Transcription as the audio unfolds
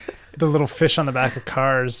the little fish on the back of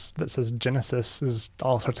cars that says Genesis is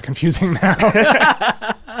all sorts of confusing now.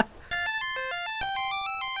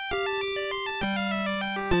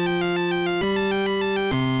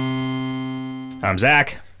 I'm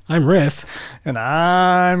Zach. I'm Riff. And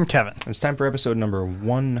I'm Kevin. It's time for episode number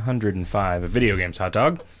 105 of Video Games Hot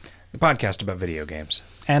Dog, the podcast about video games.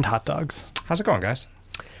 And hot dogs. How's it going, guys?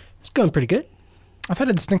 It's going pretty good. I've had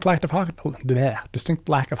a distinct lack of hot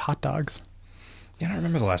dogs. Yeah, I don't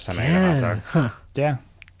remember the last time I ate a hot dog. Huh. Yeah.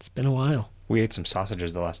 It's been a while. We ate some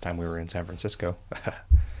sausages the last time we were in San Francisco.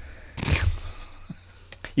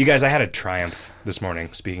 You guys, I had a triumph this morning,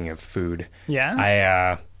 speaking of food.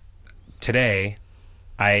 Yeah? Today,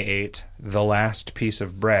 I ate the last piece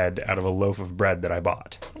of bread out of a loaf of bread that I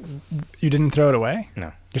bought. You didn't throw it away?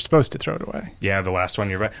 No. You're supposed to throw it away. Yeah, the last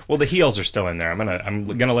one you're right. Well, the heels are still in there. I'm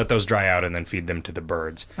gonna let those dry out and then feed them to the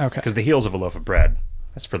birds. Okay. Because the heels of a loaf of bread,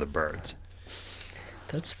 that's for the birds.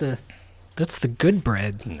 That's the good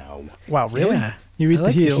bread. No. Wow, really? Yeah. You eat I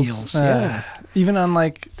like the heels. yeah. Even on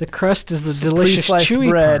like The crust is the delicious pre-sliced chewy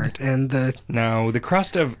bread. part, and the No, the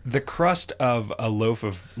crust of a loaf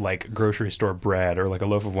of like grocery store bread or like a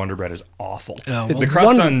loaf of Wonder Bread is awful. It's The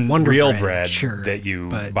crust Wonder on real bread, bread sure, that you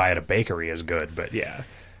but- buy at a bakery is good, but yeah.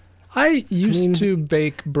 I used to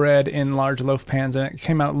bake bread in large loaf pans, and it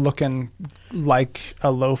came out looking like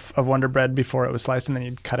a loaf of Wonder Bread before it was sliced, and then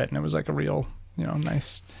you'd cut it, and it was like a real,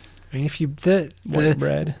 nice I mean, if you white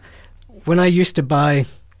bread. when I used to buy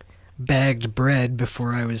bagged bread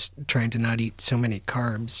before I was trying to not eat so many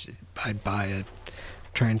carbs, I'd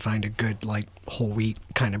try and find a good like whole wheat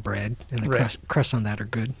kind of bread, and the Right. crusts on that are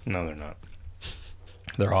good. No, they're not.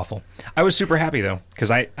 They're awful. I was super happy though, because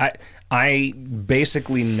I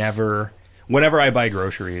basically never, whenever I buy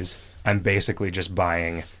groceries, I'm basically just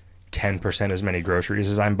buying 10% as many groceries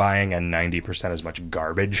as I'm buying and 90% as much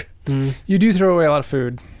garbage. You do throw away a lot of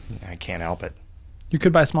food. I can't help it. You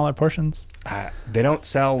could buy smaller portions. They don't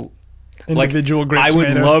sell Individual grape I would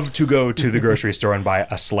tomatoes. love to go to the grocery store and buy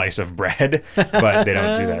a slice of bread, but they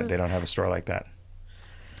don't do that. They don't have a store like that.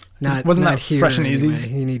 Wasn't not that here Fresh and anyway.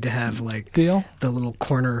 Easy's You need to have like deal? the little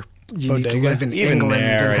corner. You need to Bodega? live in Even England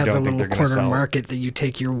there, I and have don't the think little they're gonna corner sell it. market that you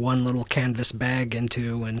take your one little canvas bag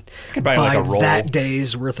into and could buy, like, a roll. that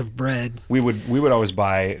day's worth of bread. We would always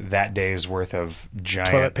buy that day's worth of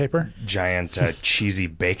Toilet paper? giant cheesy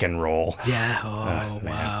bacon roll. Yeah. Oh, man.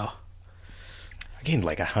 wow. I gained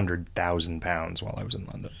like 100,000 pounds while I was in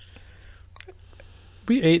London.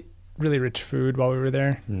 We ate really rich food while we were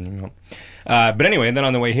there. But anyway, then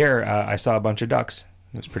on the way here, I saw a bunch of ducks.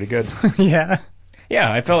 It was pretty good. Yeah. Yeah,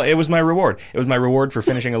 I felt it was my reward. It was my reward for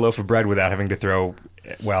finishing a loaf of bread without having to throw.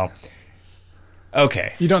 Well,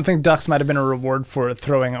 okay. You don't think ducks might have been a reward for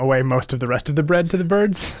throwing away most of the rest of the bread to the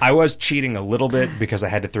birds? I was cheating a little bit because I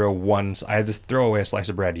had to throw away a slice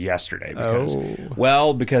of bread yesterday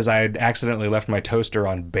because I had accidentally left my toaster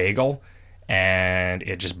on bagel and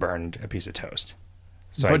it just burned a piece of toast.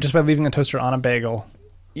 So But just by leaving a toaster on a bagel.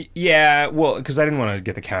 yeah, well, because I didn't want to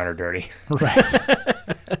get the counter dirty. Right.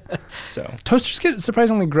 So Toasters get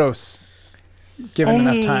surprisingly gross given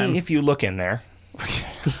enough time. if you look in there.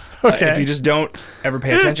 Okay. If you just don't ever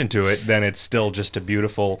pay attention to it, then it's still just a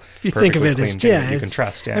beautiful, If you think of perfectly it as, clean thing yeah, that you can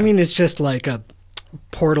trust. Yeah. I mean, it's just like a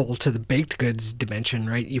portal to the baked goods dimension,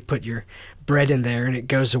 right? You put your bread in there and it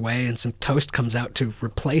goes away and some toast comes out to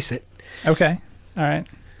replace it. Okay. All right.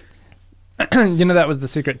 That was the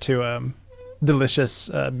secret to delicious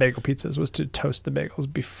bagel pizzas, was to toast the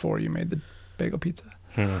bagels before you made the bagel pizza.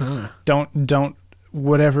 Huh. Don't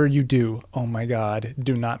whatever you do, oh my God,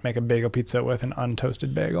 do not make a bagel pizza with an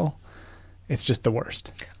untoasted bagel. It's just the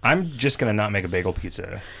worst. I'm just going to not make a bagel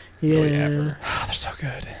pizza really ever. Oh, they're so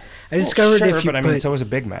good. I discovered sure, if you but I put, mean, so is a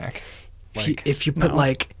Big Mac. if you put no.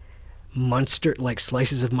 like Munster, like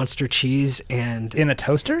slices of Munster cheese and In a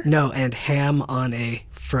toaster? and ham on a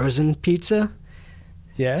frozen pizza,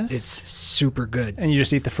 Yes. it's super good. And you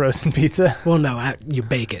just eat the frozen pizza? Well, no, you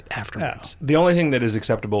bake it afterwards. The only thing that is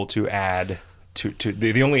acceptable to add to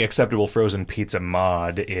the only acceptable frozen pizza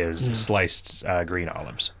mod is sliced green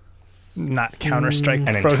olives. Not Counter-Strike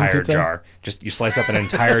An frozen entire pizza? jar. Just you slice up an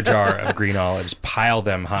entire jar of green olives, pile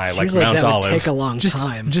them high like Seems like Mount that would Olive. take a long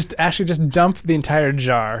time. Just dump the entire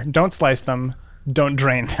jar. Don't slice them. Don't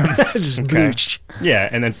drain them. Just Okay. mooch. Yeah,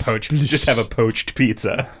 and then poach. Just have a poached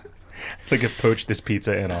pizza. Like a poached this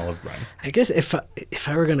pizza in olive brine. I guess if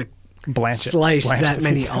I were gonna Blanch it. slice Blanch that the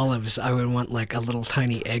many pizza. olives, I would want like a little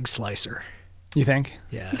tiny egg slicer. You think?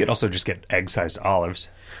 Yeah. You could also just get egg-sized olives.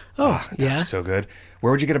 Oh, yeah. That's so good. Where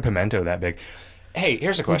would you get a pimento that big? Hey,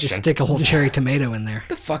 here's a You question. just stick a whole cherry tomato in there. What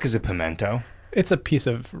the fuck is a pimento? It's a piece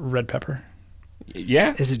of red pepper.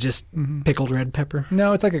 Yeah. Is it just pickled red pepper?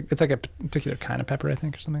 No, it's like a particular kind of pepper, I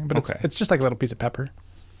think, or something. But Okay. it's just like a little piece of pepper.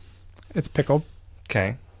 It's pickled.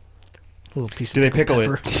 Okay. A little piece Do of they pickle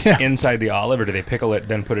pepper. it Yeah. inside the olive, or do they pickle it,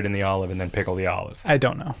 then put it in the olive, and then pickle the olive? I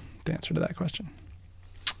don't know the answer to that question.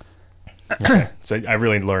 Okay. So I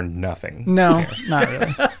really learned nothing. No, here. not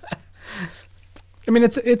really. I mean,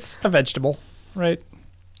 it's a vegetable, right?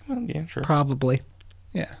 Well, yeah, sure. Probably.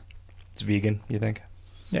 Yeah. It's vegan, you think?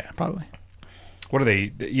 Yeah, probably. What are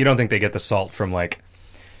they? You don't think they get the salt from like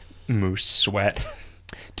moose sweat?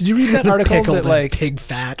 Did you read that article Pickled that in like pig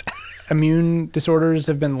fat. immune disorders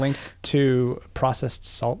have been linked to processed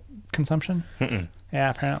salt consumption? Mm-mm. Yeah,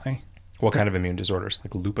 apparently What kind of immune disorders?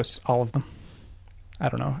 Like lupus? all of them. I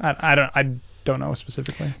don't know. I don't know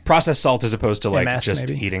specifically. Processed salt as opposed to like MS just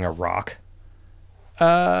maybe. eating a rock.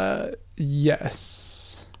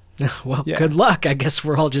 Yes. Well, Yeah. good luck. I guess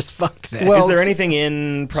we're all just fucked then. Well, Is there anything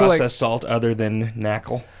in so, like- processed salt other than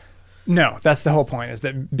knackle? No, that's the whole point. Is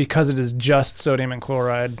that because it is just sodium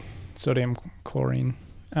chlorine,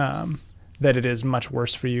 that it is much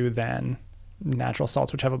worse for you than natural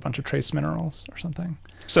salts, which have a bunch of trace minerals or something.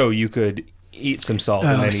 So you could eat some salt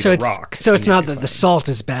and then eat so a it's rock. so it's and you'd not be that fine. the salt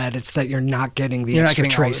is bad; it's that you're not getting the You're not extra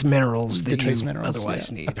getting all trace the- minerals that The trace you minerals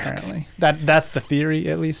otherwise yeah, need. Apparently, that's the theory,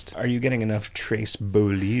 at least. Are you getting enough trace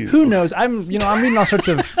Beaulieu? Who knows? I'm reading all sorts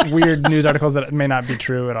of weird news articles that may not be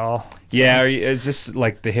true at all. Yeah, is this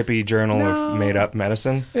like the hippie journal No. of made-up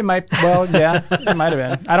medicine? It might. Well, yeah, it might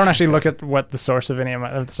have been. I don't actually look at what the source of any of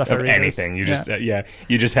the stuff I Of read anything? is. You just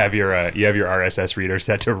you just have your RSS reader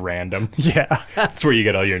set to random. yeah. That's where you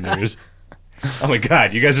get all your news. Oh my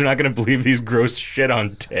god, you guys are not going to believe these gross shit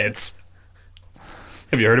on tits.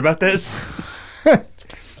 Have you heard about this?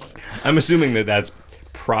 I'm assuming that that's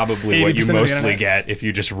probably what you 80% of the mostly internet. get if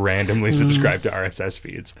you just randomly subscribe to RSS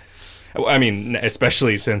feeds. I mean,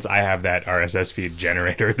 especially since I have that RSS feed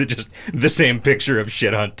generator that just the same picture of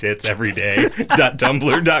shit on tits every day.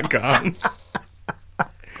 .tumblr.com.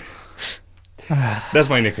 That's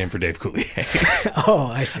my nickname for Dave Coulier. Oh,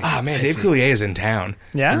 I see. Ah, man, I Dave see. Coulier is in town.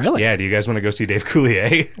 Yeah. Really? Yeah, do you guys want to go see Dave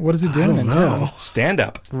Coulier? What is he doing in know. town? Stand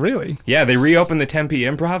up. Really? Yeah, they reopened the Tempe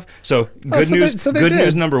Improv. So good so news. they Good did.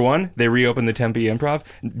 news number one, they reopened the Tempe Improv.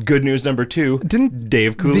 Good news number two, Didn't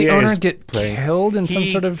Dave Coulier the owner is get playing. killed in some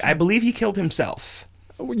sort of? I believe he killed himself.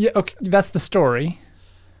 Yeah. Okay, that's the story.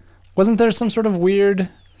 Wasn't there some sort of weird,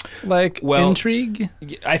 intrigue?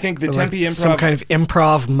 I think the Or Tempe like Improv. some kind of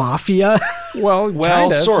improv mafia. Well, well,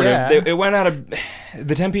 kind of, sort yeah. of. It went out of.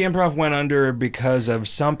 The Tempe Improv went under because of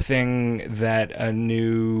something that a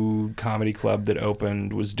new comedy club that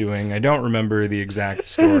opened was doing. I don't remember the exact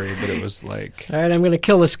story, but it was like. All right, I'm going to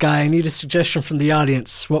kill this guy. I need a suggestion from the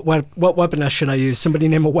audience. What weapon should I use? Somebody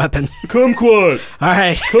name a weapon. Kumquat! All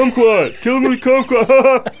right. Kumquat! Kill me,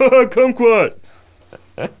 Kumquat! Kumquat!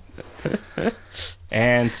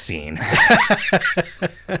 And scene.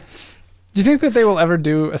 Do you think that they will ever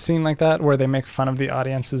do a scene like that where they make fun of the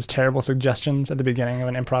audience's terrible suggestions at the beginning of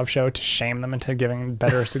an improv show to shame them into giving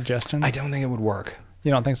better suggestions? I don't think it would work.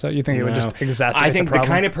 You don't think so? You think it would just exacerbate I think the problem?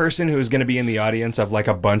 kind of person who is going to be in the audience of like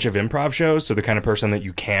a bunch of improv shows, so the kind of person that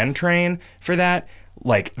you can train for that,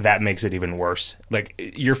 like that makes it even worse. Like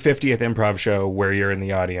your 50th improv show where you're in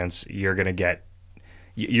the audience, you're going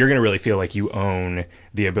to really feel like you own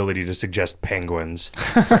the ability to suggest penguins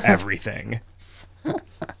for everything.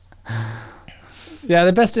 Yeah,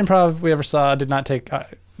 the best improv we ever saw did not take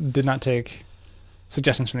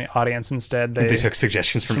suggestions from the audience. Instead, They took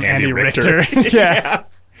suggestions from Andy Andy Richter. Richter. Yeah.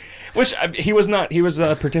 Which he was not. He was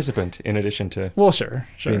a participant in addition to Well, sure.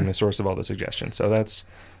 being the source of all the suggestions. So that's,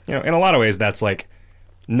 in a lot of ways, that's like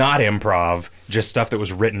not improv, just stuff that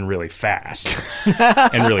was written really fast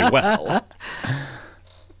and really well.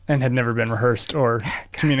 And had never been rehearsed or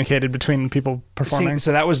communicated between people performing.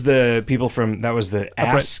 So that was the people from, that was the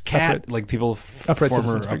ASCAT, like people, Upright former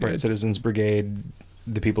Citizens Upright Brigade. Citizens Brigade,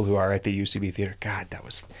 the people who are at the UCB Theater. God,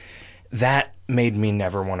 that made me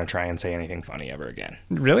never want to try and say anything funny ever again.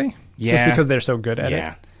 Really? Yeah. Just because they're so good at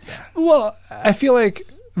Yeah. it? Well, I feel like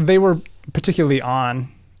they were particularly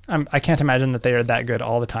on. I can't imagine that they are that good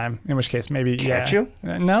all the time. In which case, maybe Can't yeah.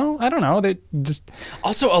 you? No, I don't know. They just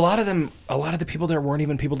Also, a lot of the people there weren't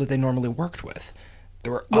even people that they normally worked with.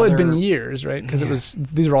 There were it'd been other- years, right? Because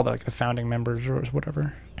these were all the founding members or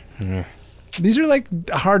whatever. Yeah. These are like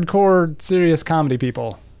hardcore, serious comedy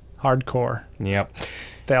people. Hardcore. Yep.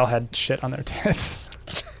 They all had shit on their tits.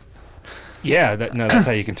 Yeah, that's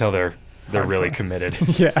how you can tell they're really committed.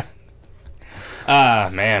 Yeah.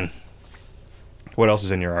 Man. What else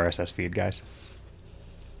is in your RSS feed, guys?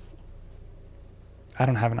 I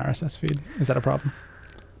don't have an RSS feed. Is that a problem?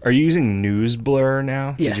 Are you using NewsBlur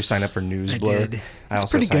now? Yes, Did you sign up for NewsBlur? I did. I It's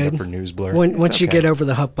also pretty signed good. up for NewsBlur. Once It's you okay. get over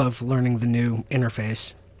the hump of learning the new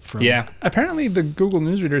interface. From, Yeah. Apparently, the Google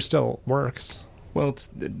Newsreader still works. Well,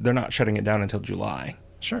 they're not shutting it down until July.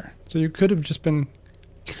 Sure. So you could have just been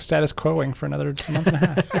status quoing for another month and a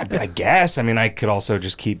half. I guess. I mean, I could also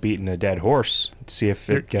just keep beating a dead horse, see if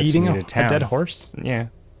You're it gets eating me a to town. dead horse? Yeah.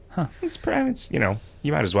 Huh. It's you know,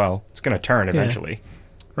 you might as well. It's going to turn eventually.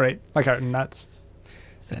 Right. Like our nuts.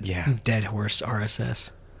 Yeah. Dead horse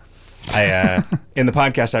RSS. In the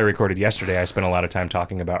podcast I recorded yesterday, I spent a lot of time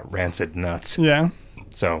talking about rancid nuts. Yeah.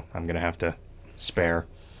 So I'm going to have to spare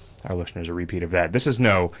our listeners a repeat of that. This is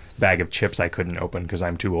no bag of chips I couldn't open because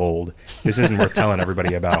I'm too old. This isn't worth telling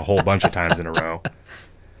everybody about a whole bunch of times in a row.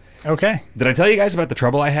 Okay. Did I tell you guys about the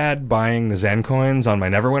trouble I had buying the Zen coins on my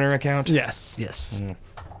Neverwinter account? Yes. Yes.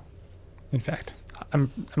 In fact,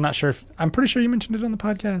 I'm not sure if I'm pretty sure you mentioned it on the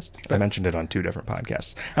podcast. I mentioned it on 2 different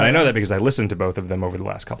podcasts. And I know that because I listened to both of them over the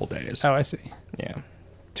last couple days. Oh, I see. Yeah.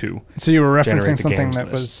 2. So you were Generate referencing the something games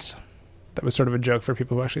that lists. was sort of a joke for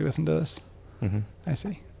people who actually listen to this. Mm-hmm. I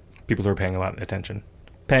see. People who are paying a lot of attention.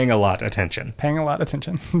 Paying a lot of attention. Paying a lot of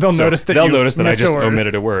attention. They'll So notice that they'll you notice that I missed a just word.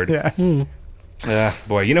 omitted a word. Yeah.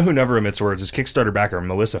 Boy, you know who never omits words is Kickstarter backer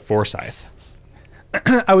Melissa Forsyth.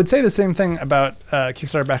 I would say the same thing about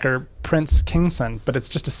Kickstarter backer Prince Kingson, but it's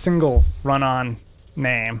just a single run-on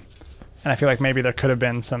name, and I feel like maybe there could have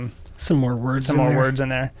been some Some more words. words in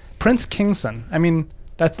there. Prince Kingson. I mean,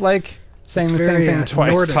 that's like saying It's the same very, thing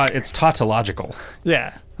twice. Nordic. It's tautological.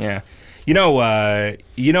 Yeah. Yeah. You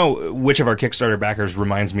know which of our Kickstarter backers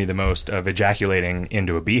reminds me the most of ejaculating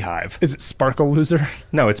into a beehive? Is it Sparkle Loser?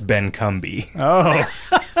 No, it's Ben Cumby. Oh.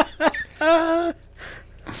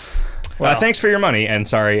 Thanks for your money, and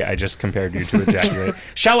sorry, I just compared you to ejaculate.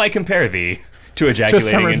 Shall I compare thee to ejaculating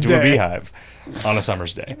summer's into a day. beehive on a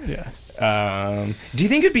summer's day? Yes. Do you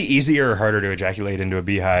think it'd be easier or harder to ejaculate into a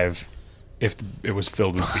beehive if it was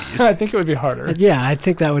filled with bees? I think it would be harder. Yeah, I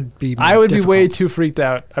think that would be. More I would be way difficult. too freaked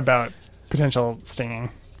out about potential stinging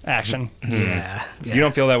action. Yeah. You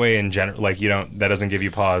don't feel that way in general? Like, you don't, that doesn't give you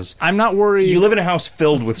pause? I'm not worried. You live in a house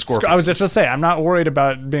filled with scorpions. I was just going to say, I'm not worried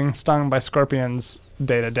about being stung by scorpions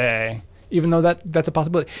day to day, even though that's a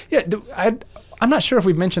possibility. Yeah, I'm not sure if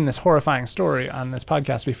we've mentioned this horrifying story on this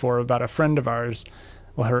podcast before about a friend of ours,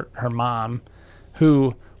 well, her mom,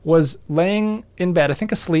 who was laying in bed, I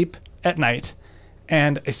think asleep at night,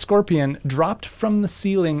 and a scorpion dropped from the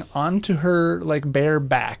ceiling onto her like bare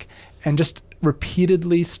back and just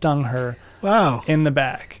repeatedly stung her Wow. in the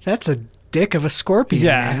back. That's a dick of a scorpion,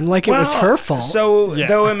 Yeah. man. Like it was her fault. So, Yeah.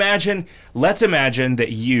 though, let's imagine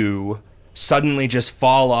that you suddenly just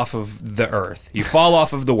fall off of the earth. You fall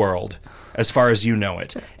off of the world as far as you know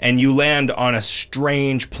it. And you land on a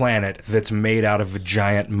strange planet that's made out of a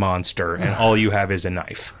giant monster, and all you have is a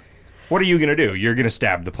knife. What are you going to do? You're going to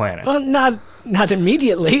stab the planet. Well, not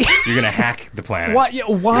immediately. You're going to hack the planet. What? Yeah,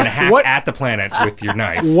 You're going to hack what? at the planet with your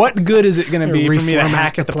knife. What good is it going to be for me to Reformat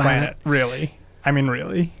hack the at the planet? Really? I mean,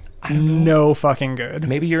 really? No fucking good.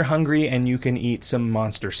 Maybe you're hungry and you can eat some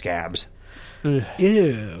monster scabs.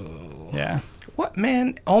 Ew. Yeah. What,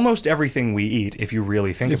 man? Almost everything we eat, if you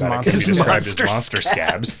really think Is about it, can be monster described as monster monster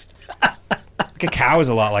scabs. Like a cow is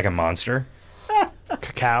a lot like a monster,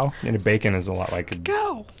 Cacao. and a bacon is a lot like a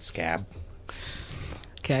Go. scab.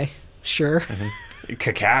 Okay. Sure.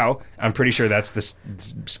 Cacao, I'm pretty sure that's the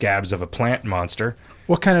scabs of a plant monster.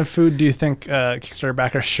 What kind of food do you think Kickstarter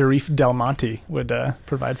backer Sharif Del Monte would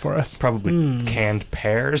provide for us? Probably canned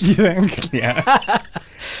pears. You think? Yeah.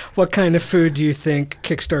 What kind of food do you think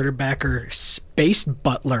Kickstarter backer Space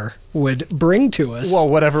Butler would bring to us? Well,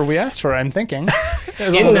 whatever we asked for, I'm thinking.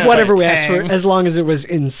 As long In as that- it's whatever like we asked for, Tang. as long as it was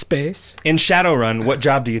in space. In Shadowrun, what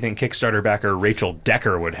job do you think Kickstarter backer Rachel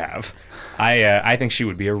Decker would have? I think she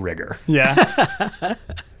would be a rigger. Yeah.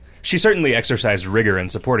 She certainly exercised rigor in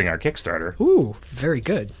supporting our Kickstarter. Ooh, very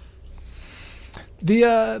good.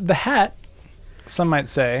 The hat, some might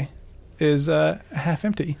say, is half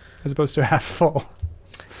empty as opposed to half full.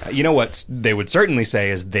 You know what they would certainly say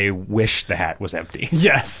is they wish the hat was empty.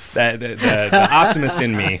 Yes. The optimist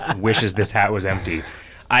in me wishes this hat was empty.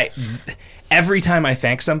 Every time I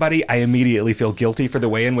thank somebody, I immediately feel guilty for the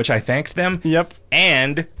way in which I thanked them. Yep.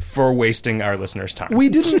 And for wasting our listeners' time. We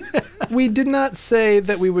did not say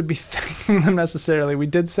that we would be thanking them necessarily. We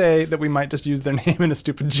did say that we might just use their name in a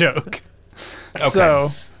stupid joke. Okay.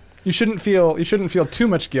 So you shouldn't feel too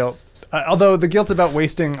much guilt. Although the guilt about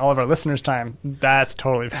wasting all of our listeners' time, that's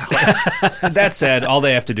totally valid. That said, all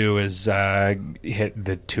they have to do is hit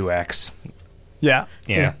the 2x. Yeah.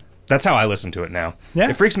 Yeah. That's how I listen to it now. Yeah.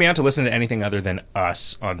 It freaks me out to listen to anything other than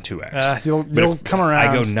Us on 2X. You'll But if come around.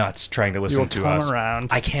 I go nuts trying to listen You'll to come Us. around.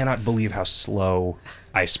 I cannot believe how slow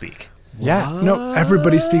I speak. Yeah. No,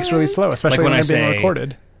 everybody speaks really slow, especially Like when when I they're being say-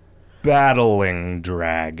 recorded. Battling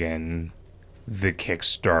Dragon, the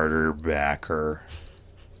Kickstarter backer.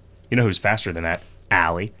 You know who's faster than that?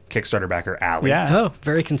 Allie. Kickstarter backer Allie. Yeah. Oh,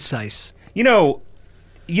 very concise. You know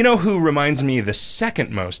who reminds me the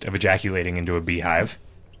second most of ejaculating into a beehive?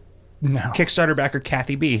 No. Kickstarter backer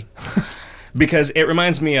Kathy B. Because it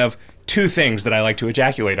reminds me of two things that I like to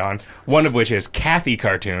ejaculate on. One of which is Kathy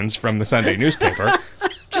cartoons from the Sunday newspaper,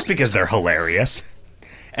 just because they're hilarious.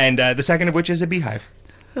 And the second of which is a beehive.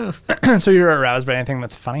 So you're aroused by anything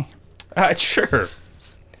that's funny? Sure.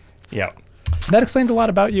 Yeah. That explains a lot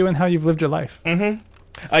about you and how you've lived your life.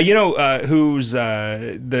 Who's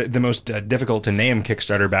the most difficult to name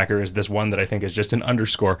Kickstarter backer is this one that I think is just an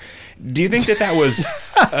underscore. Do you think that was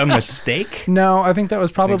a mistake? No, I think that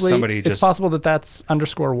was probably. somebody It's just- possible that that's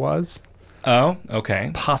underscore was. Oh,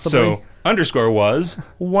 okay. Possibly. So underscore was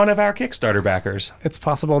one of our Kickstarter backers. It's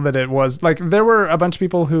possible that it was. Like, there were a bunch of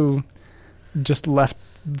people who just left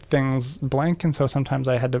things blank, and so sometimes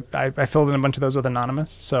I had to. I filled in a bunch of those with anonymous.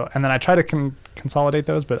 So, and then I try to consolidate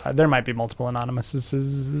those, but there might be multiple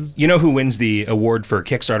anonymouses. You know who wins the award for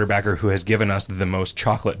Kickstarter backer who has given us the most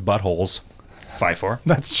chocolate buttholes? 5-4.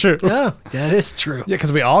 That's true. Oh, that is true. Yeah,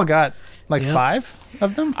 because we all got like Yeah. 5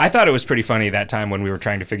 of them. I thought it was pretty funny that time when we were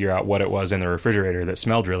trying to figure out what it was in the refrigerator that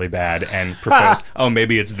smelled really bad and proposed, oh,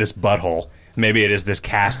 maybe it's this butthole. Maybe it is this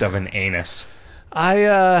cast of an anus.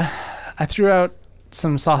 I threw out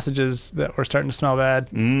some sausages that were starting to smell bad.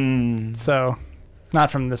 So, not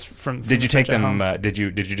from this. From Did you the take fridge at them? home. Did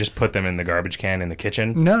you just put them in the garbage can in the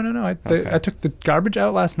kitchen? No. Okay. I took the garbage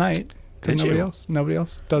out last night. 'Cause Did you? Nobody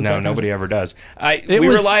else does that. No, kind of nobody thing. ever does. It we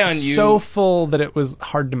was rely on you. so full that it was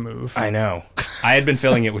hard to move. I know. I had been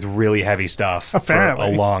filling it with really heavy stuff for a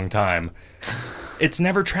Apparently. long time. It's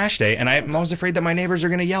never trash day, and I'm always afraid that my neighbors are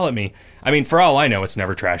going to yell at me. I mean, for all I know, it's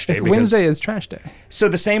never trash day. If Wednesday is trash day. So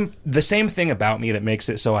the same thing about me that makes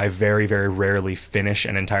it so I very, very rarely finish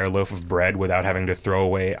an entire loaf of bread without having to throw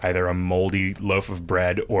away either a moldy loaf of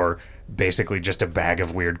bread or basically just a bag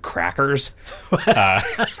of weird crackers.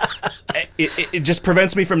 It just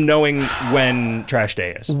prevents me from knowing when trash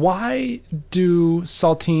day is. Why do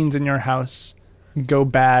saltines in your house go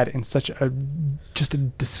bad in such a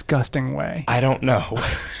disgusting way? I don't know.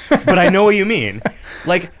 But I know what you mean.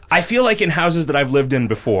 Like, I feel like in houses that I've lived in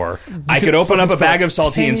before, I could open up a bag of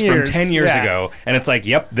saltines from 10 years ago, and it's like,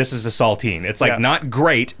 yep, this is a saltine. It's like not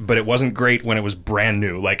great, but it wasn't great when it was brand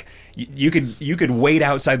new. Like, you could wait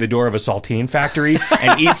outside the door of a saltine factory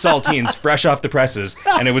and eat saltines fresh off the presses,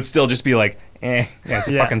 and it would still just be like, it's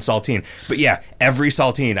a fucking saltine. But yeah, every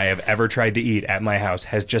saltine I have ever tried to eat at my house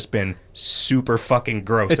has just been super fucking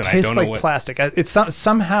gross, It and I tastes don't know like what. plastic. It's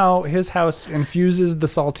somehow his house infuses the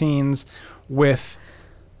saltines with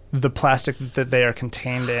the plastic that they are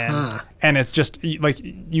contained in, and it's just like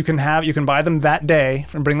you can buy them that day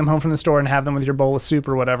and bring them home from the store and have them with your bowl of soup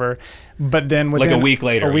or whatever. But then Like within a week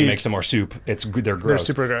later, you make some more soup. They're gross. They're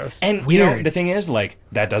super gross. And you know, Weird. the thing is, like,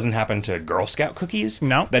 that doesn't happen to Girl Scout cookies.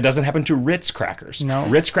 No. That doesn't happen to Ritz crackers. No.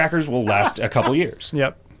 Ritz crackers will last a couple years.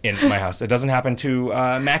 Yep. In my house. It doesn't happen to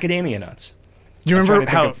macadamia nuts. Do you I'm remember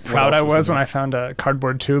trying to think how of what proud else I was was in when there. I found a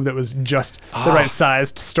cardboard tube that was just the right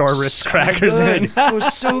size to store Ritz crackers in? It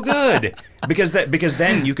was so good. Because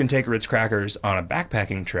then you can take Ritz crackers on a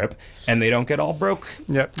backpacking trip and they don't get all broke.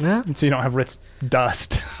 Yep. Yeah. So you don't have Ritz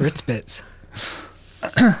dust. Ritz Bits.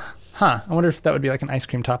 Huh. I wonder if that would be like an ice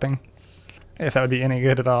cream topping. If that would be any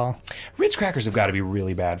good at all. Ritz crackers have got to be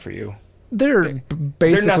really bad for you. They're They're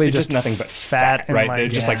basically just nothing but fat, and right? like, They're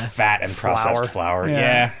just like yeah, fat and processed flour. Yeah.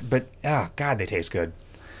 Yeah. But God, they taste good.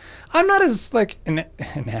 I'm not as like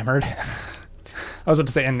enamored. I was about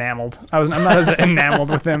to say enameled. I'm not as enameled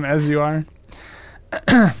with them as you are.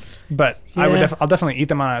 But Yeah. I'll definitely eat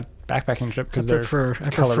them on a backpacking trip because I they're prefer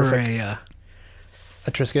calorific. a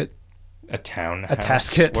A Triscuit, A town. A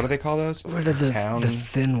Tasket. What do they call those? what are the Town.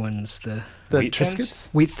 thin ones? The the Wheat Thins?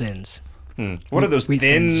 Triscuits. wheat thins. What are those Wheat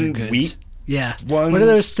thins are thin good. wheat? Yeah. ones? What are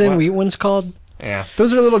those thin What? wheat ones called? Yeah.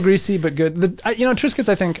 Those are a little greasy but good. Triscuits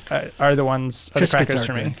I think are the ones are the Triscuits crackers are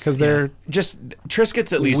for me good. because Yeah. they're Just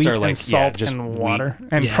Triscuits at least wheat are like and salt just and wheat. water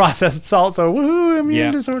and Yeah. processed salt. So woohoo, immune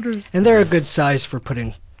Yeah. disorders. And they're a good size for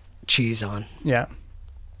putting cheese on. Yeah,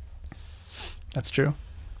 that's true.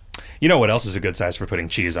 You know what else is a good size for putting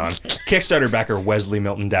cheese on? Kickstarter backer Wesley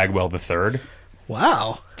Milton Dagwell III.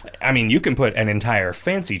 Wow. I mean, you can put an entire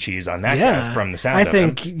fancy cheese on that guy from the sound I of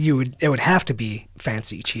him. think it would have to be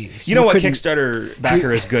fancy cheese. You know what couldn't- Kickstarter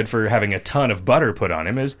backer is good for having a ton of butter put on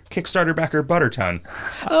him is Kickstarter backer butter ton.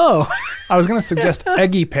 Oh, I was going to suggest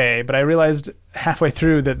Eggy Pay, but I realized halfway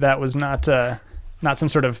through that was not some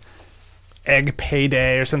sort of egg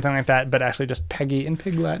payday or something like that, but actually just Peggy in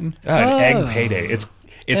Pig Latin. An egg payday.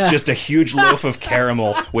 It's just a huge loaf of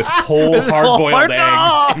caramel with whole hard-boiled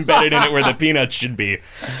eggs embedded in it where the peanuts should be.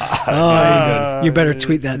 you better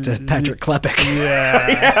tweet that to Patrick Klepek.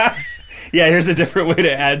 Yeah. Yeah, here's a different way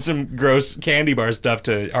to add some gross candy bar stuff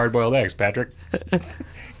to hard-boiled eggs, Patrick.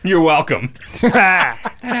 You're welcome. That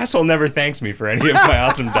asshole never thanks me for any of my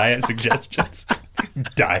awesome diet suggestions.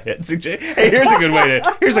 Hey, here's a good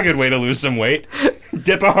way to lose some weight.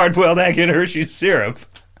 Dip a hard-boiled egg in Hershey's syrup.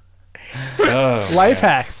 Oh, Life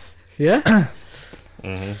hacks. Yeah.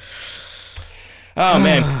 oh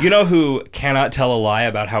man, you know who cannot tell a lie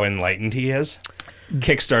about how enlightened he is?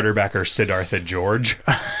 Kickstarter backer Siddhartha George.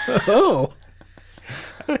 Oh.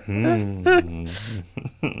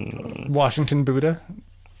 Washington Buddha.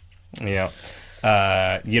 Yeah.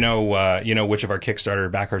 You know which of our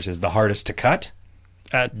Kickstarter backers is the hardest to cut?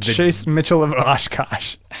 Chase Mitchell of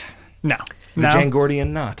Oshkosh. No. The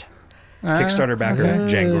Jangordian Knot. Kickstarter backer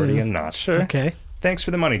Jangordian Knot. Sure. Okay. Thanks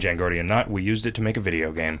for the money, Jangordian Knot. We used it to make a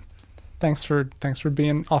video game. Thanks for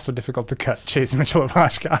being also difficult to cut, Chase Mitchell of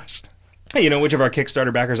Oshkosh. Hey, you know which of our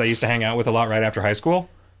Kickstarter backers I used to hang out with a lot right after high school?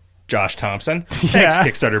 Josh Thompson. Thanks,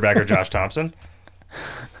 Kickstarter backer Josh Thompson.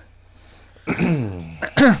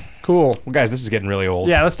 Cool. Well, guys, this is getting really old.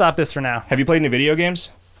 Yeah, let's stop this for now. Have you played any video games?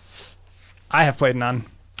 I have played none,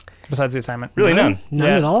 besides the assignment. Really, none? None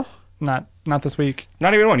Yeah. at all? Not this week.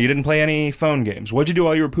 Not even one. You didn't play any phone games. What'd you do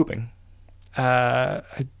while you were pooping? I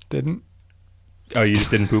didn't. Oh, you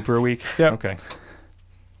just didn't poop for a week? Yep. Okay.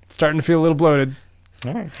 Starting to feel a little bloated.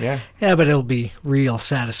 All right, yeah. Yeah, but it'll be real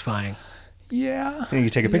satisfying. Yeah. And you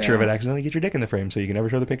take a picture of it, accidentally get your dick in the frame so you can never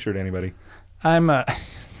show the picture to anybody. I'm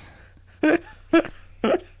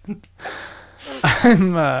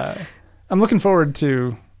looking forward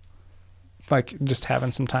to just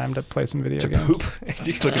having some time to play some video games. Poop.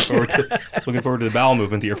 looking forward to the bowel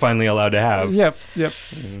movement that you're finally allowed to have. Yep.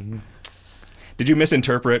 Did you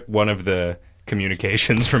misinterpret one of the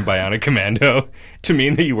communications from Bionic Commando to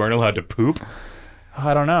mean that you weren't allowed to poop?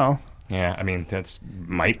 I don't know. Yeah, I mean, that's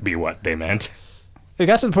might be what they meant. It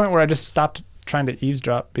got to the point where I just stopped trying to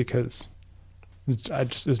eavesdrop because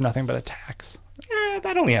it was nothing but attacks.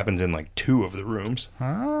 That only happens in 2 of the rooms.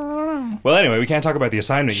 I don't know. Well, anyway, we can't talk about the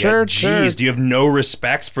assignment Sure, yet. Jeez, sure. do you have no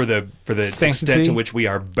respect for the Sanctity? extent to which we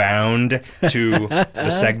are bound to the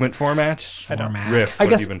segment format? I don't. Riff, I what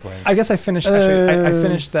guess have you been playing? I guess I finished. Actually, I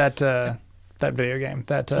finished that video game.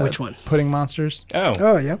 That Which one? Pudding Monsters. Oh,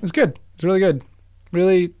 Oh, yeah. It's good. It's really good.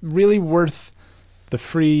 Really, really worth the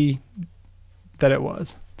free that it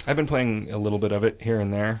was. I've been playing a little bit of it here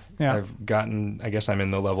and there. Yeah. I guess I'm in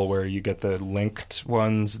the level where you get the linked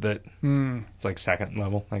ones that it's like second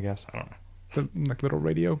level, I guess. I don't know. The little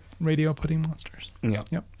radio pudding monsters. Yeah.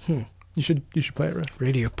 Yep. You should play it, Riff.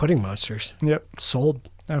 Radio Pudding Monsters. Yep. Sold.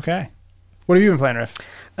 Okay. What have you been playing, Riff?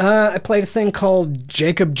 I played a thing called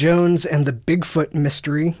Jacob Jones and the Bigfoot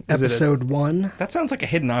Mystery, Is it episode 1. That sounds like a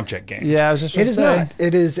hidden object game. Yeah, I was just It going to is say. not.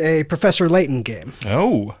 It is a Professor Layton game.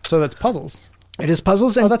 Oh. So that's puzzles. It is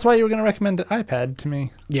puzzles and Oh, that's why you were going to recommend an iPad to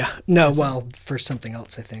me. yeah. No, well, for something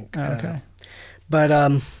else, I think. Oh, okay. But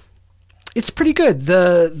it's pretty good.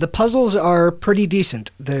 The puzzles are pretty decent.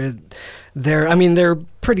 They're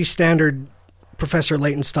pretty standard Professor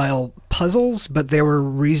Layton style puzzles, but they were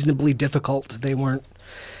reasonably difficult. They weren't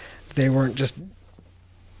just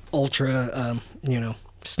ultra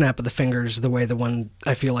snap of the fingers the way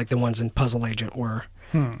I feel like the ones in Puzzle Agent were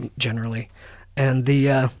generally. And the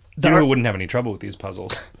You know who wouldn't have any trouble with these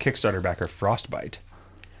puzzles? Kickstarter backer Frostbite.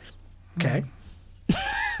 Okay.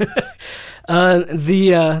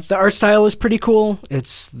 The art style is pretty cool.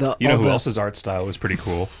 It's the You know who else's art style is pretty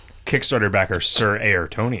cool? Kickstarter backer Sir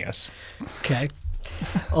Ayrtonius. Okay.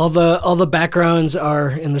 All the backgrounds are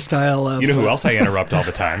in the style of You know who else I interrupt all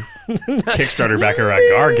the time? Kickstarter backer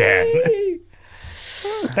Agargan.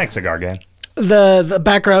 Thanks, Agargan. The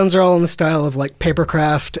backgrounds are all in the style of like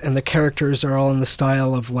papercraft, and the characters are all in the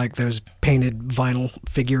style of like those painted vinyl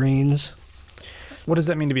figurines. What does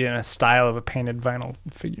that mean to be in a style of a painted vinyl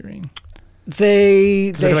figurine? They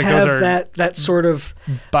I feel like have those are- that sort of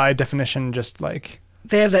By definition, just like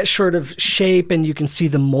they have that sort of shape, and you can see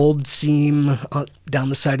the mold seam down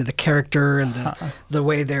the side of the character, and the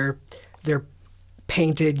way they're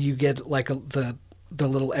painted. You get like the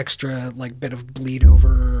little extra like bit of bleed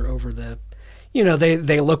over the. You know, they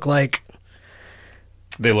look like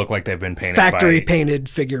They look like they've been painted factory by painted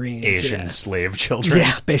figurines. Asian yeah. slave children.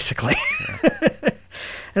 Yeah, basically.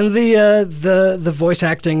 And the voice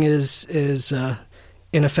acting is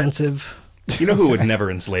inoffensive. You know who would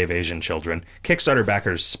never enslave Asian children? Kickstarter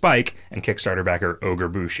backers Spike and Kickstarter backer Ogre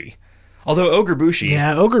Bushi. Although Ogre Bushi,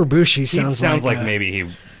 Yeah, Ogre Bushi he sounds like maybe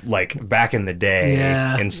he, like, back in the day,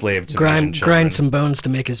 enslaved some Asian children. grind some bones to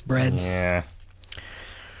make his bread. Yeah.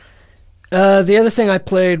 The other thing I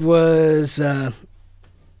played was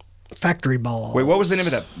Factory Ball. Wait, what was the name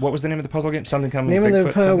of that? What was the name of the puzzle game? Something coming name with of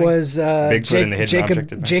Bigfoot? the Something? was Bigfoot and the Hidden Object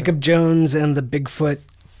Adventure? Jacob Jones and the Bigfoot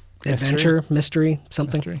Adventure Mystery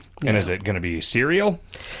something. Mystery. And is it going to be cereal?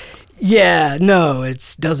 Yeah, no,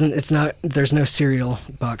 it's not. There's no cereal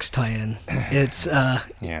box tie-in. It's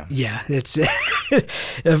Yeah. it's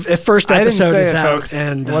the first I didn't episode say is it, out, folks.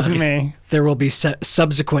 and It wasn't me. there will be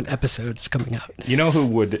subsequent episodes coming out. You know who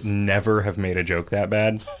would never have made a joke that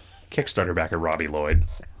bad? Kickstarter backer Robbie Lloyd.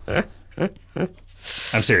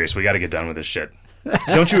 I'm serious. We got to get done with this shit.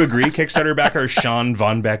 Don't you agree, Kickstarter backer Sean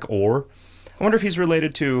Von Beck Orr? I wonder if he's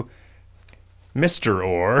related to Mr.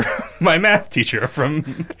 Orr, my math teacher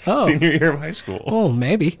from senior year of high school. Oh,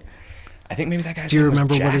 maybe. I think maybe that guy's Do you name was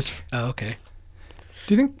remember Jack. what his? Oh, okay.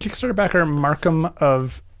 Do you think Kickstarter backer Markham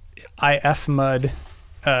of IF Mud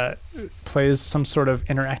plays some sort of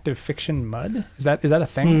interactive fiction mud? Is that a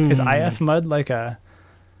thing? Is IF Mud like a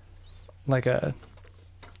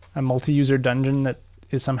multi-user dungeon that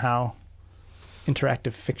is somehow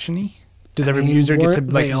interactive fiction-y? Does every user get to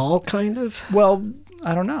Weren't like? they all kind of? Well,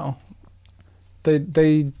 I don't know. They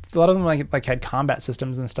a lot of them like had combat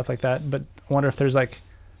systems and stuff like that. But I wonder if there's like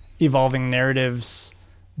evolving narratives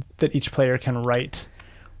that each player can write,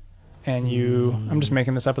 and I'm just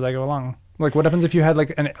making this up as I go along. Like, what happens if you had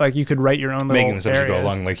like you could write your own little Making this up as you go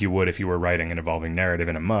areas? along, like you would if you were writing an evolving narrative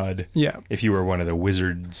in a mud. Yeah. If you were one of the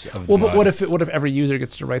wizards of the Well, mud. but what if every user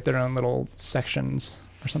gets to write their own little sections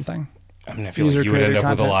or something? I mean, I feel like you would end up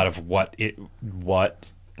with a lot of what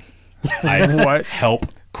help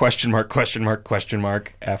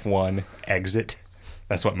F1 exit.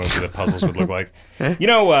 That's what most of the puzzles would look like. You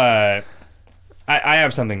know, I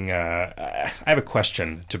have something. I have a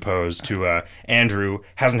question to pose to Andrew.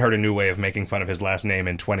 Hasn't heard a new way of making fun of his last name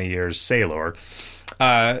in 20 years. Sailor.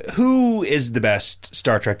 Who is the best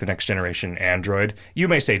Star Trek: The Next Generation android? You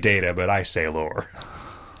may say Data, but I say Lore.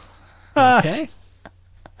 Okay.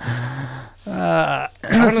 I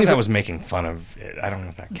don't know if that was making fun of it. I don't know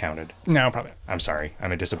if that counted. No, probably. I'm sorry.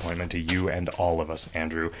 I'm a disappointment to you and all of us.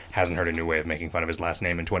 Andrew hasn't heard a new way of making fun of his last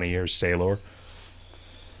name in 20 years. Sailor.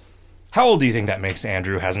 How old do you think that makes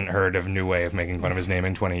Andrew hasn't heard of a new way of making fun of his name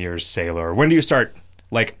in 20 years? Sailor. When do you start?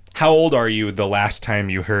 Like, how old are you the last time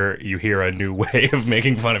you hear a new way of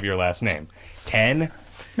making fun of your last name? 10?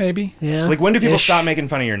 Maybe. Yeah. Like, when do people Ish. stop making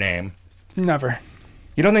fun of your name? Never.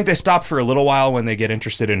 You don't think they stop for a little while when they get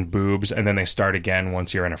interested in boobs and then they start again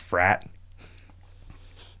once you're in a frat?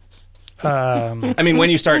 I mean, when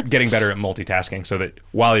you start getting better at multitasking so that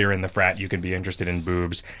while you're in the frat, you can be interested in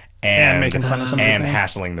boobs and making fun of somebody's and name.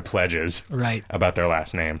 hassling the pledges Right. about their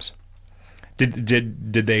last names. Did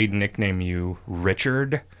they nickname you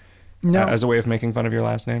Richard No. as a way of making fun of your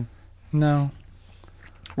last name? No.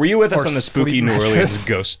 Were you with us Or on the spooky sleep New mattress. Orleans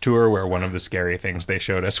ghost tour where one of the scary things they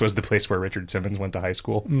showed us was the place where Richard Simmons went to high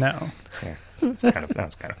school? No. Yeah, that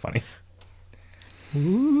was kind of funny.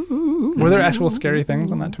 Were there actual scary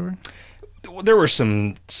things on that tour? There were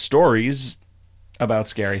some stories about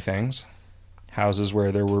scary things. Houses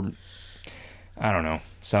where there were, I don't know,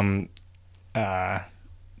 some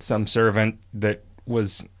servant that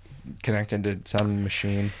was connected to some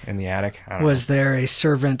machine in the attic. I don't Was there a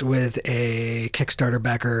servant with a Kickstarter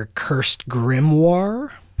backer cursed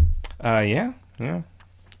grimoire? know. Yeah.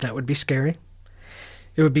 That would be scary.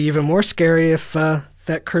 It would be even more scary if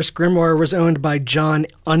that cursed grimoire was owned by John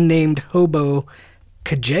Unnamed Hobo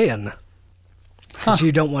Kajayan. Because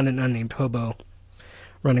you don't want an unnamed hobo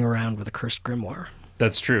running around with a cursed grimoire.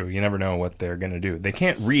 That's true. You never know what they're going to do. They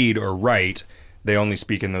can't read or write. They only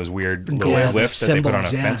speak in those weird little Yeah, glyphs that they put on a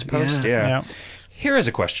symbols, yeah, fence post. yeah. Yeah. Here is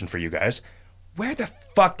a question for you guys. Where the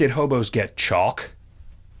fuck did hobos get chalk?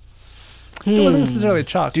 It wasn't necessarily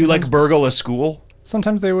chalk. Do you like burgle a school?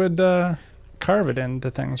 Sometimes they would carve it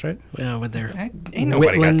into things, right? Yeah, with their Ain't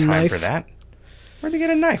nobody got Whitland time knife. for that. Where'd they get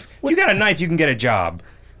a knife? If you got a knife, you can get a job.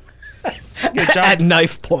 Get a job. at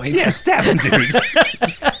knife point. Yeah, stabbing dudes.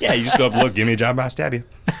 Yeah, you just go up, look, give me a job, I'll stab you.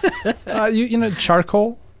 You know,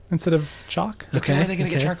 charcoal instead of chalk. Okay, where are they going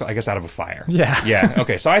to get okay. charcoal? I guess out of a fire. Yeah. Yeah,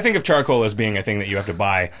 okay. So I think of charcoal as being a thing that you have to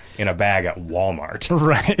buy in a bag at Walmart.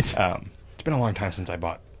 Right. It's been a long time since I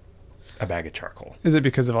bought a bag of charcoal. Is it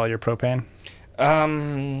because of all your propane?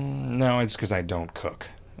 No, it's because I don't cook.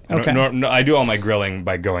 Okay. No, I do all my grilling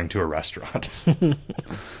by going to a restaurant.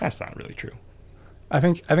 That's not really true. I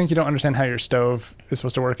think you don't understand how your stove is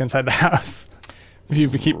supposed to work inside the house. If you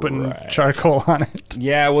keep putting Right. charcoal on it.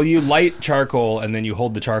 Yeah, well, you light charcoal and then you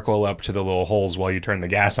hold the charcoal up to the little holes while you turn the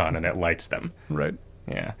gas on, and it lights them. Right.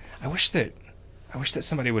 Yeah, I wish that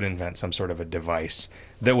somebody would invent some sort of a device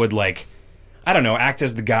that would, like, I don't know, act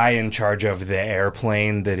as the guy in charge of the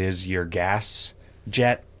airplane that is your gas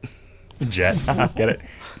jet. Get it?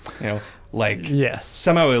 You know, like, Yes.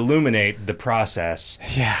 somehow illuminate the process.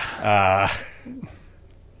 Yeah.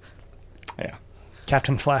 Yeah.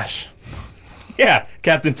 Captain Flash. Yeah,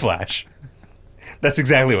 Captain Flash. That's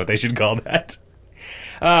exactly what they should call that.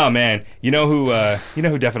 Oh man, you know who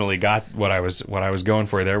definitely got what I was going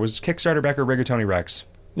for there was Kickstarter backer Rigatoni Rex.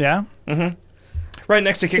 Yeah? Right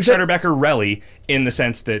next to Kickstarter backer Relly, in the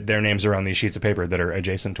sense that their names are on these sheets of paper that are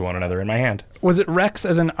adjacent to one another in my hand. Was it Rex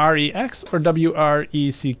as in R-E-X or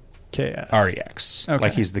W-R-E-C-K-S? REX. Okay.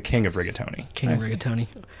 Like he's the king of Rigatoni. King I of see. Rigatoni.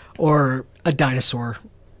 Or a dinosaur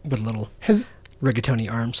with little Has Rigatoni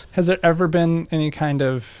arms. there ever been any kind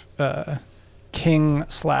of king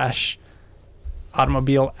 /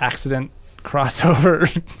 automobile accident crossover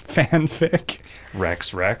fanfic?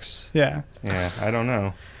 Rex? Yeah. Yeah, I don't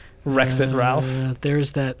know. Rexit Ralph.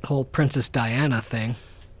 There's that whole Princess Diana thing.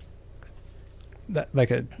 That,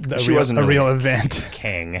 like a She wasn't a really real event.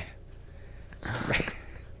 King.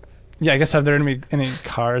 Yeah, I guess have there any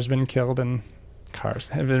cars been killed in cars?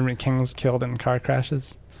 Have there been any kings killed in car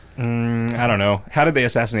crashes? I don't know. How did they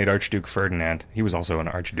assassinate Archduke Ferdinand? He was also an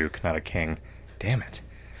archduke, not a king. Damn it.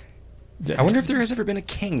 I wonder if there has ever been a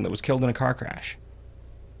king that was killed in a car crash.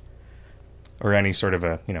 Or any sort of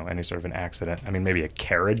an accident. I mean, maybe a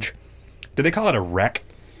carriage. Do they call it a wreck?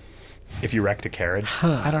 If you wrecked a carriage?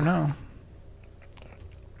 I don't know.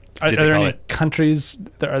 Are Did they there call any it- countries?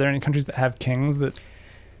 Are there any countries that have kings that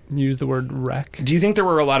use the word wreck? Do you think there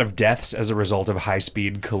were a lot of deaths as a result of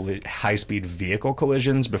high-speed vehicle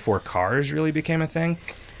collisions before cars really became a thing?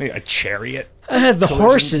 Maybe a chariot? The Collisions,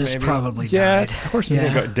 horses maybe? probably Yeah, died.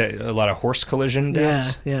 horses. Yeah. A lot of horse collision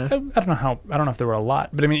deaths? Yeah. I don't know if there were a lot,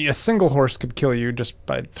 but I mean, a single horse could kill you just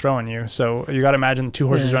by throwing you. So you got to imagine two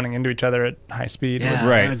horses Yeah. running into each other at high speed. Yeah.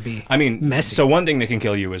 Right. That would be I mean, messy. so one thing that can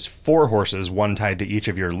kill you is 4 horses, one tied to each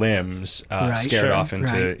of your limbs, Right, scared sure, off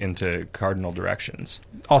right. into cardinal directions.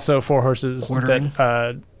 Also, 4 horses Quartering.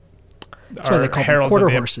 that That's why are they call them heralds quarter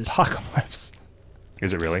of the horses. apocalypse.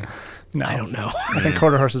 Is it really? No, I don't know. I think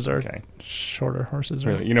quarter horses are Okay. shorter horses.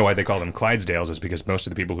 Right? Really? You know why they call them Clydesdales is because most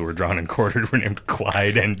of the people who were drawn and quartered were named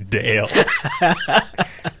Clyde and Dale.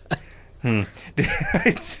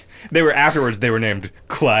 They were named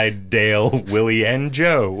Clyde, Dale, Willie, and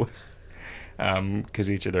Joe.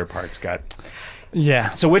 Because each of their parts got...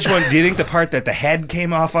 Yeah. So which one, do you think the part that the head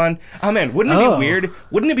came off on? Oh man, wouldn't it be weird?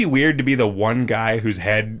 Wouldn't it be weird to be the one guy whose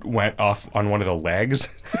head went off on one of the legs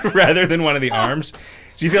rather than one of the arms?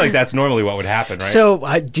 So you feel like that's normally what would happen, right? So,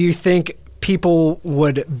 do you think people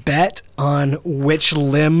would bet on which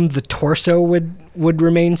limb the torso would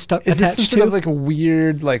remain stuck Is this attached some sort to? of like a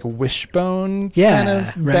weird like wishbone Yeah, kind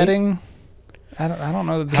of right. betting? I don't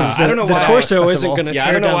know. Because I don't know the why- torso isn't acceptable. going to Yeah, I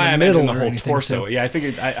tear don't know down why the I middle mentioned the or whole anything, torso. so- Yeah, I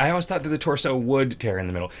figured I always thought that the torso would tear in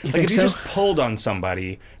the middle. Like think if you so? just pulled on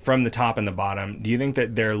somebody from the top and the bottom, do you think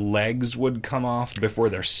that their legs would come off before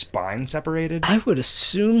their spine separated? I would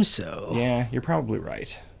assume so. Yeah, you're probably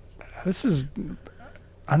right. This is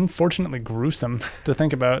unfortunately gruesome to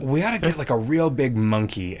think about. We ought to get like a real big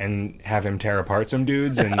monkey and have him tear apart some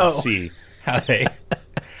dudes and see how they.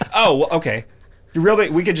 Oh, well, okay.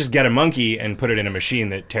 We could just get a monkey and put it in a machine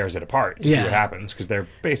that tears it apart to see Yeah. what happens because they're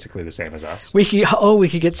basically the same as us. We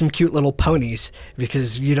could get some cute little ponies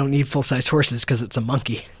because you don't need full size horses because it's a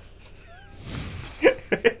monkey.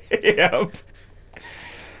 Yep.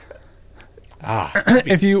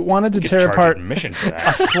 If you wanted to Could tear charge apart admission for a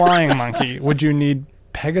that. flying monkey, would you need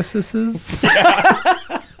Pegasuses?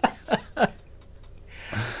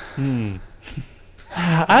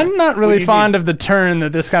 I'm not really you fond of the turn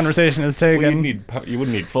that this conversation has Well, taken. you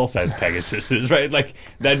wouldn't need full size Pegasuses, right? Like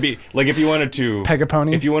that'd be like if you wanted to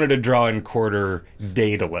Pegaponies? If you wanted to draw in quarter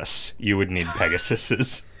Daedalus, you would need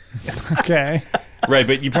Pegasuses, Okay. right?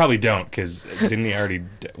 But you probably don't because didn't he already?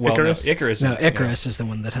 Well, Icarus? No, Icarus. No, is, Icarus is the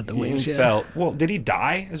one that had the wings. He Yeah. fell. Well, did he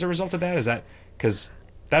die as a result of that? Is that because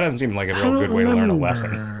that doesn't seem like a real good way to learn a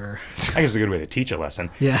lesson? I guess it's a good way to teach a lesson.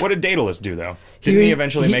 Yeah. What did Daedalus do though? Didn't he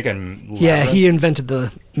eventually make a Yeah, labyrinth? he invented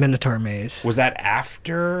the Minotaur maze. Was that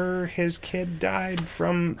after his kid died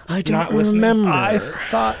from I don't not listening? remember. I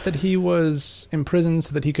thought that he was imprisoned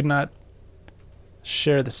so that he could not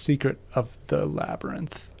share the secret of the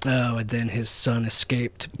labyrinth. Oh, and then his son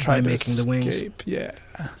escaped by Tried to making the wings. escape. Yeah.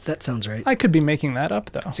 That sounds right. I could be making that up,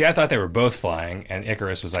 though. See, I thought they were both flying, and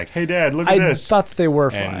Icarus was like, "Hey, Dad, look at I this." thought they were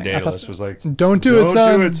flying. and I Daedalus thought, was like, don't do it, son.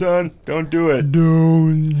 Don't do it, son. Don't do it."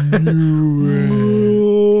 Don't do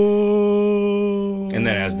it. And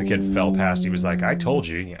then as the kid fell past, he was like, "I told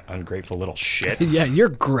you, you ungrateful little shit." Yeah, you're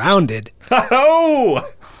grounded. Oh!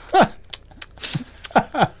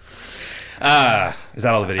 Is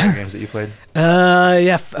that all the video games that you played?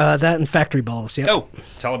 That and Factory Balls. Yep. Oh,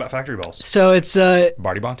 tell about Factory Balls. So it's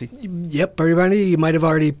Barty Bonty. yep, Barty Barty. You might have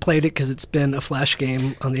already played it because it's been a Flash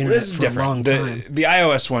game on the internet This is for a long different. time. The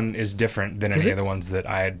iOS one is different than Is any it? of the ones that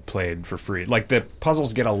I had played for free. Like the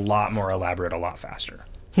puzzles get a lot more elaborate, a lot faster.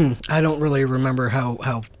 I don't really remember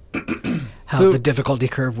how So- the difficulty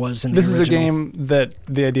curve was in This the is a original. game that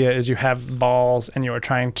the idea is you have balls and you are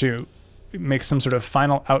trying to make some sort of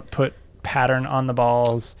final output pattern on the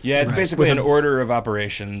balls. Yeah, it's Right. basically With an order of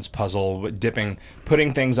operations puzzle, with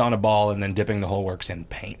putting things on a ball and then dipping the whole works in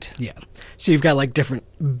paint. Yeah. So you've got like different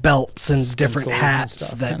belts and different Stencils and hats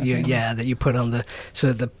stuff that kinda you things. that you put on the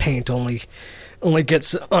so the paint only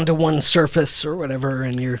gets onto one surface or whatever,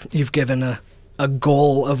 and you've given a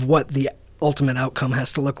goal of what the ultimate outcome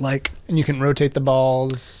has to look like. And you can rotate the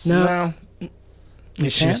balls. No.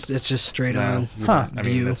 It's can't? just straight No, on. you Huh. don't. I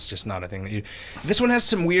mean, View. that's just not a thing that you. This one has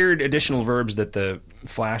some weird additional verbs that the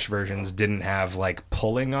Flash versions didn't have, like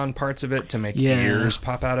pulling on parts of it to make Yeah. ears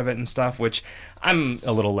pop out of it and stuff, which I'm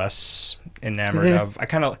a little less enamored Yeah. of. I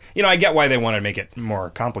kind of, I get why they want to make it more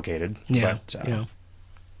complicated, Yeah. but yeah.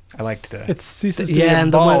 I liked the. It ceases to Yeah, be a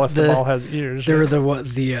and the ball one- if the ball has ears. There right? were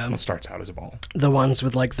it starts out as a ball. the ones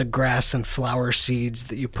with like the grass and flower seeds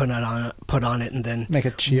that you put on it, and then Make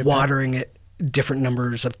a chia pet. watering it different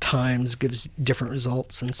numbers of times gives different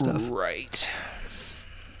results and stuff. Right.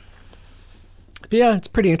 But yeah, it's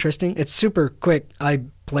pretty interesting. It's super quick. I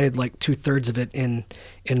played like 2/3 of it in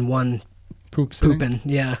one poop sitting. pooping.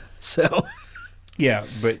 Yeah, so Yeah,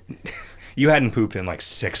 but you hadn't pooped in like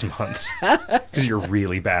 6 months because you're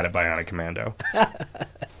really bad at Bionic Commando.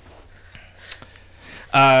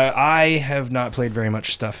 I have not played very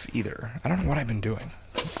much stuff either. I don't know what I've been doing.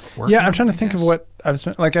 Working, Yeah, I'm trying to think of I guess. what I've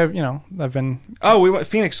spent. Like I've been. Oh, we went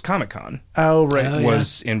Phoenix Comic Con Oh right. Oh, yeah.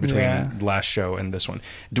 was in between Yeah. last show and this one.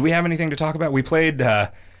 Do we have anything to talk about? We played.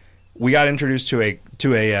 We got introduced to a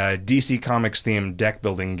DC Comics themed deck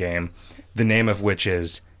building game, the name of which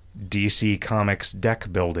is DC Comics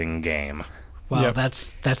Deck Building Game. wow, Yep.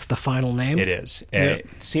 that's the final name. It is. Yep.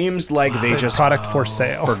 It seems like they just Product for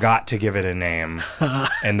sale. forgot to give it a name,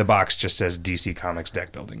 and the box just says DC Comics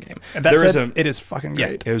Deck Building Game. And that said, it is fucking Yeah,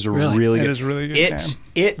 great. it was a Really? really It good. is really good It game.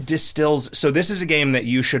 it distills. So this is a game that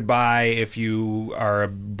you should buy if you are a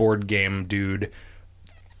board game dude.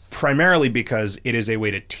 Primarily because it is a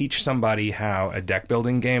way to teach somebody how a deck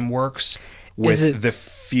building game works with it- the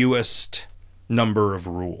fewest number of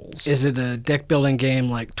rules. Is it a deck building game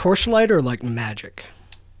like Torchlight or like Magic?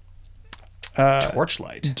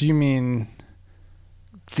 Torchlight. Do you mean?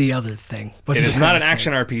 The other thing. It What's is the not other an thing?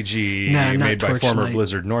 action RPG No, not made by former Torchlight.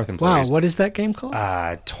 Blizzard North Wow, employees. what is that game called?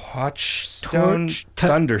 Touchstone? Thu-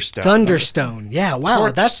 Thunderstone. Thunderstone. Yeah, wow,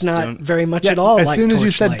 that's not Torchstone. very much Yeah, at all. as like soon as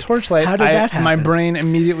you said Torchlight, how did that happen? my brain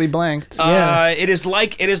immediately blanked. Yeah. It is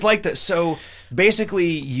like that. So basically,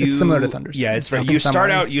 you It's similar to Thunderstone. Yeah, it's very. In You some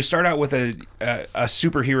start out. ways. You start out with a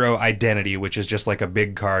superhero identity, which is just like a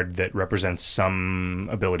big card that represents some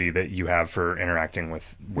ability that you have for interacting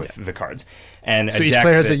with the cards, and So a each deck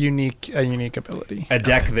player has that, a unique ability. a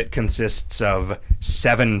deck that consists of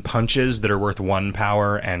 7 punches that are worth 1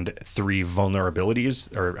 power and 3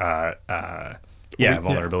 vulnerabilities, or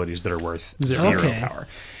vulnerabilities that are worth 0 Okay. power,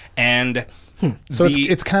 and. So the-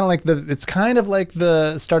 it's kind of like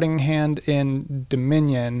the starting hand in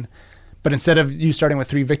Dominion, but instead of you starting with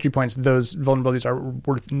 3 victory points, those vulnerabilities are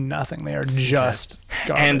worth nothing. They are just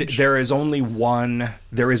garbage. And there is only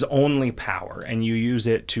power, and you use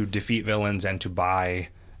it to defeat villains and to buy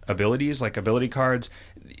abilities, like ability cards.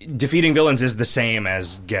 Defeating villains is the same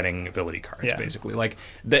as getting ability cards, Yeah. basically. Like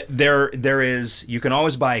there is, you can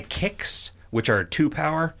always buy kicks, which are 2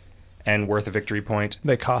 power and worth a victory point.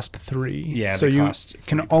 they cost 3. Yeah, so they you cost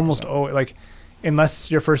can 3 almost points. always, like, unless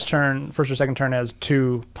your first or second turn has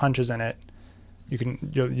 2 punches in it,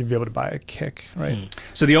 you'll be able to buy a kick, right?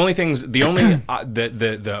 So the only things the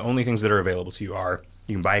only things that are available to you are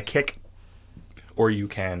you can buy a kick, or you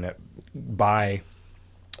can buy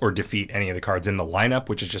or defeat any of the cards in the lineup,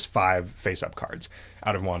 which is just 5 face-up cards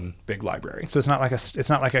out of one big library. So it's not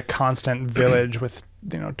like a constant village with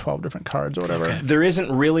 12 different cards or whatever. There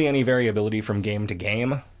isn't really any variability from game to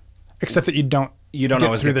game. Except that you don't you don't get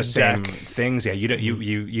always through get the the same deck. things. Yeah,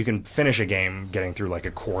 you can finish a game getting through like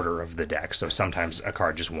a quarter of the deck. So sometimes a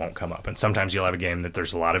card just won't come up, and sometimes you'll have a game that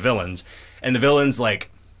there's a lot of villains, and the villains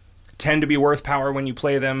like tend to be worth power when you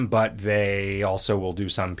play them, but they also will do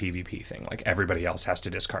some PvP thing. Like everybody else has to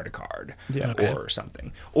discard a card or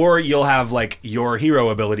something. Or you'll have like your hero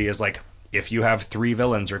ability is like if you have 3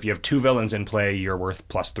 villains or if you have 2 villains in play, you're worth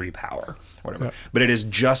 +3 power or whatever. Yep. But it is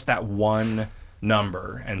just that one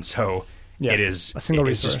number, and so it is a single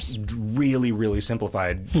it's resource. just really, really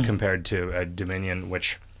simplified compared to Dominion,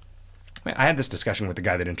 which I had this discussion with the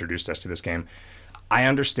guy that introduced us to this game. I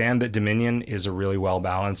understand that Dominion is a really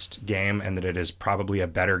well-balanced game and that it is probably a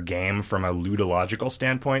better game from a ludological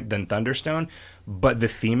standpoint than Thunderstone, but the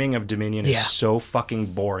theming of Dominion is so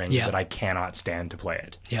fucking boring that I cannot stand to play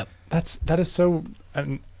it. Yep. That is so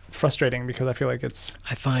frustrating because I feel like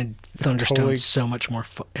I find Thunderstone totally- so much more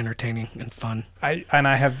entertaining and fun. I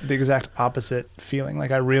have the exact opposite feeling.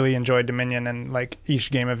 Like I really enjoy Dominion, and like each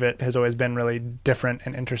game of it has always been really different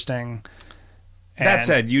and interesting. That And-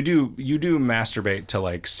 said, you do masturbate to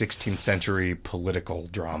like 16th century political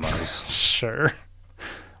dramas. Sure.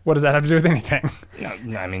 What does that have to do with anything?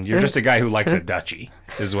 No, I mean, you're just a guy who likes a duchy,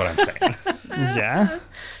 is what I'm saying. Yeah.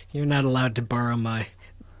 You're not allowed to borrow my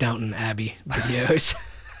Downton Abbey videos.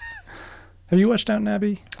 Have you watched Downton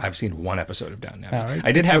Abbey? I've seen one episode of Downton Abbey. Oh, right.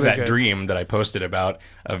 I did It's have really that good. dream that I posted about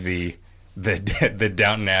of the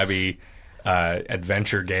Downton Abbey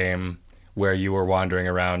adventure game where you were wandering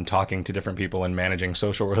around talking to different people and managing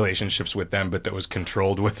social relationships with them, but that was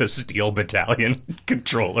controlled with a steel battalion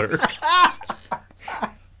controller.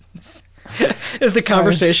 If the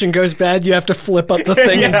conversation goes bad, you have to flip up the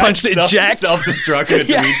thing and punch the eject. Self-destruct and it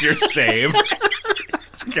deletes your save.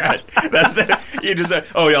 God, that's the you just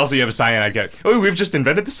also you have a cyanide cap. Oh, we've just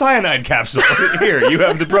invented the cyanide capsule. Here, you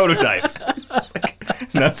have the prototype. It's like,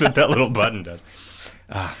 that's what that little button does.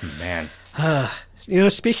 Oh man.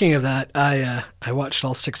 Speaking of that, I watched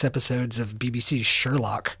all 6 episodes of BBC's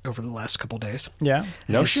Sherlock over the last couple days. Yeah.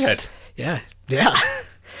 No shit. Yeah.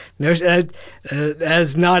 No,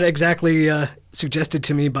 as not exactly suggested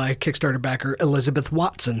to me by Kickstarter backer Elizabeth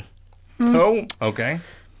Watson. Oh, okay.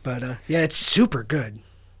 But it's super good.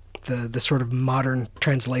 The sort of modern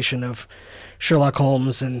translation of Sherlock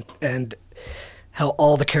Holmes and how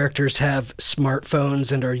all the characters have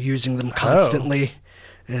smartphones and are using them constantly.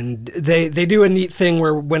 And they do a neat thing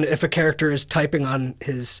where if a character is typing on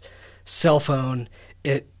his cell phone,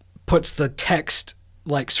 it puts the text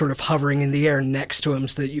like sort of hovering in the air next to him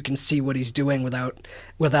so that you can see what he's doing without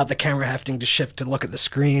the camera having to shift to look at the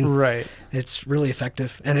screen. Right. It's really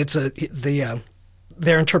effective, and it's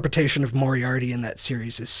their interpretation of Moriarty in that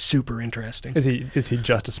series is super interesting. Is he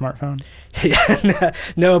just a smartphone? Yeah,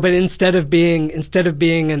 no, but instead of being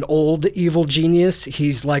an old evil genius,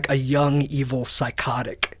 he's like a young evil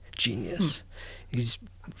psychotic genius. He's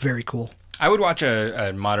very cool. I would watch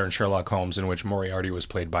a modern Sherlock Holmes in which Moriarty was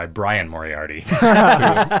played by Brian Moriarty,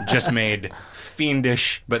 who just made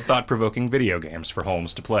fiendish but thought-provoking video games for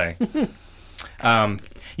Holmes to play.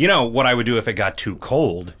 You know, what I would do if it got too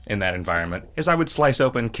cold in that environment is I would slice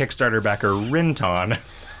open Kickstarter backer Rinton,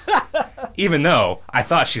 even though I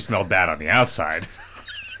thought she smelled bad on the outside.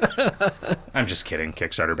 I'm just kidding,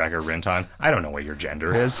 Kickstarter backer Rinton. I don't know what your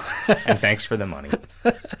gender is, and thanks for the money.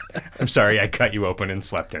 I'm sorry I cut you open and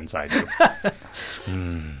slept inside you.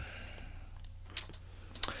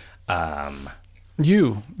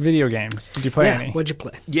 You, video games. Did you play Yeah, any? what'd you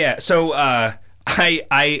play? Yeah, so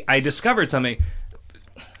I discovered something.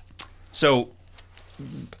 So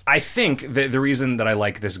I think that the reason that I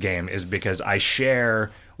like this game is because I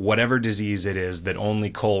share whatever disease it is that only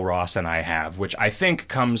Cole Ross and I have, which I think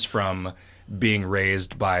comes from being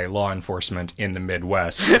raised by law enforcement in the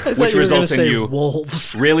Midwest, which results in you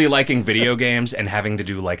wolves. really liking video games and having to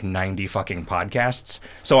do like 90 fucking podcasts.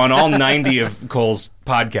 So on all 90 of Cole's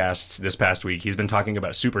podcasts this past week, he's been talking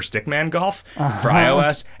about Super Stickman Golf for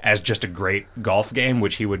iOS as just a great golf game,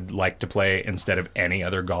 which he would like to play instead of any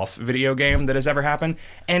other golf video game that has ever happened.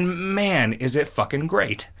 And man, is it fucking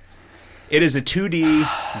great. It is a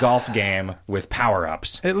 2D golf game with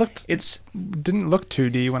power-ups. It didn't look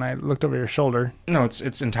 2D when I looked over your shoulder. No,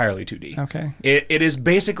 it's entirely 2D. Okay. It is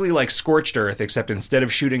basically like Scorched Earth, except instead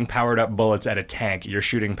of shooting powered-up bullets at a tank, you're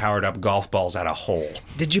shooting powered-up golf balls at a hole.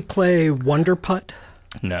 Did you play Wonder Putt?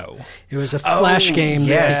 No. It was a Flash game.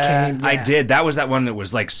 Yes, that became, I did. That was that one that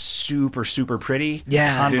was like super, super pretty.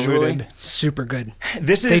 Yeah, Visually. super good.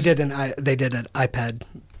 This is... They did an iPad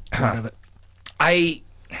part of it.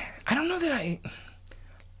 I don't know that I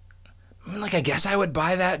mean, like, I guess I would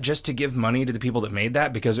buy that just to give money to the people that made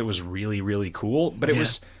that because it was really, really cool. But it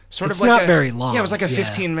was sort It's of like not very long. Yeah, it was like a Yeah.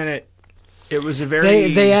 15-minute It was a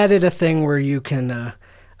very... They added a thing where you can,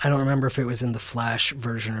 I don't remember if it was in the Flash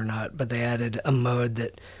version or not, but they added a mode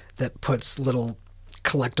that puts little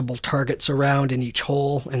collectible targets around in each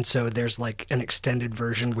hole, and so there's like an extended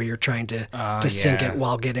version where you're trying to sink it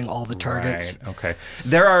while getting all the targets. Right. Okay.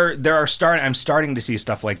 I'm starting to see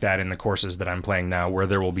stuff like that in the courses that I'm playing now, where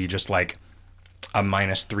there will be just like a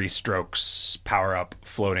 -3 strokes power up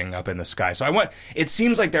floating up in the sky. So it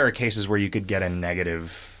seems like there are cases where you could get a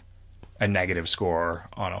negative score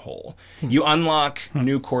on a hole. You unlock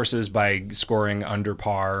new courses by scoring under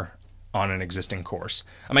par on an existing course.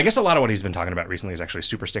 I guess a lot of what he's been talking about recently is actually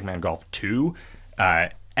Super Stickman Golf 2,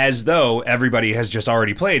 as though everybody has just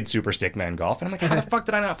already played Super Stickman Golf. And I'm like, how the fuck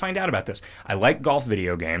did I not find out about this? I like golf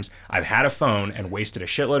video games. I've had a phone and wasted a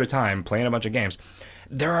shitload of time playing a bunch of games.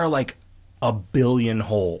 There are like a billion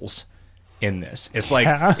holes in this. It's like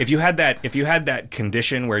if you had that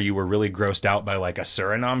condition where you were really grossed out by like a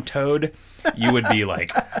Suriname toad, you would be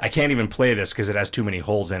like, I can't even play this because it has too many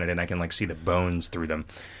holes in it and I can like see the bones through them.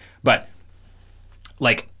 But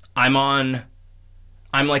like I'm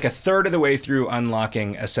like a third of the way through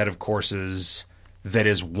unlocking a set of courses that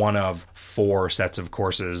is one of 4 sets of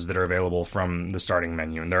courses that are available from the starting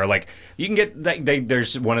menu. And there are like, you can get,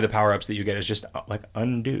 there's one of the power-ups that you get is just like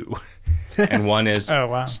undo. And one is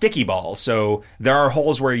sticky ball. So there are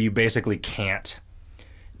holes where you basically can't.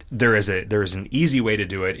 There is an easy way to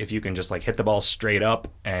do it if you can just like hit the ball straight up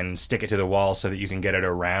and stick it to the wall so that you can get it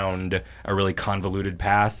around a really convoluted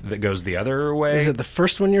path that goes the other way. Is it the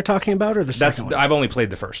first one you're talking about or the second one? I've only played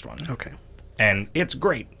the first one. Okay. And it's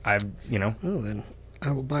great. Well, then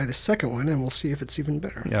I will buy the second one and we'll see if it's even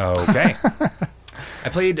better. Okay. I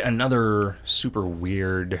played another super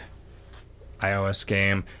weird iOS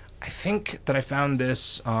game. I think that I found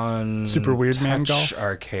this on Super Weird Touch Man Golf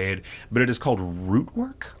Arcade, but it is called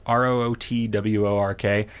Rootwork,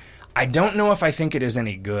 ROOTWORK. I don't know if I think it is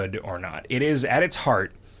any good or not. It is, at its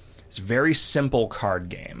heart, it's a very simple card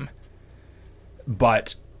game.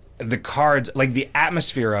 But the cards, like the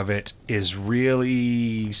atmosphere of it is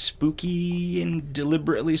really spooky and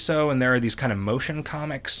deliberately so, and there are these kind of motion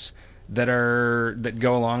comics that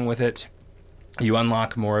go along with it. You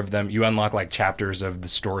unlock more of them. You unlock like chapters of the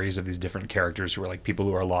stories of these different characters who are like people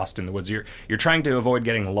who are lost in the woods. You're trying to avoid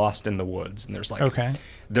getting lost in the woods. And there's like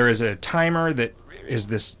there is a timer that is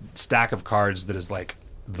this stack of cards that is like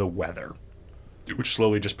the weather, which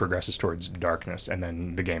slowly just progresses towards darkness, and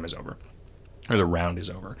then the game is over. Or the round is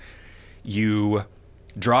over. You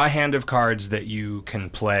draw a hand of cards that you can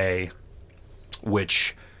play,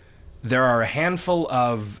 which there are a handful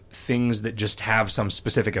of things that just have some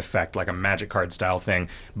specific effect, like a magic card style thing,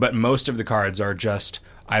 but most of the cards are just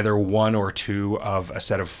either 1 or 2 of a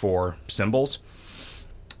set of 4 symbols.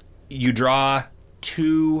 You draw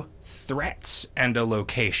 2 threats and a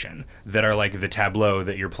location that are like the tableau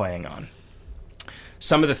that you're playing on.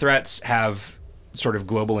 Some of the threats have sort of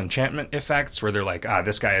global enchantment effects where they're like,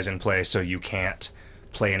 this guy is in play, so you can't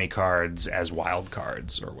play any cards as wild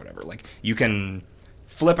cards or whatever. Like, you can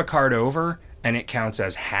flip a card over and it counts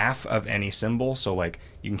as half of any symbol. So like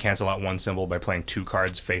you can cancel out 1 symbol by playing 2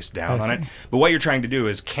 cards face down on it. But what you're trying to do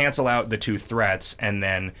is cancel out the 2 threats and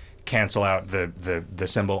then cancel out the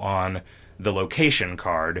symbol on the location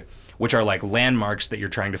card, which are like landmarks that you're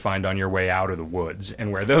trying to find on your way out of the woods.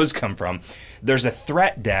 And where those come from, there's a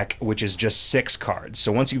threat deck, which is just 6 cards.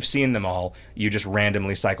 So once you've seen them all, you just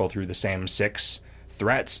randomly cycle through the same 6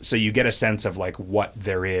 threats, so you get a sense of like what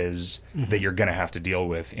there is that you're going to have to deal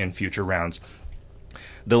with in future rounds.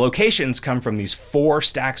 The locations come from these 4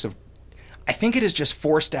 stacks of, I think it is just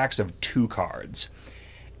 4 stacks of 2 cards,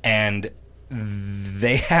 and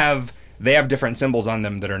they have different symbols on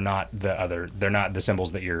them that are not the other. They're not the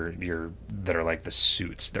symbols that that are like the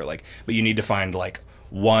suits. They're like, but you need to find like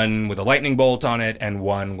 1 with a lightning bolt on it, and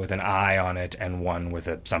 1 with an eye on it, and 1 with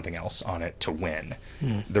something else on it to win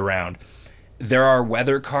the round. There are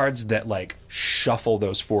weather cards that like shuffle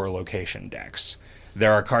those 4 location decks.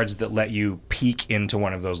 There are cards that let you peek into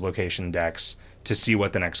one of those location decks to see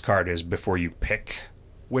what the next card is before you pick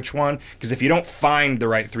which one. Because if you don't find the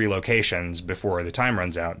right 3 locations before the time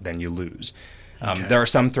runs out, then you lose. There are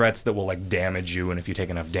some threats that will like damage you, and if you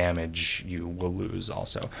take enough damage, you will lose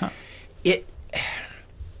also. It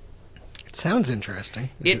sounds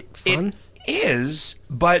interesting. Is it fun? It is,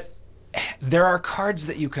 but there are cards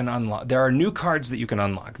that you can unlock. There are new cards that you can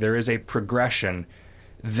unlock. There is a progression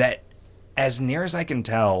that, as near as I can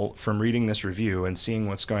tell from reading this review and seeing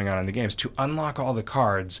what's going on in the games, to unlock all the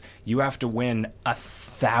cards, you have to win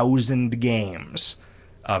 1,000 games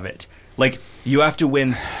of it. Like, you have to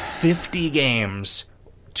win 50 games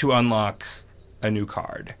to unlock a new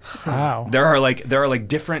card. Wow. There are like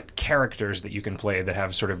different characters that you can play that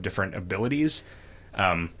have sort of different abilities.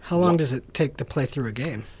 How long does it take to play through a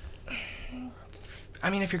game? I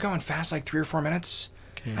mean, if you're going fast, like 3 or 4 minutes,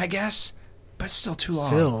 Okay. I guess, but still too long.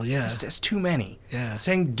 Still, yeah. It's too many. Yeah.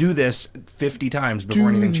 Saying do this 50 times before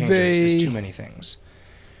anything changes is too many things.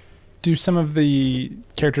 Do some of the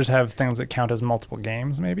characters have things that count as multiple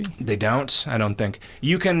games, maybe? They don't, I don't think.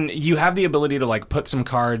 You have the ability to like put some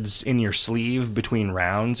cards in your sleeve between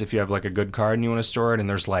rounds if you have like a good card and you want to store it, and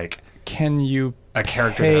there's like Can you a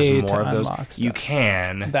character that has pay more to of those. unlock You stuff?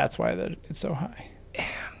 can. That's why it's so high.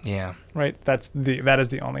 Yeah. Right? That is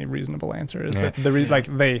the only reasonable answer. Is Yeah.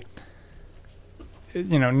 that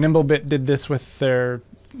Nimblebit did this with their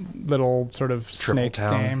little sort of Triple snake Town?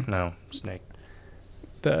 game. No, Snake.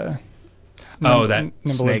 That Nimble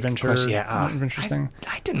Snake Adventure Adventure, yeah. Adventure thing.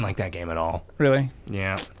 I didn't like that game at all. Really?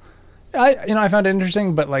 Yeah. I found it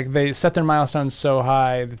interesting, but like they set their milestones so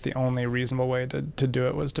high that the only reasonable way to do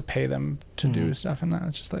it was to pay them to do stuff, and I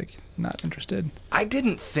was just like not interested. I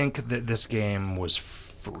didn't think that this game was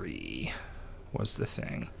free, was the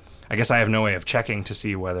thing. I guess I have no way of checking to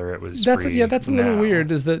see whether it was free. That's a little now. weird.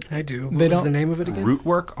 Is that I do. They What was don't- the name of it again?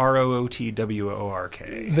 Rootwork,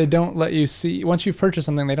 ROOTWORK. they don't let you see once you've purchased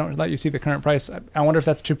something. They don't let you see the current price. I wonder if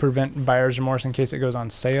that's to prevent buyer's remorse in case it goes on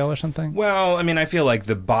sale or something. Well, I mean, I feel like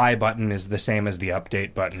the buy button is the same as the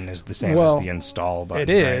update button is the same as Well, the install button. it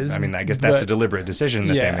is, Right? I mean, I guess that's a but- deliberate decision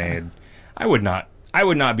that Yeah. they made. I would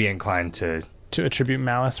not be inclined to To attribute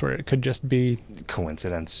malice where it could just be,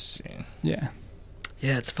 coincidence. yeah.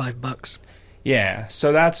 Yeah, it's $5. Yeah,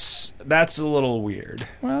 so that's a little weird.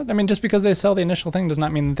 Well, I mean, just because they sell the initial thing does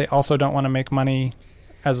not mean that they also don't want to make money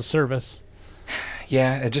as a service.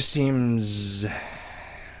 Yeah, it just seems.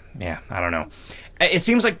 Yeah, I don't know. It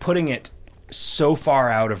seems like putting it so far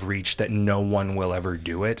out of reach that no one will ever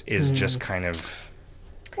do it is just kind of.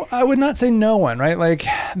 Well, I would not say no one, right? Like,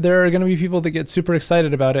 there are going to be people that get super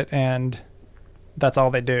excited about it, and that's all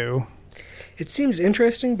they do. It seems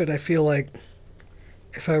interesting, but I feel like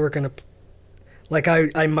if I were going to... Like,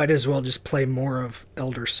 I might as well just play more of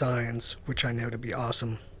Elder Signs, which I know to be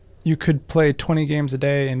awesome. You could play 20 games a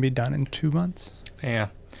day and be done in 2 months. Yeah.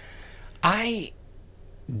 I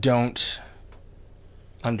don't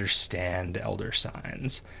understand Elder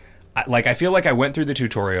Signs. I feel like I went through the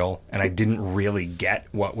tutorial and I didn't really get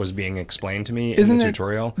what was being explained to me Isn't in the it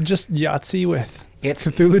tutorial. just Yahtzee with It's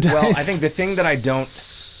Cthulhu dice? Well, I think the thing that I don't.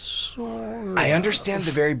 I understand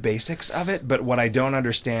the very basics of it, but what I don't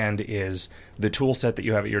understand is the tool set that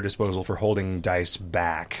you have at your disposal for holding dice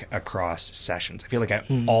back across sessions. I feel like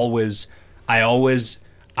I always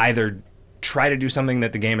either try to do something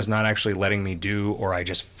that the game is not actually letting me do, or I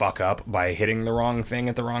just fuck up by hitting the wrong thing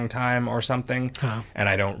at the wrong time or something, and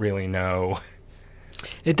I don't really know.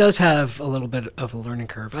 It does have a little bit of a learning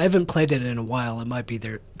curve. I haven't played it in a while. It might be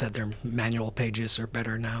that their manual pages are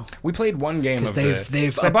better now. We played one game of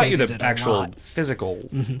they've 'cause I bought you updated the it a actual lot. physical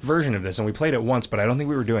version of this, and we played it once, but I don't think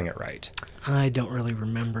we were doing it right. I don't really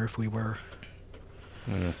remember if we were.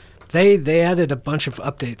 They added a bunch of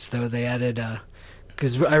updates, though. They added...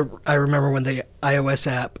 Because I remember when the iOS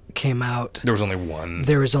app came out, There was only one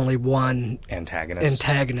there was only one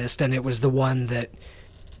antagonist. and it was the one that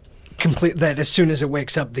that as soon as it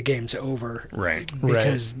wakes up, the game's over. Right.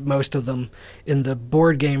 Because most of them in the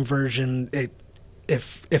board game version,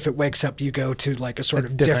 if it wakes up, you go to like a sort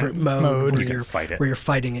of different mode where You can fight it. where you're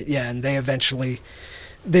fighting it. Yeah, and they eventually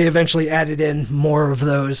added in more of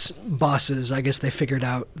those bosses. I guess they figured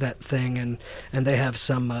out that thing, and they have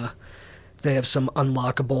some. They have some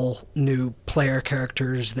unlockable new player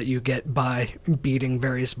characters that you get by beating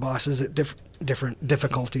various bosses at different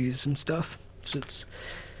difficulties and stuff. So it's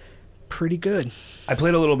pretty good. I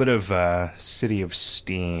played a little bit of City of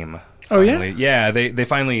Steam. Oh, yeah? Finally. Yeah, they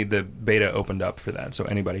finally, the beta opened up for that, so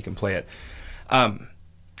anybody can play it.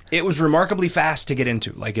 It was remarkably fast to get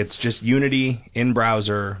into. Like, it's just Unity in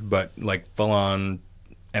browser, but like full-on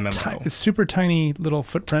MMO. It's super tiny little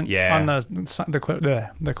footprint Yeah. on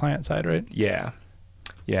the client side, right? Yeah.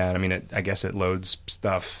 I mean, I guess it loads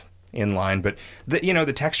stuff inline, but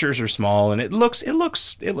the textures are small and it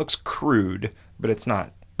looks crude, but it's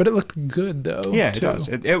not. But it looked good though. Yeah, too. it does.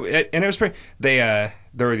 And it was pretty. There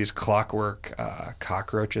were these clockwork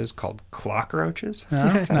cockroaches called clockroaches. Oh,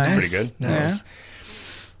 Sounds nice. pretty good. Nice.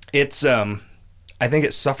 It's I think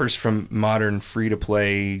it suffers from modern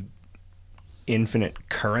free-to-play infinite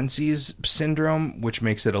currencies syndrome, which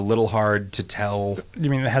makes it a little hard to tell. You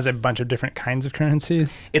mean it has a bunch of different kinds of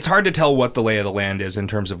currencies? It's hard to tell what the lay of the land is in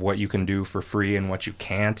terms of what you can do for free and what you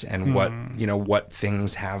can't, and what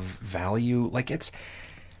things have value. Like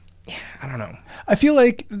I don't know. I feel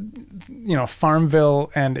like,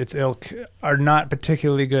 Farmville and its ilk are not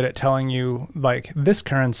particularly good at telling you, like, this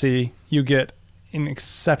currency you get in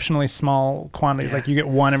exceptionally small quantities. Yeah. Like, you get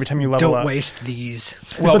one every time you level up. Don't waste these.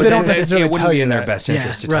 Well, But they don't it necessarily wouldn't tell be you in their that. best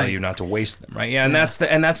interest Yeah, to tell right. you not to waste them, right? Yeah, and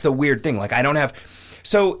that's the weird thing. Like, I don't have.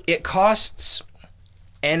 So it costs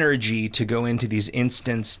energy to go into these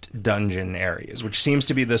instanced dungeon areas, which seems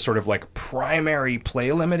to be the sort of like primary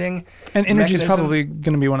play limiting. And energy is mechanism. probably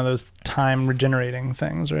going to be one of those time regenerating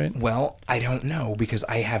things, right? Well, I don't know because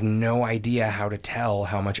I have no idea how to tell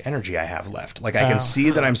how much energy I have left. Like I Oh. can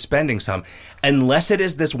see that I'm spending some, unless it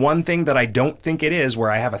is this one thing that I don't think it is,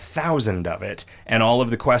 where I have 1,000 of it, and all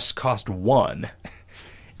of the quests cost 1,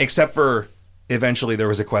 except for eventually there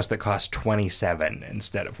was a quest that cost 27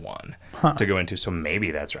 instead of 1 to go into. So maybe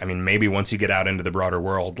that's right. I mean, maybe once you get out into the broader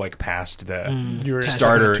world, like past the You're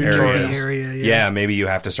starter past the tutorial areas, area, yeah. maybe you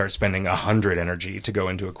have to start spending 100 energy to go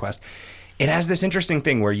into a quest. It has this interesting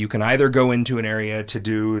thing where you can either go into an area to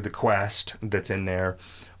do the quest that's in there,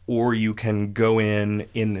 or you can go in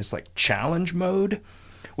this like challenge mode,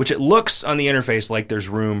 which it looks on the interface like there's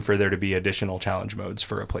room for there to be additional challenge modes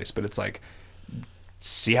for a place, but it's like,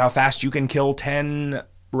 see how fast you can kill 10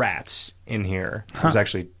 rats in here. There's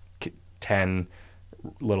actually 10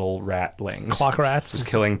 little ratlings. Clock rats. Was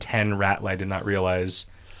killing 10 rat. I did not realize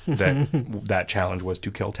that that challenge was to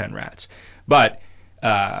kill 10 rats. But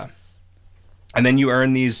and then you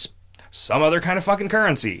earn these some other kind of fucking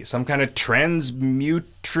currency, some kind of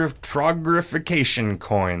transmutographication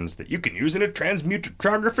coins that you can use in a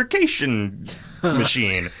transmutographication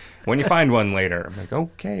machine when you find one later. I'm like,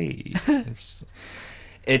 okay.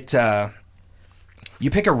 You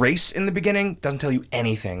pick a race in the beginning, doesn't tell you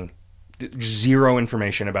anything. Zero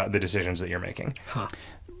information about the decisions that you're making.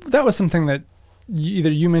 That was something that either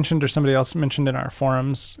you mentioned or somebody else mentioned in our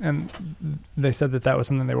forums, and they said that was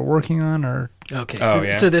something they were working on, or Okay, Oh,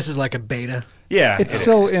 yeah. so this is like a beta. Yeah, it's it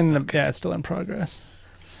still is. it's still in progress.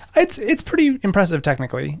 It's pretty impressive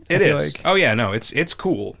technically. It I feel is. like. Oh yeah, no, it's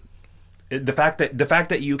cool. The fact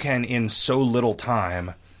that you can in so little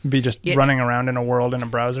time Be just running around in a world in a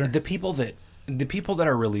browser. the people that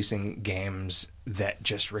are releasing games that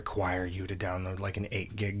just require you to download like an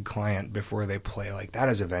 8 gig client before they play, like that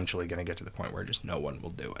is eventually going to get to the point where just no one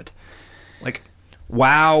will do it. Like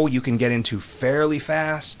WoW you can get into fairly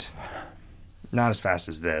fast. Not as fast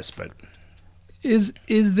as this, but Is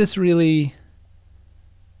this really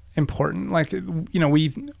important? Like,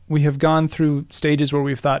 we have gone through stages where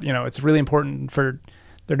we've thought, it's really important for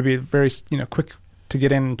there to be a very, quick to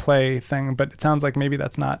get in and play thing, but it sounds like maybe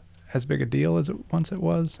that's not as big a deal as it once it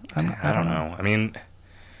was. I don't know. I mean,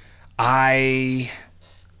 I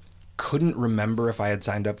couldn't remember if I had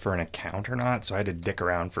signed up for an account or not, so I had to dick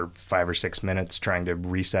around for 5 or 6 minutes trying to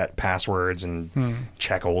reset passwords and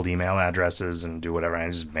check old email addresses and do whatever. I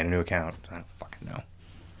just made a new account. I don't fucking know.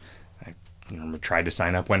 I tried to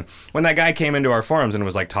sign up when that guy came into our forums and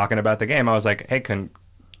was like talking about the game. I was like, "Hey, can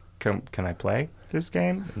I play this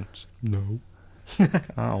game?" And just, no.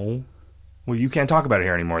 Oh. Well, you can't talk about it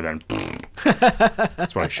here anymore then.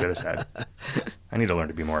 That's what I should have said. I need to learn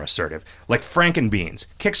to be more assertive. Like Frankenbeans.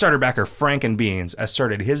 Kickstarter backer Frankenbeans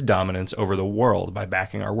asserted his dominance over the world by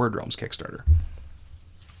backing our Word Realms Kickstarter.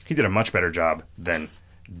 He did a much better job than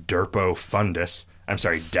Depro Fundus.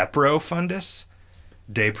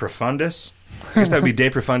 De Profundus. I guess that would be De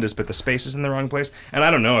Profundus, but the space is in the wrong place. And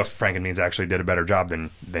I don't know if Frankenbeans actually did a better job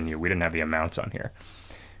than you. We didn't have the amounts on here.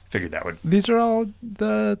 Figured that would... These are all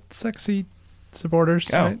the sexy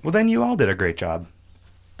supporters. Oh, Right? well then you all did a great job.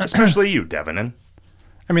 Especially you, Devonin.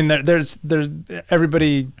 I mean, there's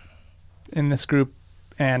everybody in this group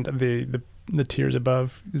and the tiers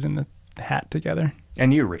above is in the hat together.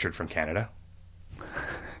 And you, Richard from Canada.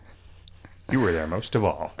 You were there most of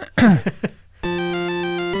all.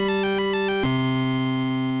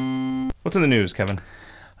 What's in the news, Kevin?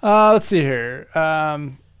 Let's see here.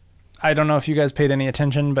 I don't know if you guys paid any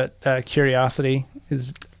attention, but Curiosity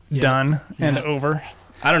is done and over.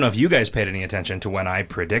 I don't know if you guys paid any attention to when I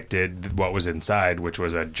predicted what was inside, which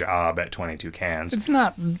was a job at 22 Cans. It's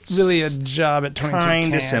not really a job at 22 Kind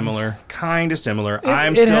of Cans. similar.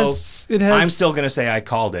 It has- I'm still going to say I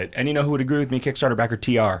called it. And you know who would agree with me? Kickstarter backer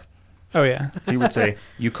TR. Oh, yeah. He would say,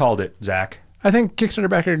 you called it, Zach. I think Kickstarter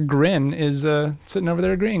backer Grin is sitting over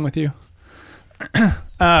there agreeing with you.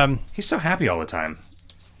 He's so happy all the time.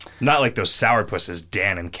 Not like those sourpusses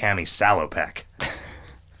Dan and Cammy Salopek.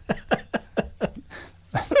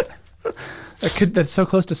 That's so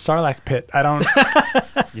close to Sarlacc Pit. I don't...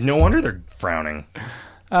 No wonder they're frowning.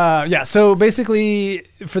 Yeah, so basically,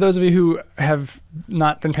 for those of you who have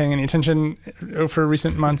not been paying any attention for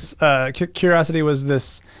recent months, Curiosity was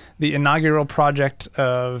the inaugural project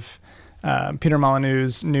of Peter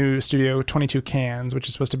Molyneux's new studio, 22 Cans, which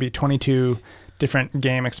is supposed to be 22 different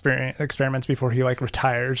game experiments before he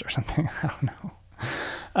retires or something. I don't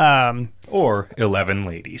know. Or 11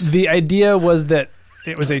 ladies. The idea was that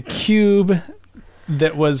it was a cube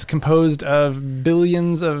that was composed of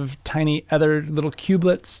billions of tiny other little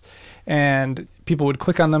cubelets, and people would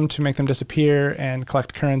click on them to make them disappear and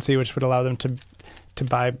collect currency, which would allow them to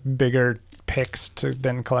buy bigger picks to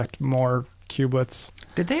then collect more cubelets.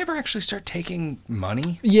 Did they ever actually start taking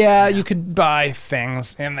money? Yeah, you could buy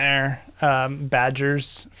things in there,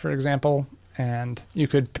 badgers, for example, and you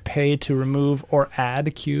could pay to remove or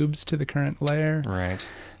add cubes to the current layer. Right.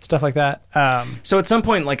 Stuff like that. So at some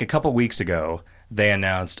point, a couple weeks ago, they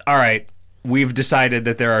announced, all right, we've decided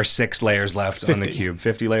that there are 6 layers left on the cube,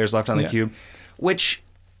 50 layers left on the cube, which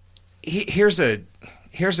here's a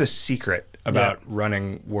secret about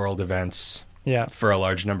running world events for a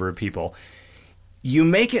large number of people. You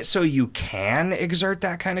make it so you can exert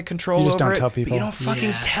that kind of control over it. You just don't tell people. But you don't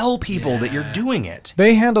fucking tell people that you're doing it.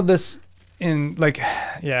 They handled this in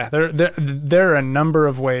there are a number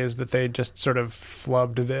of ways that they just sort of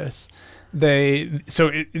flubbed this. The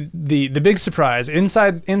big surprise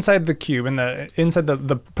inside the cube and inside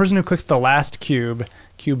the person who clicks the last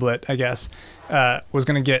cubelet, I guess, was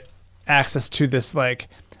going to get access to this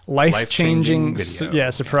life-changing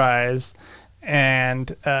surprise,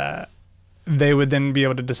 and they would then be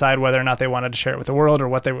able to decide whether or not they wanted to share it with the world or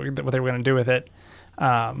what they were going to do with it.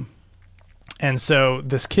 And so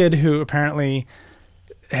this kid who apparently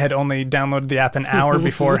had only downloaded the app an hour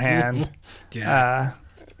beforehand,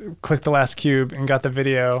 clicked the last cube and got the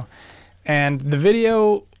video. And the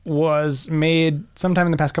video was made sometime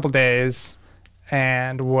in the past couple of days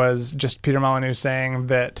and was just Peter Molyneux saying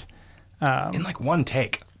that... in one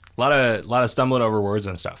take. A lot of stumbling over words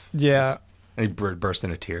and stuff. Yeah. And he burst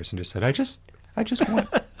into tears and just said, I just want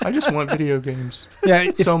video games.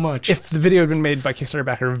 Yeah, so much. If the video had been made by Kickstarter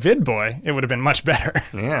backer VidBoy, it would have been much better.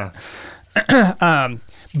 Yeah.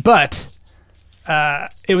 But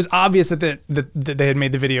it was obvious that they had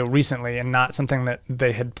made the video recently and not something that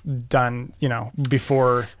they had done,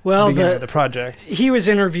 before the beginning of the project. He was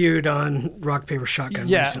interviewed on Rock Paper Shotgun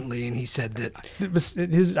recently, and he said that it was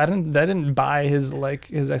his. I didn't buy his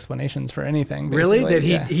explanations for anything. Really, that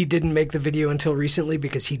he didn't make the video until recently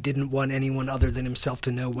because he didn't want anyone other than himself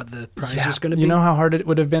to know what the prize was going to be. You know how hard it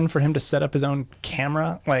would have been for him to set up his own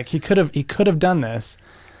camera? He could have done this.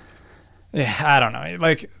 Yeah, I don't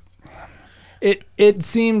know. It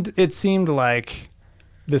seemed like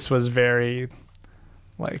this was very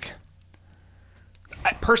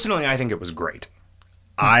personally, I think it was great.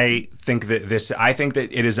 I think that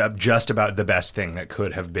it is just about the best thing that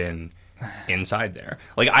could have been inside there.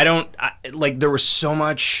 There was so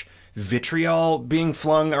much vitriol being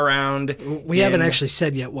flung around. We haven't actually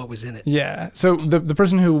said yet what was in it. Yeah. So the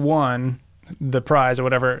person who won the prize or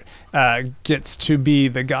whatever gets to be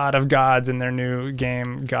the god of gods in their new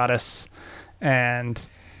game, Goddess. And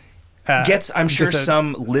gets, I'm sure,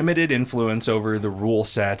 some limited influence over the rule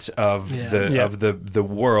set of the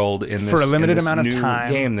world in this, for a limited this amount of new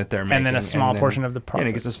time game that they're making, and then a small portion of the profits. And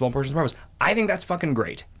it gets a small portion of the profits. I think that's fucking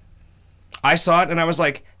great. I saw it and I was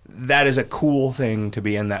like, that is a cool thing to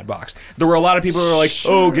be in that box. There were a lot of people who were like,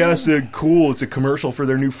 "Oh, guess cool! It's a commercial for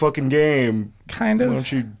their new fucking game." Kind of. Why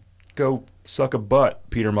don't you go suck a butt,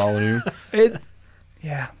 Peter Molyneux?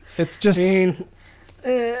 It's just.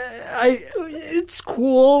 It's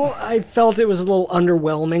cool. I felt it was a little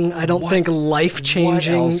underwhelming. I don't think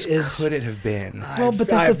life-changing what else could it have been? Well, but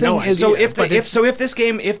that's the thing. So if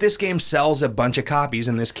this game sells a bunch of copies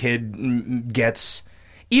and this kid gets,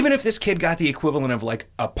 even if this kid got the equivalent of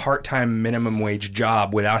a part-time minimum wage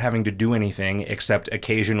job without having to do anything except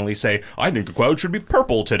occasionally say, "I think the cloud should be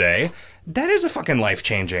purple today," that is a fucking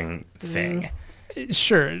life-changing thing.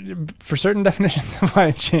 Sure, for certain definitions of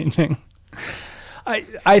life-changing.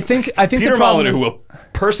 I think Peter Molyneux will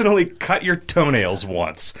personally cut your toenails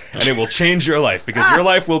once, and it will change your life because your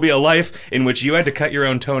life will be a life in which you had to cut your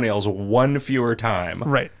own toenails one fewer time.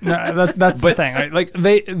 Right. No, that's the thing.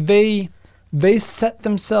 Right? They set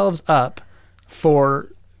themselves up for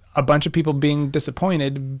a bunch of people being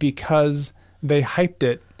disappointed because they hyped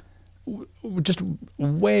it just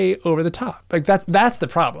way over the top. That's the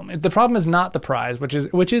problem. The problem is not the prize, which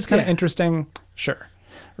is kind of interesting. Sure.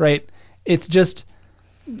 Right. It's just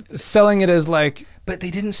selling it as but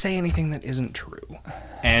they didn't say anything that isn't true.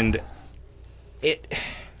 And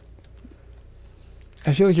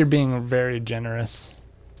I feel like you're being very generous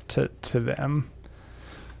to them.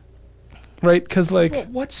 right? Because like, Well,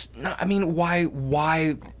 what's not, I mean,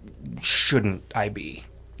 why shouldn't I be?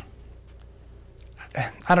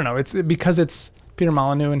 I don't know. It's because it's Peter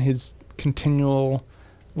Molyneux and his continual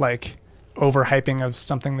like overhyping of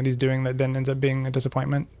something that he's doing that then ends up being a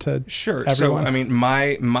disappointment to everyone. So I mean,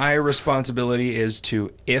 my responsibility is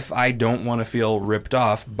to, if I don't want to feel ripped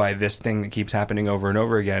off by this thing that keeps happening over and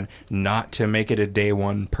over again, not to make it a day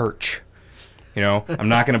one perch. You know, I'm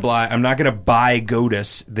not gonna buy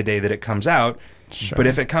Godus the day that it comes out. Sure. But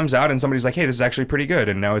if it comes out and somebody's like, hey, this is actually pretty good,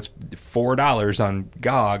 and now it's $4 on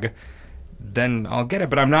GOG, then I'll get it.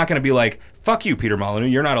 But I'm not going to be like, fuck you, Peter Molyneux,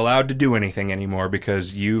 you're not allowed to do anything anymore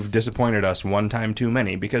because you've disappointed us one time too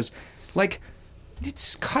many. Because, like,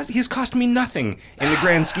 he's cost me nothing in the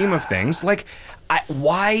grand scheme of things. Like,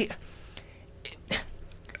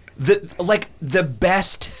 the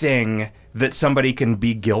best thing that somebody can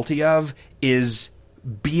be guilty of is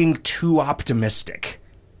being too optimistic.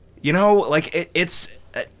 You know, like, it's...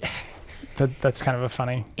 that's kind of a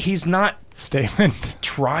funny he's not statement.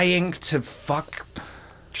 trying to fuck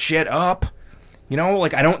shit up. You know,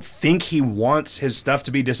 like, I don't think he wants his stuff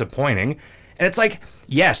to be disappointing. And it's like,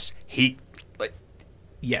 yes, he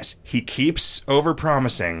keeps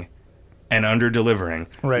overpromising and underdelivering,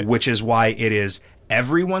 right, which is why it is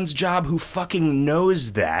everyone's job who fucking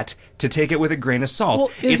knows that to take it with a grain of salt. Well,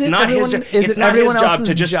 It's not his job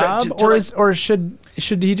to just or should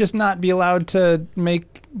he just not be allowed to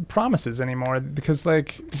make promises anymore? Because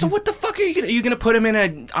like, so what the fuck are you gonna put him in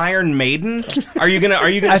an Iron Maiden? Are you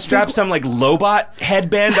gonna strap some like Lobot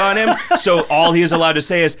headband on him so all he is allowed to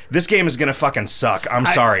say is, this game is gonna fucking suck. I'm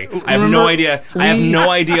sorry. I have no idea. I have no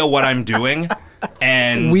idea what I'm doing.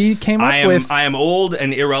 And we came up I am old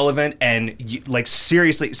and irrelevant, and like,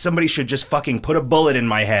 seriously, somebody should just fucking put a bullet in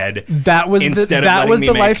my head. That was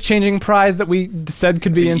the life-changing prize that we said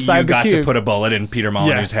could be inside the cube. You got to put a bullet in Peter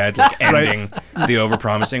Molyneux's head, like, ending the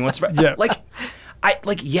overpromising.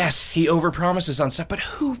 Yes, he overpromises on stuff, but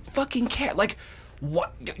who fucking cares? Like,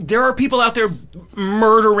 what? There are people out there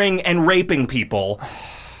murdering and raping people.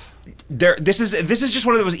 This is just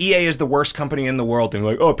one of those EA is the worst company in the world thing.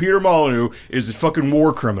 Like, oh, Peter Molyneux is a fucking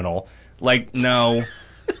war criminal. Like, no.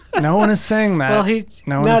 No one is saying that. Well, he's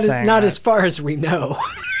not as far as we know.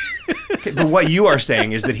 Okay, but what you are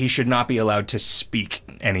saying is that he should not be allowed to speak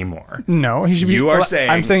anymore. No, he should be.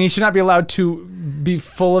 I'm saying he should not be allowed to be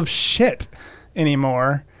full of shit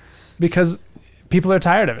anymore because people are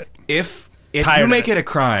tired of it. If you make it a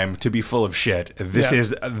crime to be full of shit, this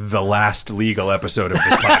is the last legal episode of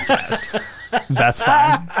this podcast. That's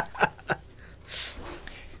fine.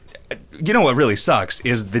 You know what really sucks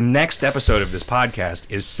is the next episode of this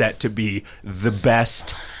podcast is set to be the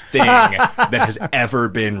best thing that has ever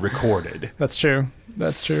been recorded. That's true.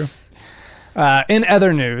 In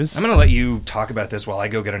other news, I'm going to let you talk about this while I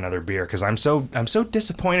go get another beer because I'm so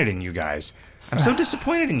disappointed in you guys.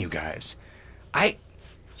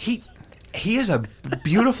 He is a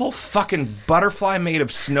beautiful fucking butterfly made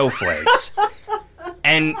of snowflakes.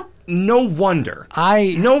 And no wonder.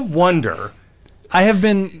 I have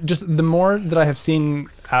been just, the more that I have seen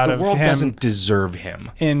out of him, the world doesn't deserve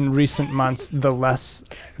him. In recent months, the less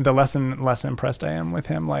and less impressed I am with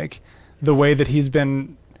him. Like, the way that he's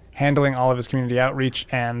been handling all of his community outreach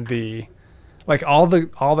and all the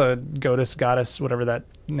Godus, Goddess, whatever that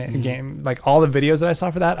game, like all the videos that I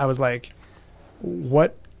saw for that, I was like,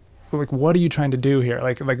 what are you trying to do here?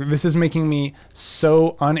 Like this is making me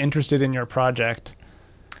so uninterested in your project.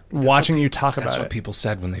 Watching you talk about it. That's what people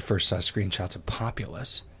said when they first saw screenshots of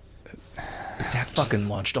Populous. But that fucking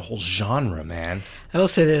launched a whole genre, man. I will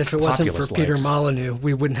say that if it wasn't for Peter Molyneux,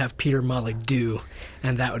 we wouldn't have Peter Molyneux,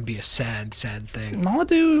 and that would be a sad, sad thing.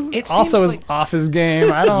 Molyneux also is off his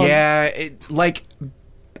game. I don't. Yeah,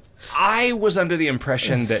 I was under the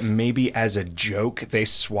impression that maybe as a joke they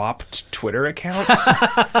swapped Twitter accounts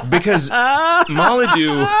because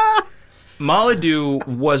Molyneux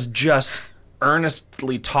was just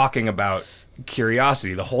earnestly talking about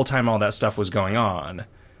Curiosity the whole time all that stuff was going on.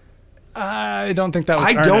 I don't think that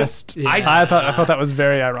was earnest. I thought that was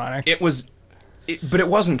very ironic. But it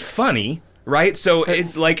wasn't funny, right? So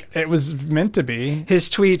it was meant to be. His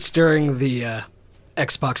tweets during the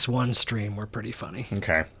Xbox One stream were pretty funny.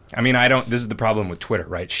 Okay. I mean, this is the problem with Twitter,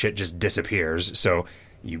 right? Shit just disappears. So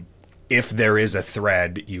if there is a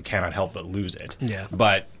thread, you cannot help but lose it. Yeah.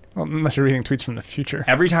 But unless you're reading tweets from the future.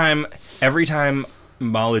 Every time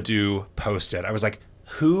Molyneux posted, I was like,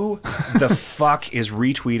 who the fuck is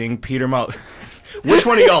retweeting Peter Molyneux? which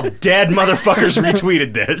one of y'all dead motherfuckers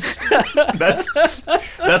retweeted this?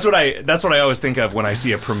 That's what I always think of when I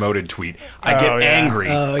see a promoted tweet. I get angry.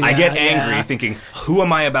 I get angry thinking, who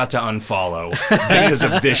am I about to unfollow because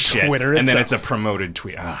of this shit? Twitter and then itself. it's a promoted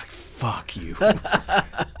tweet. Ah, fuck you.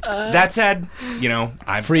 That said,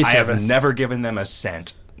 I Free have service. never given them a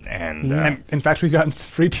cent. And And in fact, we've gotten some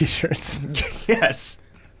free T-shirts. yes,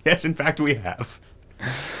 in fact, we have. All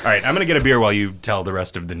right, I'm going to get a beer while you tell the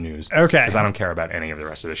rest of the news. Okay. Because I don't care about any of the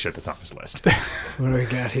rest of the shit that's on this list. What do we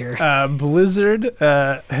got here? Blizzard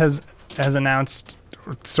has announced,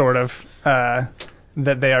 sort of, that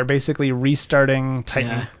they are basically restarting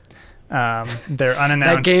Titan. They're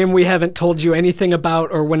unannounced. That game we haven't told you anything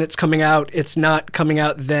about or when it's coming out. It's not coming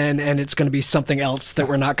out then, and it's going to be something else that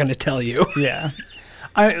we're not going to tell you. Yeah.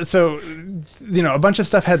 So, a bunch of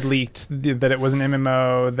stuff had leaked that it was an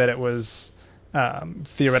MMO, that it was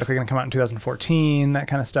theoretically going to come out in 2014, that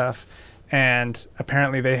kind of stuff. And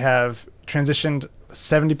apparently they have transitioned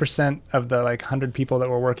 70% of the 100 people that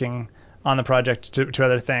were working on the project to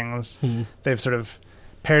other things. They've sort of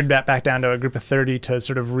pared that back down to a group of 30 to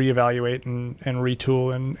sort of reevaluate and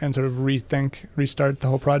retool and sort of restart the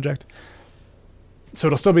whole project. So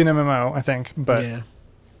it'll still be an MMO, I think, but Yeah.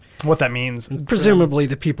 what that means. Presumably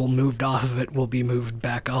the people moved off of it will be moved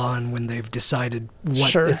back on when they've decided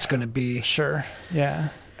what Sure. it's going to be. Sure. Yeah.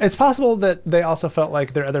 It's possible that they also felt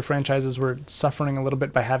like their other franchises were suffering a little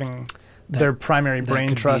bit by having their primary That brain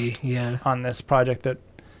could trust be, yeah. on this project that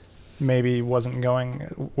maybe wasn't going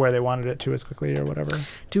where they wanted it to as quickly or whatever.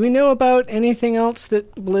 Do we know about anything else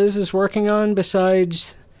that Blizz is working on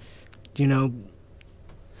besides,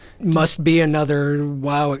 must be another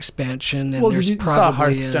WoW expansion? And Well, there's you saw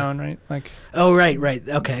probably Hearthstone, right? Like Oh, right.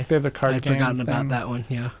 Okay. they have a card I'd game forgotten thing. about that one.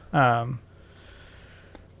 Yeah.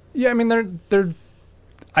 Yeah, I mean they're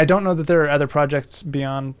I don't know that there are other projects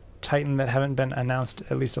beyond Titan that haven't been announced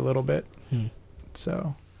at least a little bit.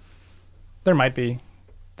 So there might be.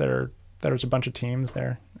 There's a bunch of teams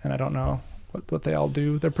there, and I don't know what they all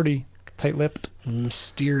do. They're pretty tight-lipped.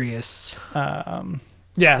 Mysterious.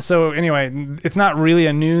 Yeah, so anyway, it's not really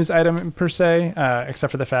a news item per se,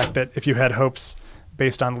 except for the fact that if you had hopes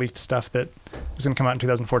based on leaked stuff that was going to come out in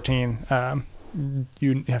 2014,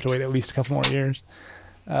 you have to wait at least a couple more years.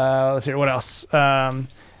 Let's hear what else.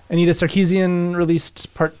 Anita Sarkeesian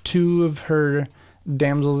released part 2 of her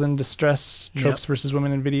Damsels in Distress Tropes versus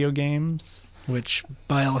Women in Video Games. Which,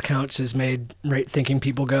 by all accounts, has made right-thinking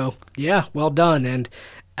people go, yeah, well done, and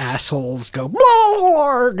assholes go,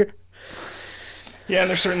 Blarg! Yeah, and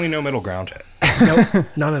there's certainly no middle ground. Nope,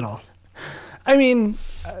 none at all. I mean,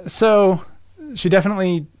 so she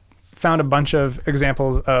definitely found a bunch of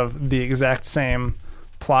examples of the exact same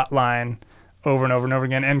plot line over and over and over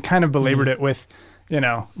again, and kind of belabored it with,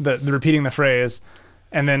 the repeating the phrase,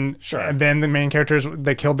 and then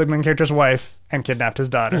they killed the main character's wife and kidnapped his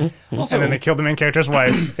daughter, Also, and then they killed the main character's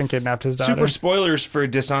wife and kidnapped his daughter. super spoilers for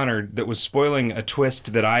Dishonored that was spoiling a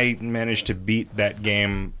twist that I managed to beat that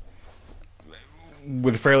game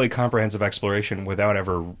with fairly comprehensive exploration without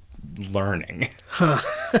ever learning.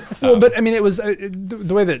 Well, but I mean, it was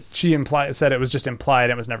the way that she said it was just implied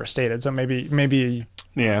and it was never stated. So maybe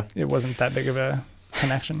Yeah, it wasn't that big of a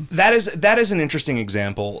connection. that is an interesting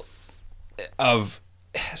example of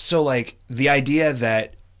the idea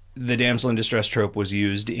that the damsel in distress trope was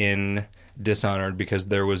used in Dishonored because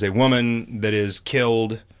there was a woman that is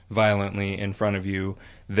killed violently in front of you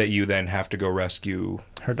that you then have to go rescue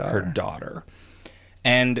Her daughter.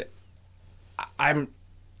 And I'm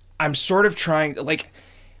sort of trying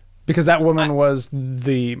Because that woman was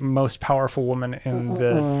the most powerful woman in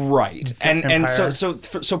the right, and Empire.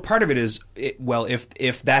 so part of it is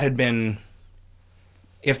if that had been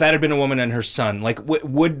a woman and her son,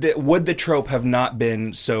 would the trope have not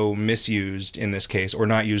been so misused in this case, or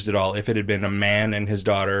not used at all, if it had been a man and his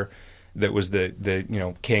daughter that was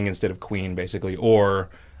the king instead of queen, basically, or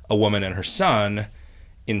a woman and her son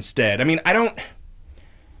instead? I mean,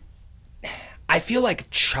 I feel like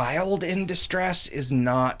child in distress is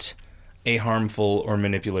not a harmful or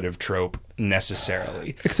manipulative trope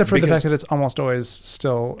necessarily. Except for the fact that it's almost always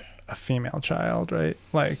still a female child, right?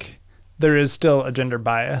 Like, there is still a gender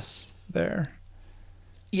bias there.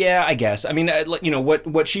 Yeah, I guess. I mean,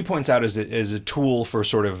 what she points out is a tool for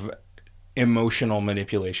sort of emotional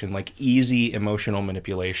manipulation, like easy emotional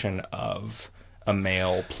manipulation of a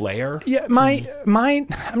male player. Yeah, I'm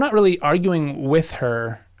not really arguing with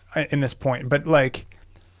her in this point, but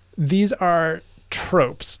these are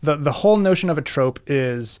tropes. The whole notion of a trope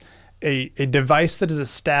is a device that is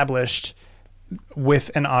established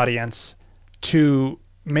with an audience to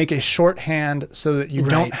make a shorthand so that you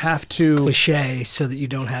Right. don't have to Cliche, so that you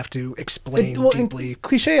don't have to explain deeply.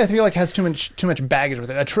 Cliche, I feel like has too much baggage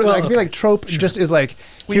with it. I feel okay. like trope just is like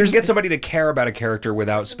Well, you can get somebody to care about a character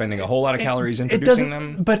without spending a whole lot of calories it introducing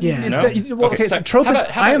doesn't. them. But Yeah. No? so trope how is.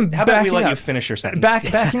 about, I am how about we backing let up. you finish your sentence?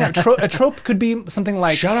 Backing up. A trope could be something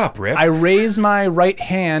like, Shut up, Riff. I raise my right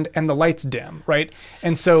hand and the lights dim, right?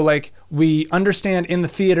 And so like we understand in the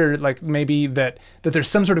theater, like maybe that there's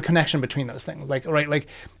some sort of connection between those things. Like, right, like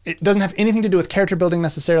it doesn't have anything to do with character building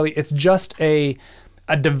necessarily. It's just a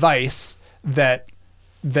device that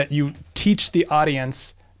you teach the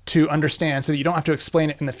audience to understand so that you don't have to explain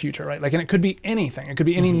it in the future, right? Like, and it could be anything. It could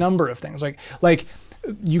be any number of things. Like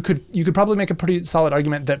you could probably make a pretty solid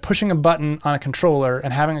argument that pushing a button on a controller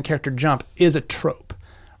and having a character jump is a trope,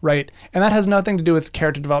 right? And that has nothing to do with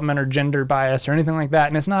character development or gender bias or anything like that.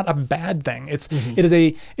 And it's not a bad thing. It is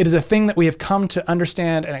a thing that we have come to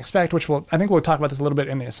understand and expect, which I think we'll talk about this a little bit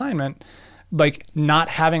in the assignment. Like, not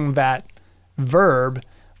having that verb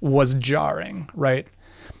was jarring, right?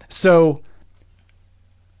 So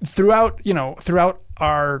throughout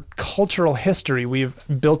our cultural history, we've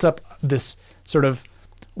built up this sort of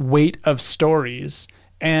weight of stories,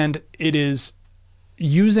 and it is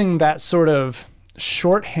using that sort of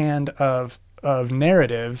shorthand of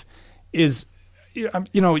narrative is,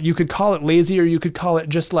 you could call it lazy, or you could call it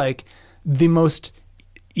just like the most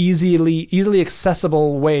easily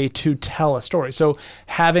accessible way to tell a story. So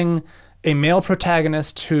having a male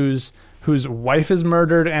protagonist whose wife is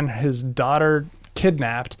murdered and his daughter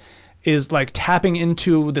kidnapped is like tapping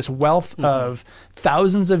into this wealth of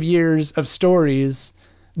thousands of years of stories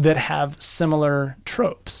that have similar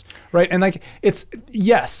tropes, right? And like, it's,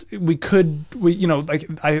 yes,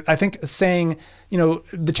 I think saying,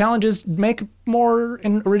 the challenge is make more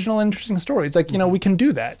original, interesting stories. Like, we can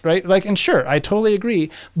do that, right? Like, and sure, I totally agree,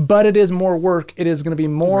 but it is more work. It is going to be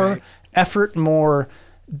more effort, more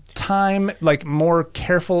time, like more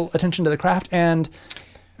careful attention to the craft. And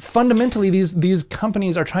fundamentally, these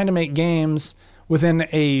companies are trying to make games within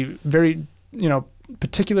a very,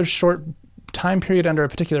 particular short time period under a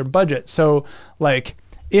particular budget. So like,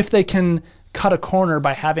 if they can cut a corner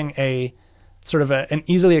by having a sort of an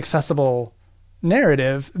easily accessible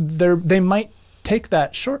narrative, they might take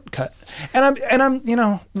that shortcut. And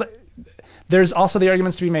I'm there's also the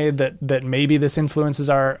arguments to be made that maybe this influences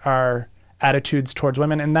our attitudes towards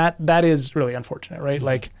women, and that is really unfortunate, right? Mm-hmm.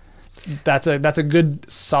 Like, that's a good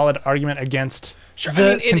solid argument against. Sure.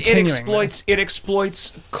 It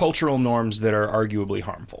exploits cultural norms that are arguably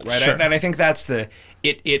harmful, right? Sure. And I think that's it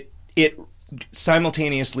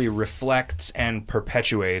simultaneously reflects and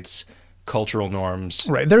perpetuates cultural norms.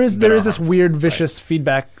 Right. There is this weird vicious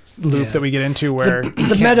feedback loop that we get into where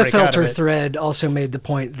the Metafilter thread also made the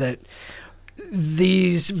point that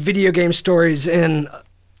these video game stories in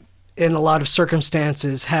a lot of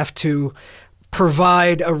circumstances have to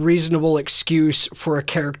provide a reasonable excuse for a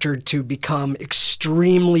character to become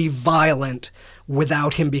extremely violent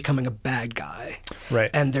without him becoming a bad guy. Right.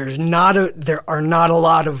 And there are not a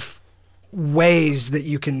lot of ways that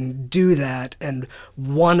you can do that, and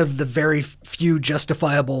one of the very few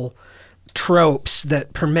justifiable tropes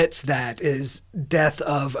that permits that is death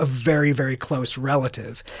of a very, very close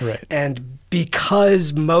relative. Right. And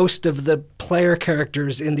because most of the player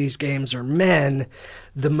characters in these games are men,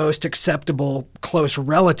 the most acceptable close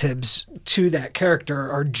relatives to that character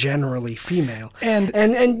are generally female.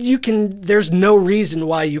 And you can, there's no reason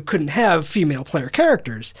why you couldn't have female player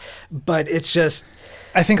characters, but it's just,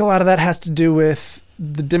 I think a lot of that has to do with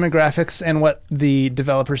the demographics and what the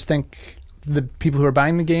developers think the people who are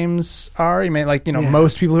buying the games are.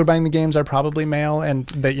 Most people who are buying the games are probably male, and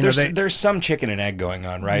there's some chicken and egg going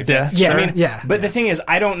on, right? Yeah, sure. But the thing is,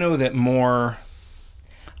 I don't know that more.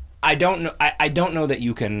 I don't know that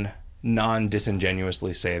you can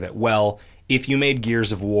non-disingenuously say that, well, if you made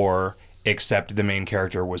Gears of War except the main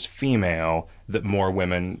character was female, that more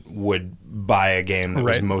women would buy a game that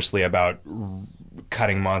was mostly about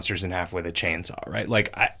cutting monsters in half with a chainsaw, right?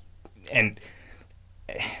 Like,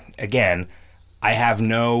 again, I have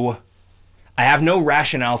no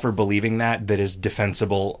rationale for believing that is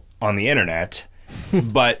defensible on the internet,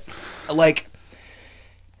 but like,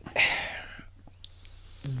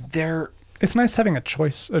 it's nice having a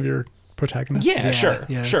choice of your protagonist. Yeah,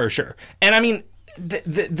 sure. And I mean,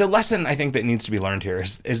 the lesson I think that needs to be learned here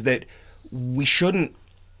is that we shouldn't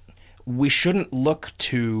look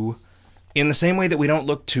to, in the same way that we don't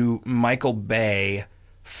look to Michael Bay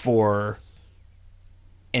for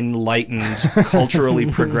enlightened, culturally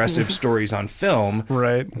progressive stories on film.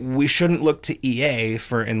 Right. We shouldn't look to EA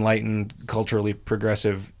for enlightened, culturally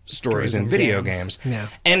progressive stories in video games. Yeah.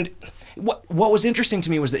 And what was interesting to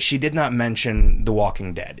me was that she did not mention The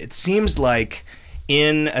Walking Dead. It seems like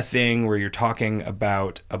in a thing where you're talking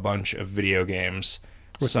about a bunch of video games,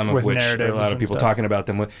 some of which there are a lot of people talking about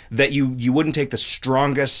them, that you wouldn't take the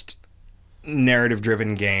strongest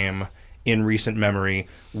narrative-driven game in recent memory,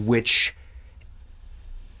 which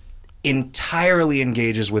entirely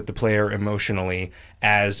engages with the player emotionally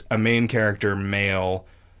as a main character male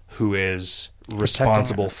who is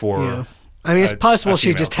responsible for... Yeah. I mean, it's possible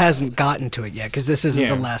she just hasn't gotten to it yet, because this isn't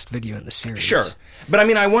the last video in the series. Sure. But I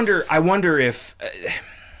mean, I wonder if...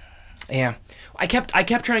 yeah. I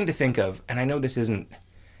kept trying to think of, and I know this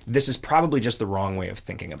is probably just the wrong way of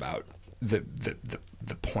thinking about the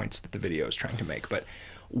points that the video is trying to make, but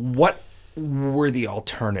what were the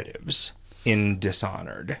alternatives in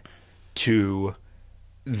Dishonored to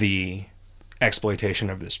the exploitation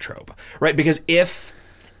of this trope, right? Because if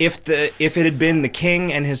it had been the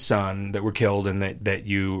king and his son that were killed and that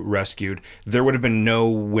you rescued, there would have been no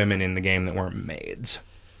women in the game that weren't maids.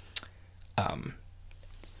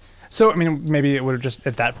 So, I mean, maybe it would have just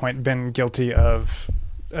at that point been guilty of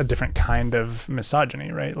a different kind of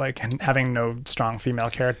misogyny, right? Like having no strong female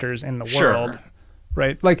characters in the world,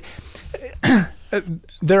 right? Like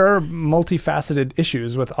there are multifaceted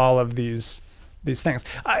issues with all of these things.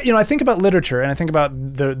 I think about literature, and I think about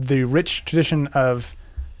the rich tradition of,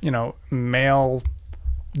 male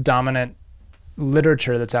dominant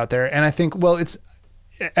literature that's out there. And I think, well, it's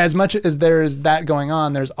as much as there's that going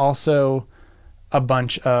on, there's also a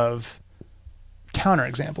bunch of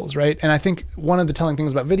counterexamples, right? And I think one of the telling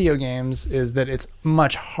things about video games is that it's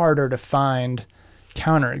much harder to find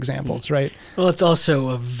counterexamples, right? Well, it's also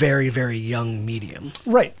a very, very young medium.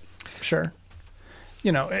 Right. Sure.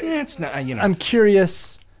 It's not, I'm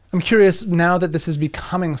curious now that this is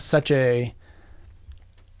becoming such a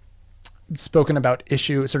spoken about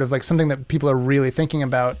issue, sort of like something that people are really thinking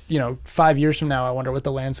about, 5 years from now, I wonder what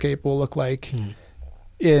the landscape will look like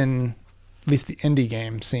in at least the indie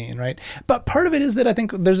game scene, right? But part of it is that I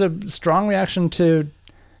think there's a strong reaction to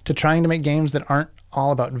trying to make games that aren't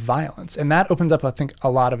all about violence. And that opens up, I think, a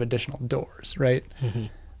lot of additional doors, right? Mm-hmm.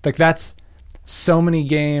 Like that's so many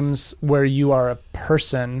games where you are a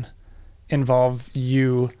person involve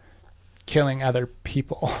you killing other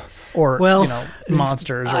people or,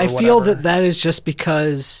 monsters or whatever. I feel that is just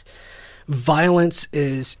because violence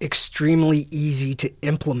is extremely easy to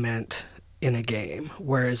implement in a game,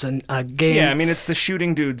 whereas a game... Yeah, I mean, it's the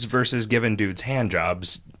shooting dudes versus giving dudes hand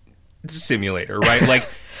jobs simulator, right? Like,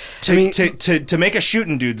 to make a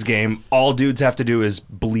shooting dudes game, all dudes have to do is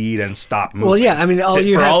bleed and stop moving. Well, yeah, I mean,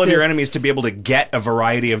 for all of your enemies to be able to get a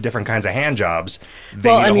variety of different kinds of hand jobs,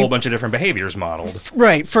 they need a whole bunch of different behaviors modeled.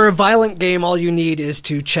 Right. For a violent game, all you need is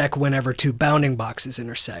to check whenever two bounding boxes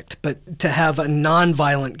intersect. But to have a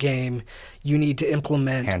non-violent game, you need to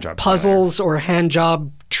implement puzzles or hand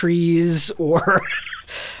job trees or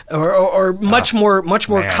much more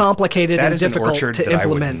complicated and difficult to implement. I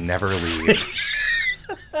would never leave.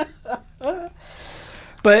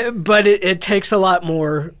 But it takes a lot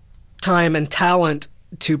more time and talent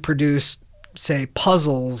to produce, say,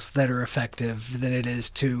 puzzles that are effective than it is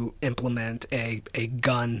to implement a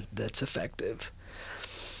gun that's effective.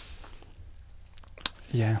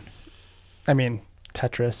 Yeah. I mean,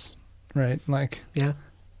 Tetris, right? Like, yeah.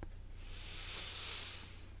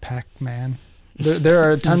 Pac-Man. There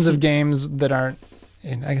are tons of games that aren't,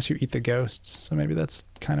 and I guess you eat the ghosts, so maybe that's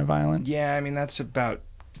kind of violent. Yeah, I mean, that's about,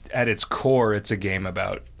 at its core, it's a game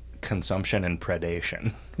about consumption and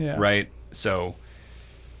predation. Yeah. Right? So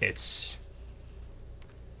it's,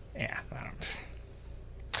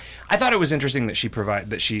 I thought it was interesting that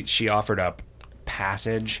she offered up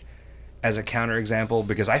Passage as a counterexample,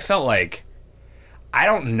 because I felt like I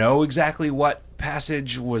don't know exactly what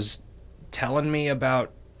Passage was telling me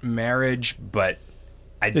about marriage, but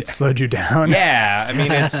it slowed you down. Yeah, I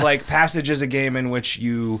mean, it's like Passage is a game in which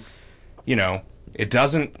it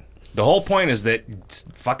doesn't. The whole point is that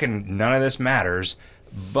fucking none of this matters,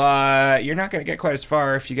 but you're not going to get quite as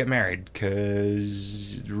far if you get married,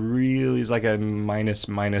 because it really is like a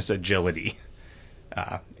minus agility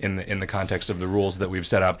in the context of the rules that we've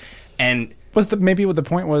set up. And maybe what the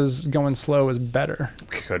point was, going slow is better.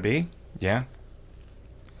 Could be, yeah.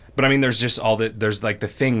 But I mean, there's just there's like the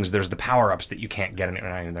things, there's the power-ups that you can't get in it.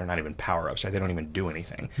 They're not even power-ups, right? They don't even do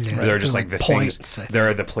anything. Yeah. They're just like the points, things, there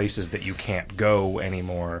are the places that you can't go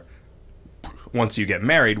anymore once you get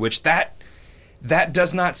married, which that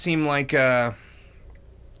does not seem like... She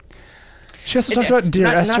also talks about Dear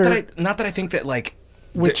Esther... Not that I think that, like...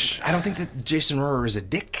 I don't think that Jason Rohrer is a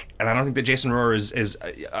dick, and I don't think that Jason Rohrer is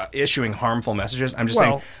issuing harmful messages. I'm just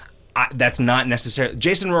saying... that's not necessarily...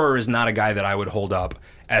 Jason Rohrer is not a guy that I would hold up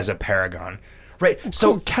as a paragon. Right.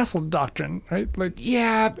 So castle doctrine, right? Like,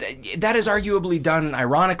 yeah, that is arguably done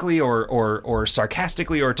ironically or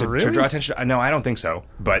sarcastically or to draw attention. No, I don't think so.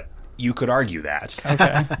 But you could argue that.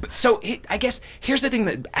 Okay. So I guess here's the thing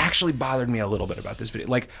that actually bothered me a little bit about this video.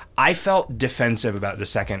 Like, I felt defensive about the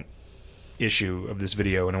second issue of this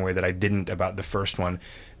video in a way that I didn't about the first one,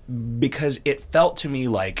 because it felt to me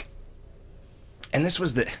like, and this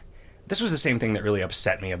was the same thing that really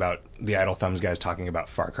upset me about the Idle Thumbs guys talking about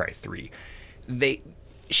Far Cry 3.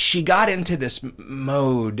 She got into this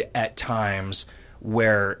mode at times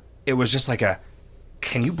where it was just like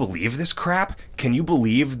can you believe this crap? Can you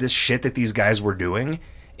believe this shit that these guys were doing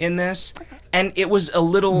in this? And it was a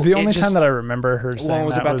little... The only time that I remember her saying it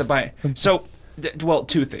was that about was... the buy. So,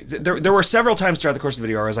 two things. There were several times throughout the course of the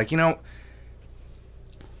video where I was like,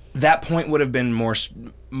 that point would have been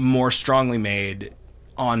more strongly made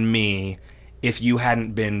on me if you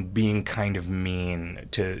hadn't been being kind of mean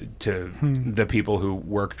to the people who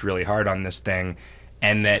worked really hard on this thing,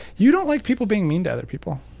 and that... You don't like people being mean to other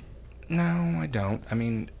people. No, I don't. I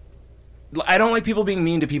mean, I don't like people being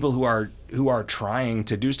mean to people who are trying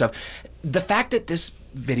to do stuff. The fact that this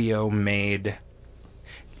video made...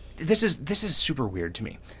 This is super weird to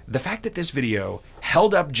me. The fact that this video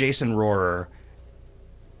held up Jason Rohrer...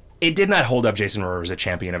 It did not hold up Jason Rohrer as a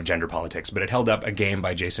champion of gender politics, but it held up a game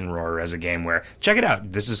by Jason Rohrer as a game where, check it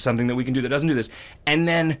out, this is something that we can do that doesn't do this. And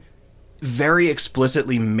then very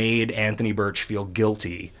explicitly made Anthony Birch feel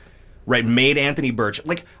guilty, right? Made Anthony Birch...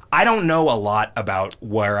 Like, I don't know a lot about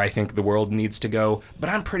where I think the world needs to go, but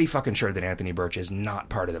I'm pretty fucking sure that Anthony Birch is not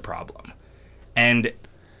part of the problem. And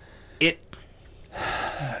it's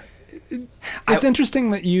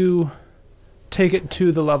interesting that you take it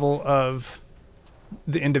to the level of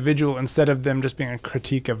the individual instead of them just being a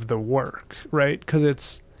critique of the work, right? Because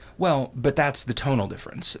it's... Well, but that's the tonal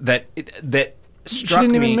difference. That struck She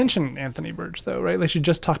didn't me... even mention Anthony Birch, though, right? Like, she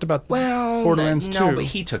just talked about Borderlands 2. No, but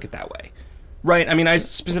he took it that way. Right? I mean, I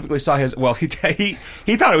specifically saw his... Well, he thought she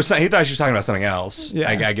was talking about something else. Yeah.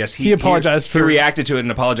 I guess he apologized he reacted to it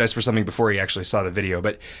and apologized for something before he actually saw the video.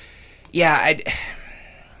 But, yeah,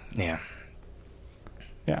 Yeah.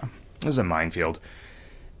 It was a minefield.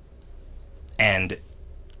 And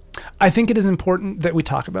I think it is important that we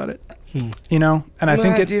talk about it. And I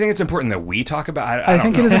think do you think it's important that we talk about it? I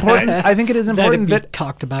think it is important. I think it is important that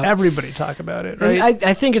talked about. Everybody talk about it, right? And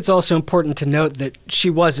I think it's also important to note that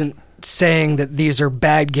she wasn't saying that these are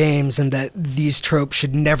bad games and that these tropes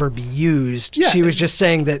should never be used. Yeah. She was just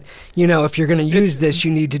saying that, if you're going to use this,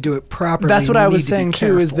 you need to do it properly. That's what I was saying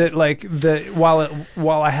too, is that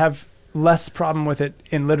while I have less problem with it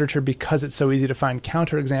in literature because it's so easy to find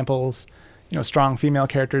counterexamples, strong female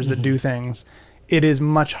characters that do things, it is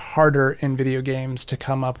much harder in video games to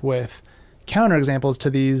come up with counterexamples to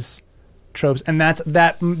these tropes, and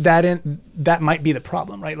that might be the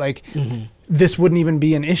problem, right? Like, this wouldn't even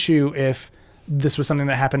be an issue if this was something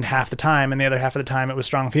that happened half the time, and the other half of the time it was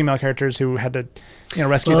strong female characters who had to,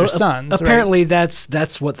 rescue their sons. Apparently, right?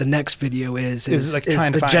 that's what the next video is like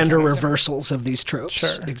trying to the find gender reversals of these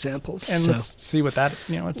tropes examples. And let's see what that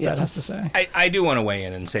that has to say. I do want to weigh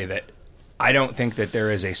in and say that I don't think that there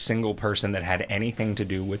is a single person that had anything to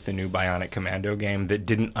do with the new Bionic Commando game that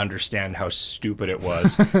didn't understand how stupid it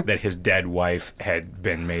was that his dead wife had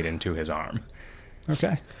been made into his arm.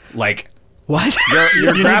 Okay. Like, what?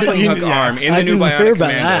 Your grappling hook arm in the new Bionic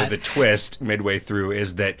Commando, the twist midway through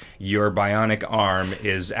is that your bionic arm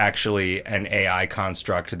is actually an AI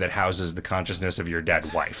construct that houses the consciousness of your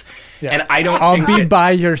dead wife. Yeah. And I'll be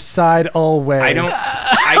by your side always. I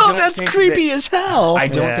don't that's think creepy as hell. I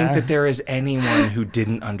don't think that there is anyone who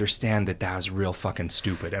didn't understand that was real fucking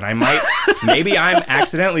stupid. And maybe I'm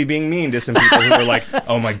accidentally being mean to some people who were like,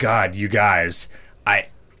 "Oh my God, you guys,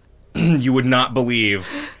 you would not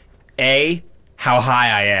believe A, how high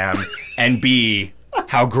I am, and B,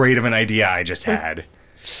 how great of an idea I just had."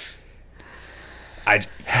 I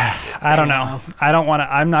don't know. I don't want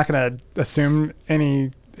to. I'm not going to assume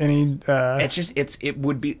any. It's just it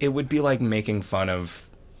would be like making fun of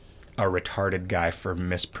a retarded guy for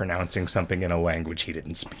mispronouncing something in a language he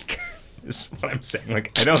didn't speak. Is what I'm saying.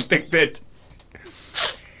 Like, I don't think that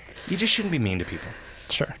you just shouldn't be mean to people.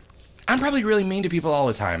 Sure. I'm probably really mean to people all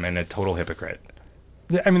the time and a total hypocrite.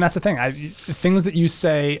 Yeah, I mean, that's the thing. Things that you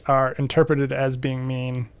say are interpreted as being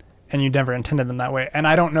mean, and you never intended them that way. And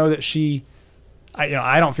I don't know that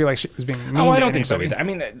I don't feel like she was being mean. Oh, I don't to think so anybody. either. I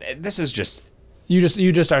mean, this is just... You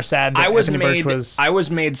just are sad that Anthony Birch was... I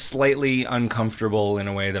was made slightly uncomfortable in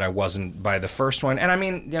a way that I wasn't by the first one. And I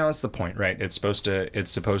mean, that's the point, right? It's supposed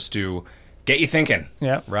to get you thinking.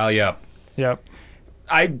 Yeah. Rile you up. Yep.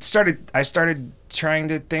 I started trying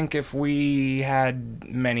to think if we had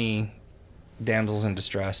many damsels in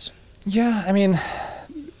distress. Yeah, I mean,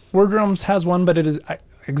 Word Realms has one, but it is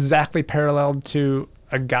exactly paralleled to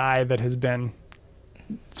a guy that has been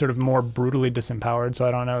sort of more brutally disempowered. So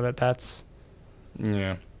I don't know that that's.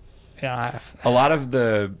 Yeah. Yeah. A lot of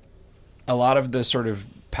the sort of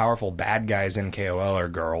powerful bad guys in KOL are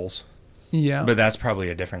girls. Yeah. But that's probably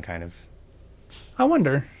a different kind of. I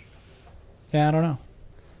wonder. Yeah, I don't know.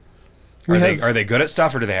 Are they good at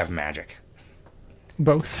stuff or do they have magic?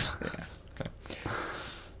 Both. Yeah.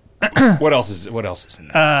 Okay. What else is in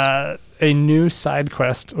there? A new side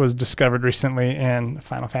quest was discovered recently in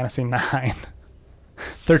Final Fantasy IX.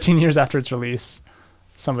 13 years after its release,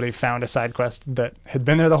 somebody found a side quest that had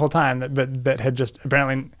been there the whole time, but that had just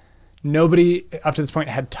apparently nobody up to this point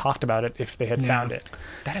had talked about it if they had found it.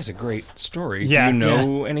 That is a great story. Yeah. Do you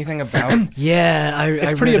know anything about? Yeah,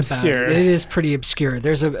 It's I pretty read obscure. About it. It is pretty obscure.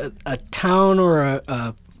 There's a town or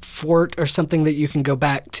a fort or something that you can go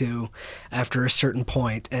back to after a certain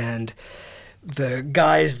point, and the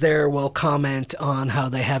guys there will comment on how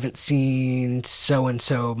they haven't seen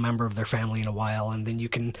so-and-so member of their family in a while, and then you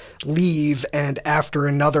can leave, and after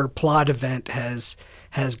another plot event has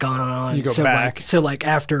gone on, you go back. Like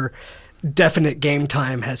after definite game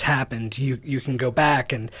time has happened, you can go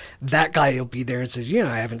back, and that guy will be there and says,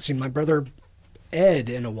 I haven't seen my brother Ed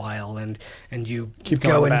in a while, and you Keep go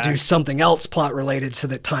going and back. do something else plot related so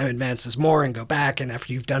that time advances more, and go back, and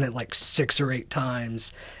after you've done it like 6 or 8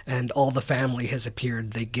 times and all the family has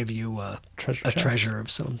appeared, they give you a Treasure chest. treasure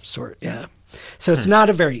of some sort. Yeah. So it's not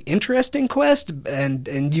a very interesting quest,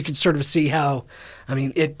 and you can sort of see how,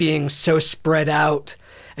 it being so spread out,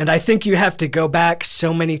 and I think you have to go back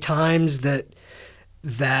so many times that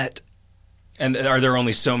And are there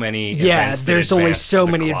only so many? yeah, events that there's only advance so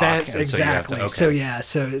the many clock, events, and so you have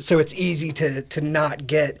exactly. to- So it's easy to not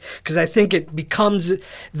get, because I think it becomes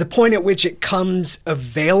the point at which it comes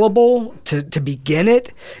available to begin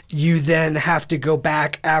it. You then have to go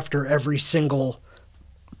back after every single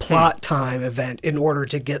plot time event in order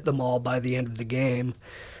to get them all by the end of the game.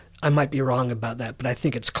 I might be wrong about that, but I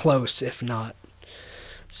think it's close, if not.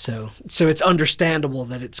 So it's understandable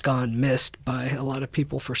that it's gone missed by a lot of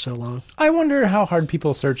people for so long. I wonder how hard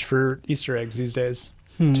people search for Easter eggs these days,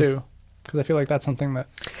 too. Because I feel like that's something that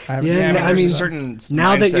I haven't Yeah, seen. Yeah, I there's mean, a certain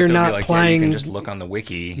now that mindset you're that'll be not like, playing- you can just look on the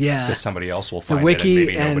wiki, Yeah. because somebody else will The find it, wiki and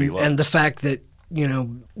maybe nobody looks. and the fact that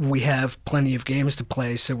we have plenty of games to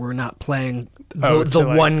play, so we're not playing the to,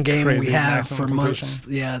 like, one game we crazy have maximum for completion. months.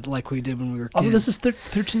 Yeah, like we did when we were kids. Although this is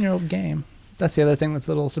 13-year-old game. That's the other thing that's a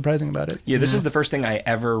little surprising about it. Yeah, this is the first thing I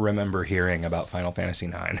ever remember hearing about Final Fantasy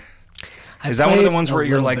IX. I Is that one of the played ones where a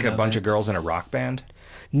you're little like bit a bunch it. of girls in a rock band?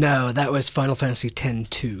 No, that was Final Fantasy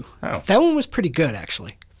X-2. Oh. That one was pretty good,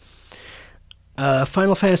 actually.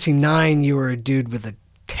 Final Fantasy IX, you were a dude with a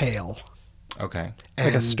tail. Okay.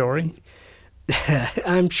 Like a And story?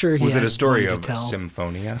 I'm sure he Was it had a story one of to tell.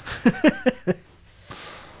 Symphonia?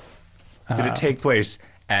 Did it take place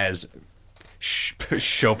as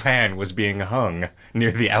Chopin was being hung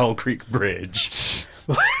near the Owl Creek Bridge?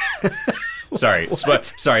 Sorry,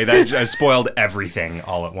 that I spoiled everything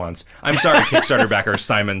all at once. I'm sorry, Kickstarter backer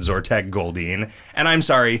Simon Zortek Goldine, and I'm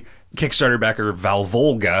sorry, Kickstarter backer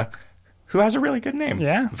Valvolga, who has a really good name.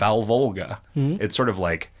 Yeah. Valvolga. It's sort of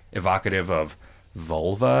like evocative of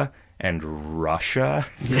vulva and Russia.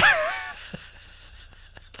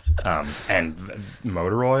 And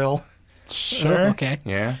motor oil. Sure. Oh, okay.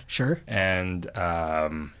 Yeah. Sure. And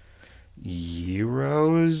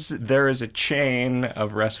Gyros. There is a chain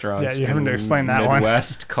of restaurants Yeah, you're having in to explain that one.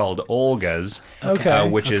 Midwest called Olga's, Okay.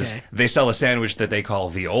 which is Okay. they sell a sandwich that they call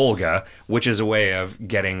the Olga, which is a way of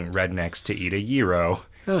getting rednecks to eat a gyro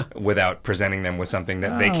without presenting them with something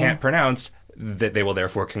that they can't pronounce, that they will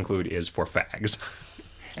therefore conclude is for fags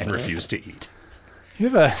and refuse to eat. You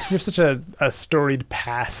have such a storied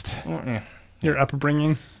past. Your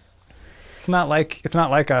upbringing. It's not like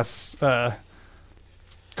us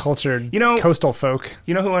cultured coastal folk.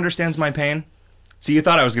 You know who understands my pain? See, you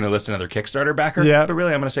thought I was going to list another Kickstarter backer, Yeah. but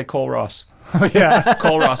really I'm going to say Cole Ross. Yeah.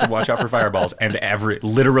 Cole Ross of Watch Out for Fireballs and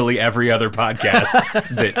literally every other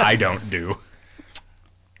podcast that I don't do.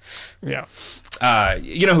 Yeah.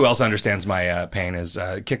 You know who else understands my pain is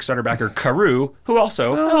Kickstarter backer Karu, who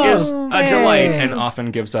also is a delight and often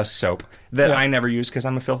gives us soap that I never use because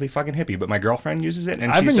I'm a filthy fucking hippie. But my girlfriend uses it,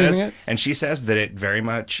 and I've been she using it. says that it very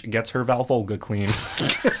much gets her Valvolga clean.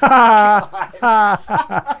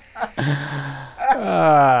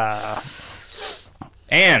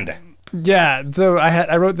 And Yeah, so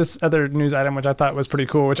I wrote this other news item which I thought was pretty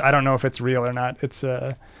cool, which I don't know if it's real or not. It's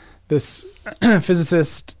this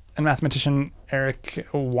physicist and mathematician Eric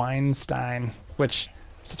Weinstein, which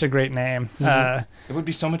is such a great name. It would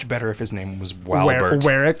be so much better if his name was Walbert.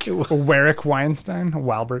 Warwick Weinstein,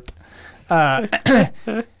 Walbert.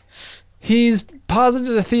 He's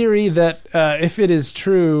posited a theory that, if it is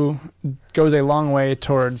true, goes a long way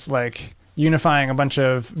towards like unifying a bunch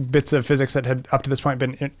of bits of physics that had up to this point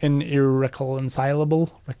been irreconcilable.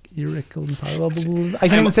 I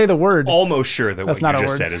can't even say the word. Almost sure that That's what not you a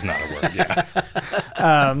just word. said is not a word.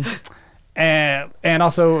 Yeah. And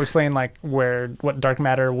also explain like what dark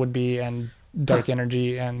matter would be and dark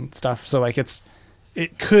energy and stuff. So like it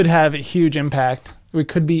could have a huge impact. We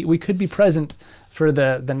could be present for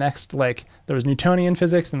the next, like there was Newtonian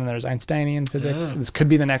physics and then there's Einsteinian physics. Oh. This could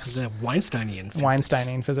be the next The Weinsteinian physics.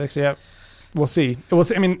 Weinsteinian physics. Yep. We'll see.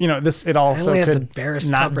 I mean, it I also only have the could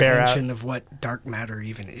barest not bear out. comprehension of what dark matter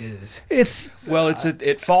even is. It's Well,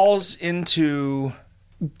 it falls into.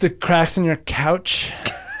 the cracks in your couch.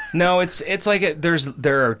 No, it's like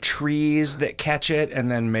there are trees that catch it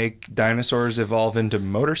and then make dinosaurs evolve into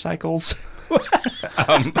motorcycles.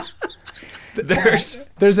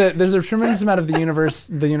 There's a tremendous amount of the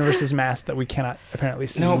universe's mass that we cannot apparently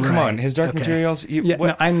see. No, come Right. on, his dark Okay. materials.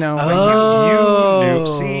 No, I know. You knew.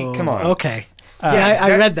 See, come on. Okay. See,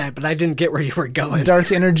 I read that, but I didn't get where you were going.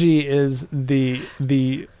 Dark energy is the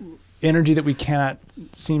energy that we cannot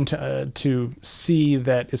seem to see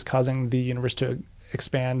that is causing the universe to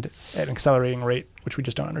expand at an accelerating rate, which we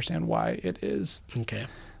just don't understand why it is. Okay.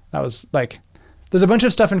 That was like, there's a bunch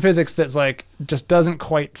of stuff in physics that's like just doesn't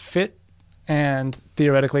quite fit, and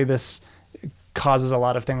theoretically this causes a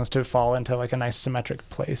lot of things to fall into like a nice symmetric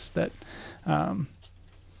place. That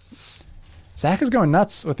Zach is going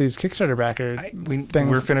nuts with these Kickstarter backer things.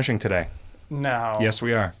 We're finishing today. No. Yes,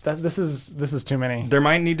 we are. This is too many. There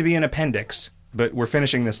might need to be an appendix, but we're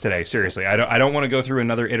finishing this today. Seriously, I don't want to go through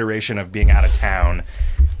another iteration of being out of town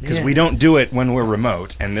because we don't do it when we're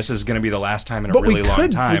remote, and this is going to be the last time in a But we really long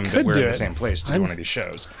could- time we that could we're do in the it. same place to do one of these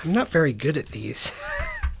shows. I'm not very good at these.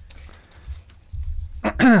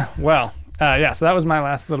 Well, so that was my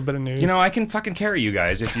last little bit of news. You know, I can fucking carry you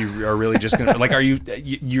guys if you are really just gonna like.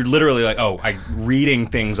 You're literally like, reading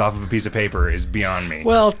things off of a piece of paper is beyond me.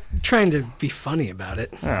 Well, trying to be funny about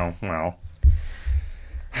it. Oh well.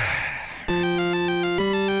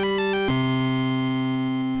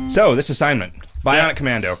 So this assignment, Bionic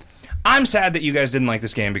Commando. I'm sad that you guys didn't like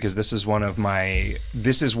this game because this is one of my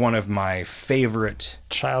favorite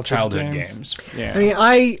childhood games. Yeah. I mean,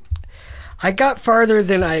 I got farther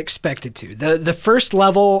than I expected to. The first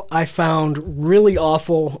level I found really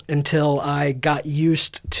awful until I got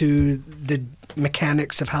used to the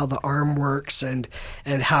mechanics of how the arm works and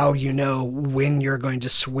how you know when you're going to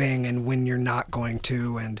swing and when you're not going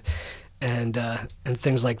to and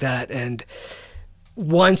things like that. And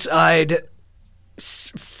once I'd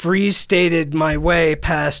freeze stated my way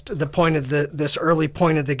past the point of this early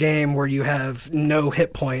point of the game where you have no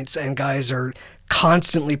hit points and guys are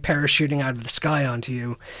constantly parachuting out of the sky onto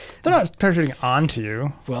you. They're not parachuting onto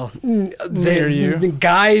you. Well, Near you. the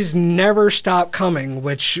guys never stop coming,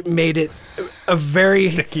 which made it a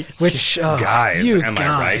very Sticky. Which Guys, you am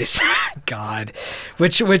I right? God,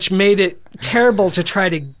 which made it terrible to try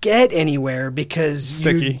to get anywhere because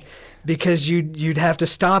Sticky. Because you'd have to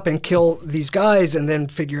stop and kill these guys and then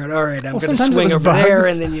figure out, all right, I'm going to sometimes it swing was over there,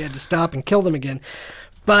 bugs. and then you had to stop and kill them again.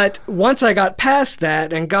 But once I got past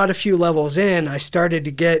that and got a few levels in, I started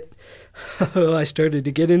to get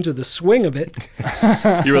into the swing of it.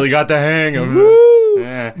 You really got the hang of Woo!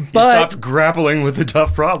 it. You But- stopped grappling with the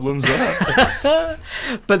tough problems.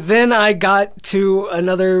 But then I got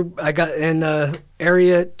in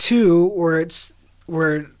area 2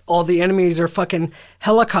 where all the enemies are fucking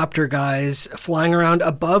helicopter guys flying around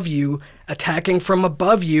above you, attacking from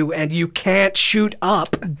above you, and you can't shoot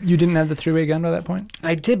up. You didn't have the 3-way gun by that point?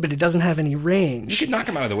 I did, but it doesn't have any You range. could knock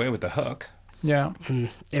him out of the way with the hook. Yeah.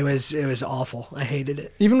 It was awful. I hated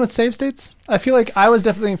it. Even with save states? I feel like I was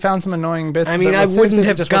definitely found some annoying bits. I mean, but I with save wouldn't states, it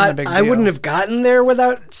have just wasn't a big deal. wouldn't have gotten there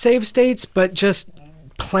without save states, but just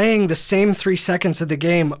playing the same 3 seconds of the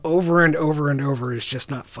game over and over and over is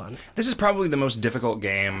just not fun. This is probably the most difficult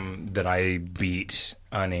game that I beat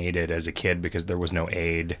unaided as a kid because there was no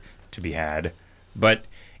aid to be had. But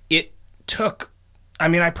it took... I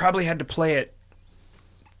mean, I probably had to play it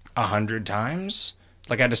 100 times.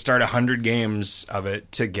 Like, I had to start 100 games of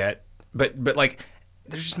it to get... But like,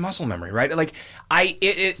 there's just muscle memory, right? Like,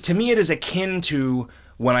 to me, it is akin to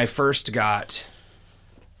when I first got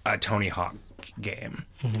a Tony Hawk game,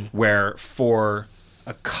 where for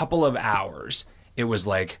a couple of hours it was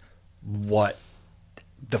like, what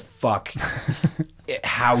the fuck?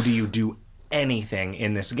 How do you do anything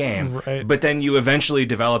in this game. Right. But then you eventually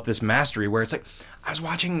develop this mastery where it's like, I was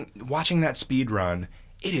watching that speed run.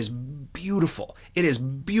 It is beautiful. It is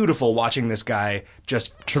beautiful watching this guy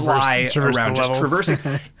just fly traverse around, the just levels. traversing.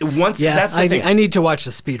 Once Yeah, that's the thing. I need to watch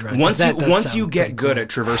the speed run. Once you get good at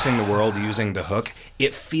traversing the world using the hook,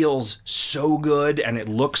 it feels so good and it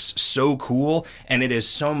looks so cool, and it is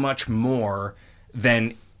so much more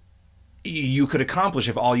than you could accomplish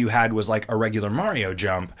if all you had was like a regular Mario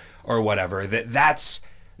jump or whatever. That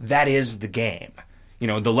is the game. You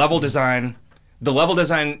know, the level design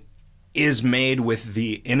is made with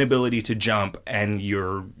the inability to jump and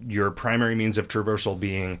your primary means of traversal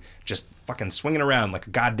being just fucking swinging around like a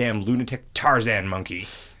goddamn lunatic Tarzan monkey.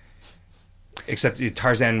 Except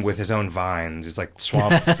Tarzan with his own vines. It's like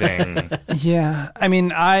Swamp Thing. Yeah, I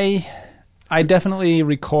mean, I definitely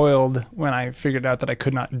recoiled when I figured out that I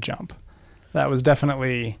could not jump. That was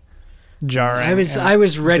definitely jarring. I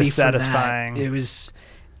was ready for dissatisfying. that.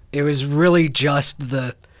 It was really just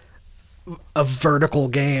a vertical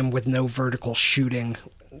game with no vertical shooting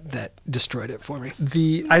that destroyed it for me.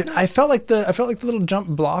 I felt like the little jump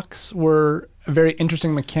blocks were a very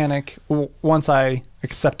interesting mechanic once I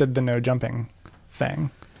accepted the no jumping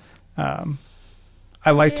thing.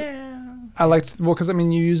 I liked because I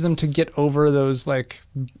mean you use them to get over those like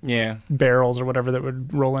barrels or whatever that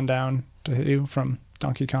would rolling down to hit you from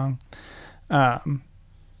Donkey Kong.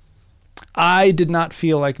 I did not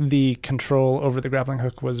feel like the control over the grappling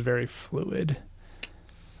hook was very fluid.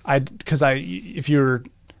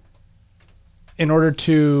 In order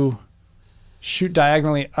to shoot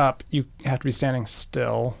diagonally up, you have to be standing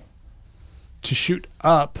still. To shoot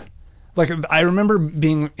up, like I remember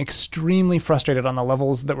being extremely frustrated on the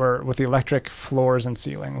levels that were with the electric floors and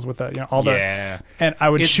ceilings with the and I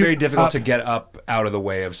would It's shoot very difficult up. to get up out of the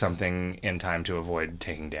way of something in time to avoid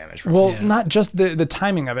taking damage from Well, it. not just the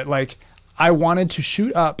timing of it. Like I wanted to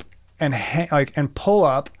shoot up and and pull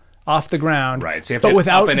up off the ground. Right, so you have but to hit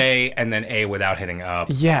without up an A and then A without hitting up.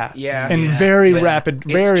 Yeah. Yeah. In Yeah. very But rapid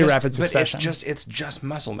succession. But it's just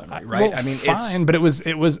muscle memory, right? Well, I mean, fine, but it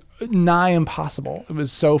was nigh impossible. It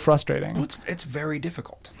was so frustrating. it's very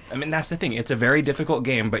difficult. I mean, that's the thing. It's a very difficult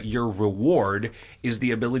game, but your reward is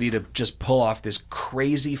the ability to just pull off this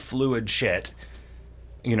crazy fluid shit,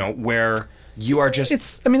 you know, where you are just...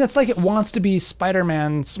 It's like it wants to be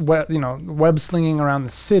Spider-Man's web slinging around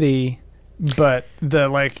the city, but the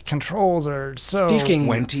like controls are so... Speaking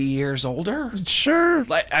 20 years older? Sure.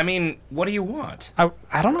 Like, I mean, what do you want?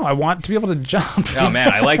 I don't know. I want to be able to jump. Oh,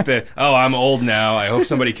 man, I like I'm old now. I hope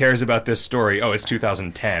somebody cares about this story. Oh, it's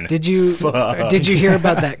 2010. Did you hear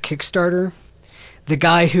about that Kickstarter? The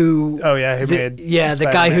guy who made the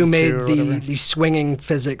guy who Spider-Man made 2 or whatever. the swinging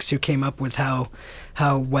physics, who came up with how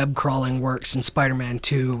web crawling works in Spider-Man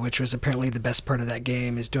 2, which was apparently the best part of that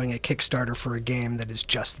game, is doing a Kickstarter for a game that is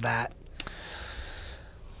just that.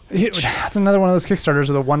 That's another one of those Kickstarters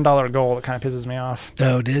with a $1 goal that kind of pisses me off.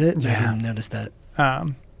 Oh, did it? Yeah. I didn't notice that.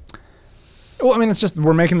 Well, I mean, it's just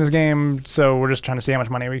we're making this game, so we're just trying to see how much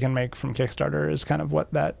money we can make from Kickstarter is kind of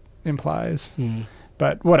what that implies.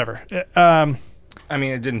 But whatever. I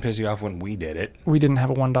mean, it didn't piss you off when we did it. We didn't have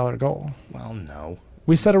a $1 goal. Well, no.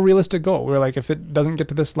 We set a realistic goal. We were like, if it doesn't get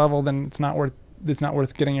to this level, then it's not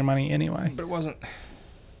worth getting your money anyway. But it wasn't...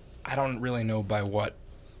 I don't really know by what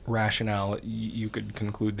rationale you could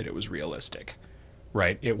conclude that it was realistic,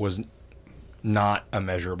 right? It was not a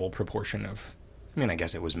measurable proportion of... I mean, I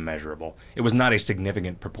guess it was measurable. It was not a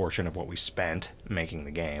significant proportion of what we spent making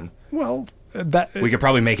the game. Well, We could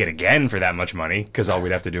probably make it again for that much money, because all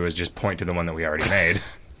we'd have to do is just point to the one that we already made.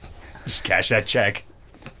 Just cash that check.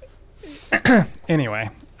 Anyway,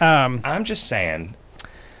 I'm just saying...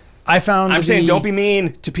 I'm saying don't be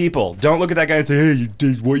mean to people. Don't look at that guy and say, "Hey, you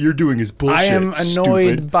did what you're doing is bullshit." I am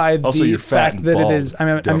annoyed stupid. by Also, the you're fat fact and that bald, it is.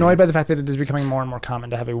 I'm dummy. annoyed by the fact that it is becoming more and more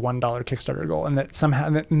common to have a $1 Kickstarter goal, and that somehow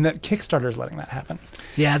that Kickstarter is letting that happen.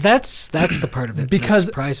 Yeah, that's the part of it Because-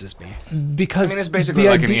 that surprises me. Because I mean, it's basically the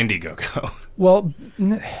like idea- an Indiegogo. Well,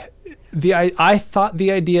 I thought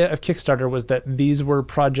the idea of Kickstarter was that these were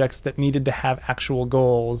projects that needed to have actual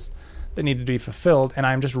goals that needed to be fulfilled, and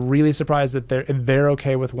I'm just really surprised that they're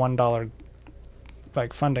okay with $1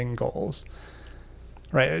 like funding goals.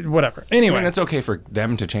 Right, whatever. Anyway, I mean, it's okay for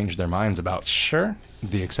them to change their minds about sure.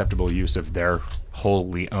 the acceptable use of their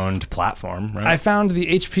wholly owned platform, right? I found the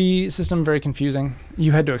HP system very confusing.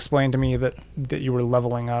 You had to explain to me that you were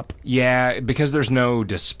leveling up. Yeah, because there's no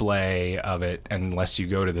display of it unless you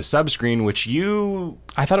go to the subscreen, which you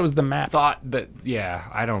I thought it was the map. thought that. Yeah,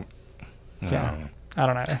 I don't. Yeah. know. I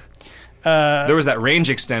don't know. There was that range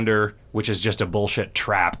extender, which is just a bullshit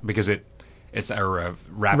trap because it It's a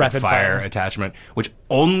rapid Rapid fire fire. attachment, which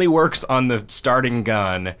only works on the starting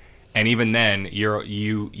gun. And even then,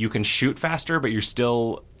 you can shoot faster, but you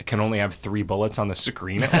still can only have 3 bullets on the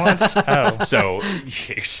screen at once. Oh. So,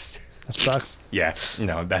 That sucks. yeah,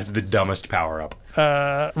 no, that's the dumbest power up.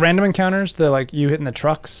 Random encounters, the like you hitting the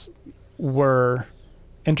trucks, were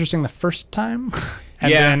interesting the first time,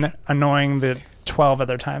 and Yeah. then annoying the 12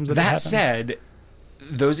 other times that it That happened. said,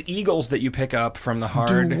 those eagles that you pick up from the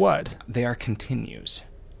hard, Do what? they are continues.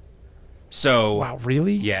 So, Wow,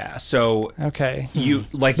 really? yeah, so Okay. you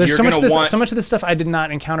like There's you're so much gonna of this, want so much of this stuff I did not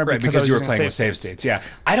encounter right because, because I was you were using playing with save states. Yeah,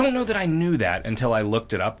 I don't know that I knew that until I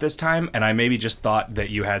looked it up this time, and I maybe just thought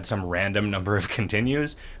that you had some random number of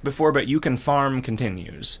continues before, but you can farm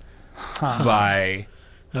continues by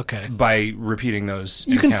Okay. repeating those.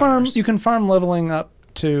 You can farm. encounters. You can farm leveling up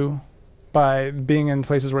to by being in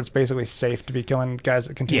places where it's basically safe to be killing guys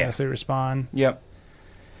that continuously respawn. Yep.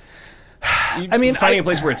 I mean, finding a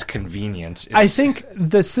place where it's convenient. I is- think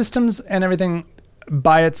the systems and everything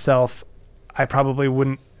by itself, I probably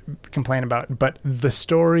wouldn't complain about, but the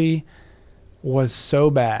story was so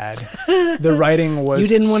bad. The writing was You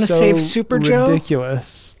didn't wanna so save Super Joe?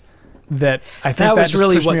 ridiculous that I think That was just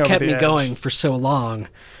really pushed what over kept the me edge. going for so long.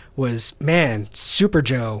 Was man, Super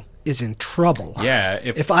Joe is in trouble. Yeah,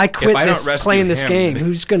 If I quit don't this rescue playing this him, game,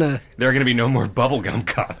 who's gonna? there are going to be no more bubblegum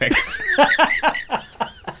comics.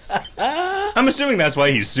 I'm assuming that's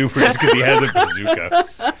why he's super, is because he has a bazooka.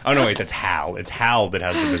 Oh, no, wait, that's Hal. It's Hal that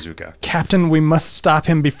has the bazooka. Captain, we must stop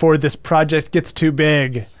him before this project gets too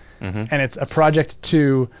big. Mm-hmm. And it's a project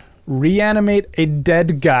to reanimate a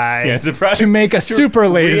dead guy Yeah, it's a project to make a super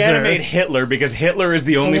laser. Reanimate Hitler because Hitler is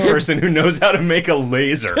the only person who knows how to make a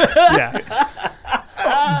laser. Yeah.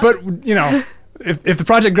 But, you know, if the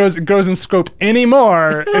project grows in scope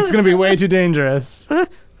anymore, it's going to be way too dangerous.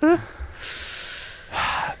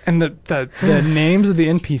 And the names of the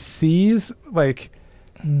NPCs, like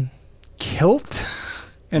Kilt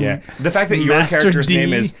and Yeah, the fact that your Master character's D,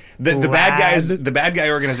 name is the bad guys. Lad. The bad guy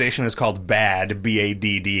organization is called BAD,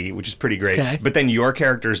 BADD, which is pretty great. Okay. But then your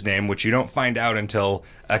character's name, which you don't find out until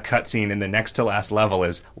a cutscene in the next to last level,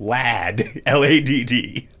 is Ladd,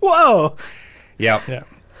 LADD. Whoa! Yep. Yeah.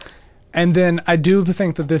 And then I do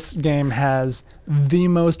think that this game has the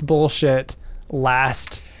most bullshit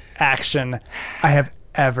last action I have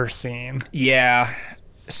ever seen. Yeah.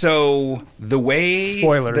 So the way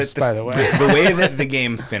Spoilers, by the way. the way that the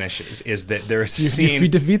game finishes is that there's a scene. If you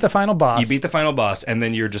defeat the final boss, You beat the final boss, and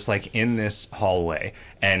then you're just like in this hallway,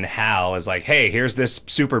 and Hal is like, "Hey, here's this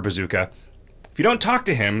super bazooka. If you don't talk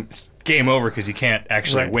to him, it's game over because you can't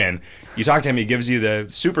actually Right. win. You talk to him, he gives you the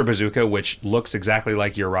super bazooka, which looks exactly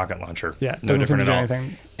like your rocket launcher. Yeah, no doesn't seem different to at do all.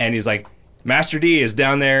 anything. And he's like, Master D is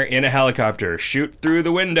down there in a helicopter. Shoot through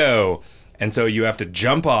the window. And so you have to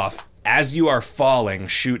jump off. As you are falling,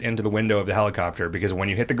 shoot into the window of the helicopter because when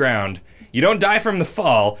you hit the ground, you don't die from the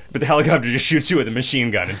fall, but the helicopter just shoots you with a machine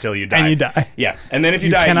gun until you die. And you die. Yeah. And then if you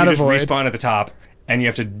You die, you cannot just avoid. respawn at the top and you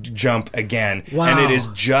have to jump again. Wow. And it is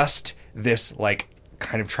just this like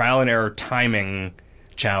kind of trial and error timing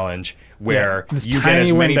challenge where this you get tiny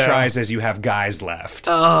as many window. tries as you have guys left.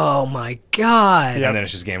 Oh my god! Yeah. And then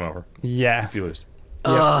it's just game over yeah. if you lose.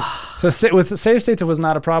 So with save states, it was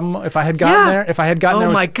not a problem. If I had gotten there, if I had gotten there,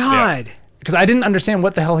 Oh my god! because I didn't understand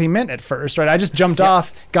what the hell he meant at first, right? I just jumped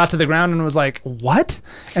off, got to the ground, and was like, "What?"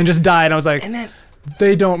 and just died. I was like, And then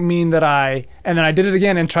 "They don't mean that I." And then I did it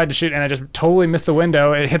again and tried to shoot, and I just totally missed the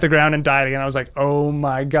window. It hit the ground and died again. I was like, "Oh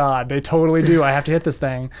my god, they totally do. I have to hit this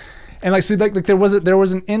thing." And like so, like there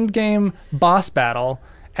was an end game boss battle.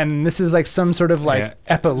 And this is like some sort of like Yeah.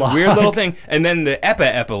 epilogue. Weird little thing. And then the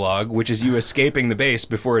epilogue, which is you escaping the base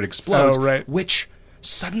before it explodes, Oh, right. which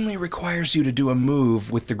suddenly requires you to do a move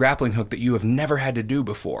with the grappling hook that you have never had to do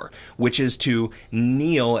before, which is to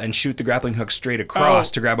kneel and shoot the grappling hook straight across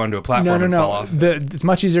Oh. to grab onto a platform and fall off. It's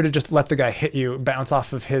much easier to just let the guy hit you, bounce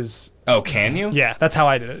off of his. Oh, can you? Yeah, that's how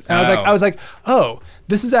I did it. And Oh. I was like, oh,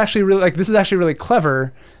 this is actually really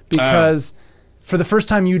clever because for the first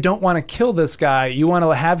time you don't want to kill this guy. You want to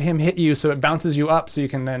have him hit you so it bounces you up so you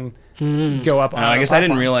can then go up. On I the guess I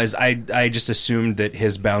didn't platform. realize. I just assumed that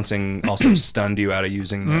his bouncing also stunned you out of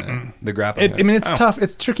using the grappling hook. I mean, it's Oh, tough.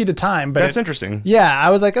 It's tricky to time, but That's interesting. Yeah, I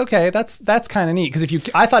was like, okay, that's kind of neat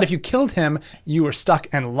because I thought if you killed him, you were stuck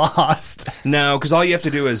and lost. No, because all you have to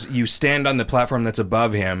do is you stand on the platform that's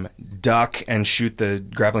above him, duck, and shoot the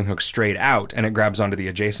grappling hook straight out, and it grabs onto the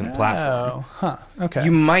adjacent platform. Oh, huh. Okay.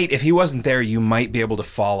 You might, if he wasn't there, you might be able to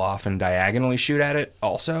fall off and diagonally shoot at it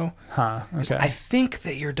also. huh. Okay. I think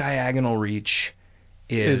that your diagonal reach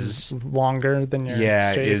is longer than your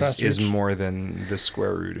straight across is reach. more than the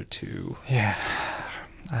square root of 2. Yeah,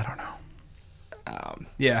 I don't know.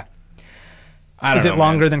 Yeah. I don't Is know, it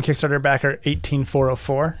longer man. than Kickstarter backer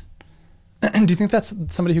 18404? Do you think that's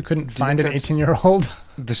somebody who couldn't find an that's- 18-year-old?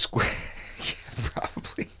 The square? Yeah,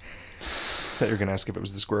 probably. I thought you were going to ask if it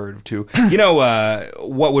was the square root of 2. You know,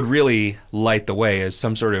 what would really light the way is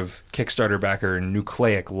some sort of Kickstarter backer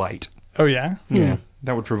nucleic light. Oh, yeah? Yeah.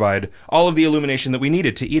 That would provide all of the illumination that we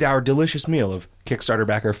needed to eat our delicious meal of Kickstarter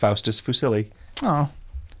backer Faustus Fusilli. Oh.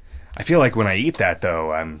 I feel like when I eat that,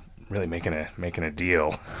 though, I'm really making a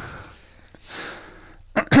deal.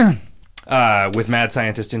 With mad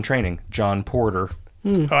scientist in training, John Porter.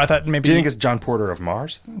 Oh, I thought maybe... Do you think it's John Porter of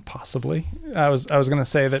Mars? Possibly. I was going to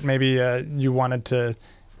say that maybe you wanted to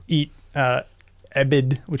eat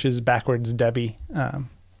Ebid, which is backwards Debbie,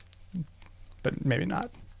 but maybe not.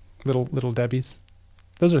 Little Debbies.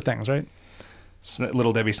 Those are things, right?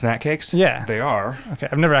 Little Debbie snack cakes? Yeah. They are. Okay,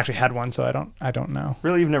 I've never actually had one, so I don't know.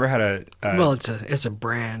 Really, you've never had a... Well, it's a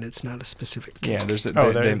brand. It's not a specific cake. Yeah, there's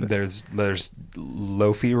there's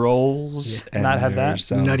loafy rolls. Yeah. And Not had that.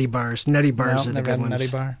 there's, Nutty bars. Nutty bars No, are the never good had a ones.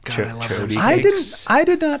 Nutty bar. God, I love Chody those. cakes. I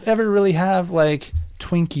did not ever really have like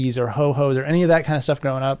Twinkies or Ho-Hos or any of that kind of stuff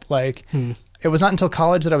growing up. Like, it was not until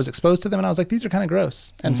college that I was exposed to them, and I was like, these are kind of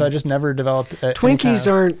gross. And so I just never developed any Twinkies kind of-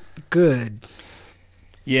 aren't good.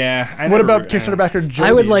 Yeah. What about Kickstarter backer Jodies?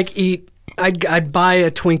 I would like eat. I'd buy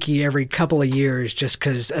a Twinkie every couple of years just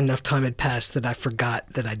because enough time had passed that I forgot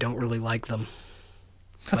that I don't really like them.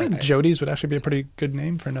 I think Jodies would actually be a pretty good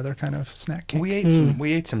name for another kind of snack cake. We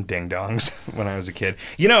ate some ding dongs when I was a kid.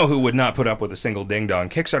 You know who would not put up with a single ding dong?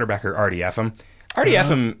 Kickstarter backer Artie Effem. Artie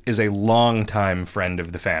Effem is a longtime friend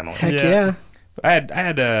of the family. Heck Yeah. yeah. I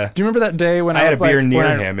had a Do you remember that day when I I had was a beer like, near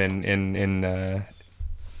when I- him in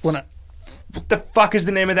when I- what the fuck is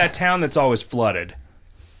the name of that town that's always flooded?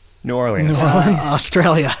 New Orleans. New Orleans.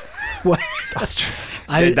 Australia. What? That's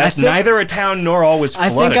I think- neither a town nor always I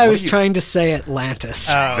flooded. think I What was do you- trying to say Atlantis.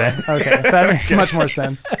 Oh, okay. That makes much more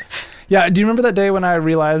sense. Yeah. Do you remember that day when I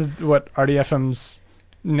realized what Artie FM's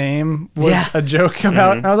name was Yeah. a joke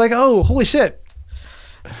about? And I was like, oh, holy shit.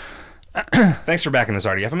 Thanks for backing this,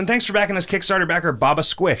 RDFM, and thanks for backing this Kickstarter backer, Baba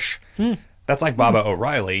Squish. That's like Baba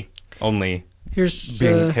O'Reilly, only Here's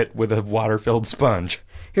being hit with a water-filled sponge.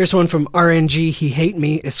 here's one from RNG He Hate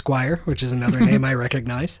Me Esquire, which is another name I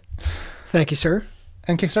recognize. Thank you, sir.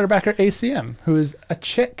 And Kickstarter backer ACM, who is a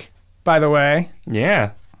chick, by the way.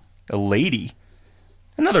 Yeah, a lady.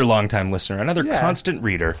 Another longtime listener, another Yeah. constant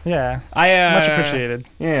reader. Yeah. I Much appreciated.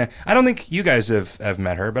 Yeah, I don't think you guys have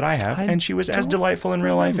met her, but I have, and she was as don't delightful in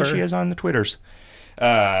real life as remember. she is on the Twitters.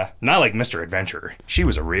 Not like Mr. Adventurer. She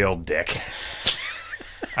was a real dick.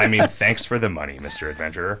 I mean, thanks for the money, Mr.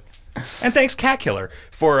 Adventurer, and thanks Cat Killer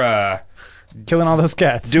for Killing all those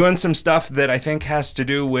cats. doing some stuff that I think has to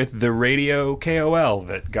do with the radio KOL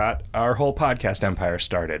that got our whole podcast empire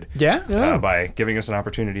started. Yeah? By giving us an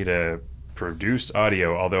opportunity to produce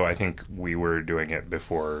audio, although I think we were doing it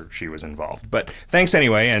before she was involved. But thanks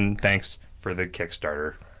anyway, and thanks for the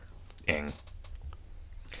Kickstarter-ing.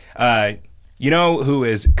 You know who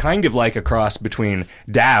is kind of like a cross between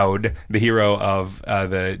Dowd, the hero of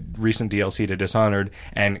the recent DLC to Dishonored,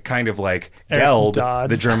 and kind of like Eric Geld,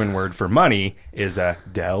 Dodds. the German word for money, is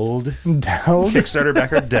Deld. Deld? Kickstarter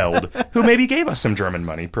backer Deld, who maybe gave us some German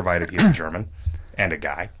money, provided he was German, and a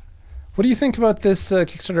guy. What do you think about this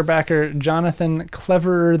Kickstarter backer, Jonathan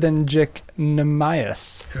Cleverer Than Jick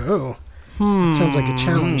Nemias? Oh, that sounds like a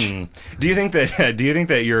challenge. Do you think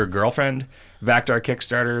that your girlfriend backed our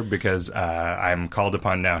Kickstarter? Because I'm called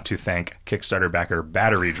upon now to thank Kickstarter backer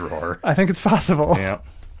Battery Drawer. I think it's possible. Yeah.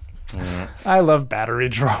 I love Battery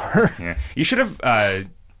Drawer. Yeah. You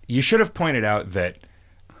should have pointed out that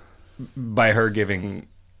by her giving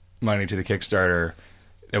money to the Kickstarter,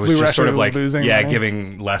 it was We were just sort of actually like losing money.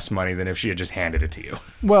 giving less money than if she had just handed it to you.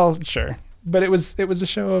 Well, sure. But it was a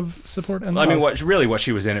show of support and I love. mean, what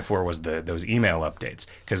she was in it for was those email updates,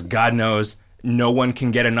 because God knows no one can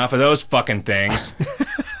get enough of those fucking things.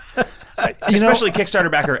 Especially Kickstarter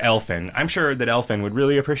backer Elfin. I'm sure that Elfin would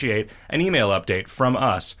really appreciate an email update from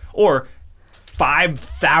us, or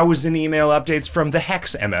 5,000 email updates from the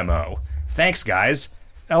Hex MMO. Thanks, guys.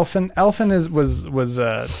 Elfin was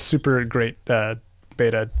a super great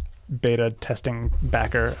beta testing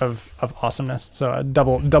backer of awesomeness. So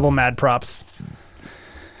double mad props.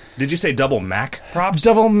 Did you say double Mac props?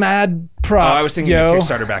 Double mad props. Oh, I was thinking yo. of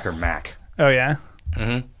Kickstarter backer Mac. Oh yeah.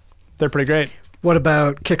 Mm-hmm. They're pretty great. What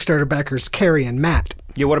about Kickstarter backers Carrie and Matt?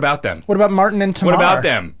 Yeah, what about them? What about Martin and Tamar? What about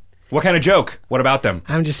them? What kind of joke? What about them?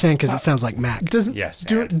 I'm just saying because it sounds like Mac. Yes,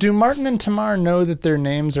 Do and- do Martin and Tamar know that their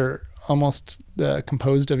names are almost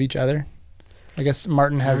composed of each other? I guess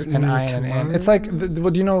Martin has Martin an I and and an N. Tamar? It's like,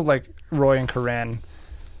 do you know, like Roy and Corinne?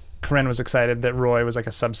 Corinne was excited that Roy was like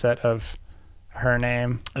a subset of her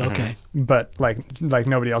name, Okay. but like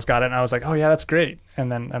nobody else got it. And I was like, oh yeah, that's great.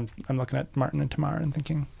 And then I'm looking at Martin and Tamar and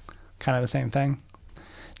thinking kind of the same thing.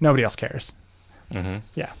 Nobody else cares. Mm-hmm.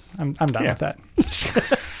 Yeah, I'm done Yeah. with that.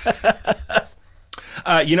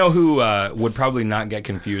 You know who would probably not get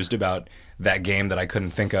confused about that game that I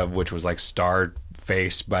couldn't think of, which was like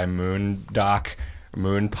Starface by Moondoc,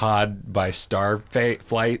 Moonpod by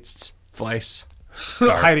Starflights,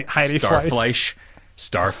 Heidi Starfleisch,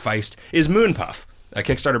 Starfeist, is Moonpuff. A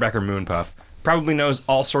Kickstarter backer Moonpuff probably knows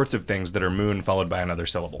all sorts of things that are moon followed by another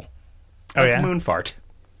syllable. Oh, Like yeah? Moonfart.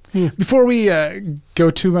 Before we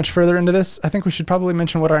go too much further into this, I think we should probably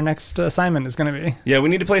mention what our next assignment is going to be. Yeah, we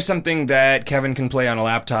need to play something that Kevin can play on a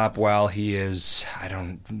laptop while he is,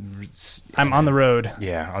 I'm on the road.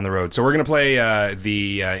 Yeah, on the road. So we're going to play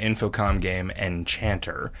the Infocom game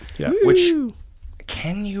Enchanter, Yeah. which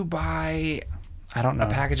can you buy I don't know. a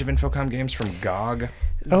package of Infocom games from GOG?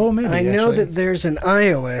 Oh, maybe. I know actually. that there's an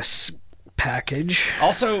iOS package.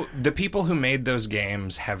 Also, the people who made those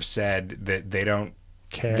games have said that they don't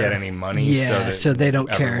Care. get any money, Yeah, so, that they don't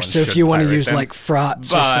care. everyone So if should you want to pirate use them. like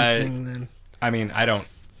Frauds or But- something, then I mean, I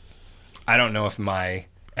don't know if my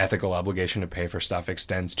ethical obligation to pay for stuff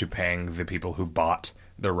extends to paying the people who bought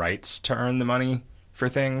the rights to earn the money for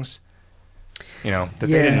things. You know, that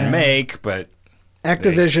they Yeah. didn't make, but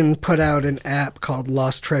Activision put out an app called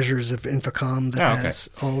Lost Treasures of Infocom that Oh, okay. has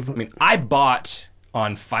all of them. I mean, I bought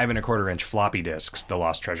on 5 1/4-inch floppy disks the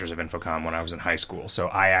Lost Treasures of Infocom when I was in high school, so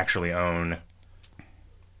I actually own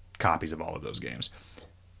copies of all of those games.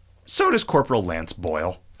 So does Corporal Lance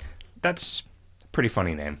Boyle. That's a pretty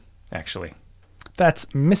funny name, actually. That's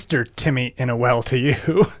Mr. Timmy in a well to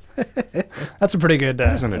you. That's a pretty good.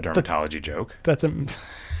 That isn't a dermatology joke. That's a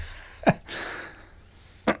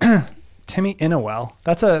Timmy in a well.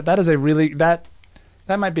 That is a really that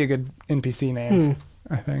might be a good NPC name.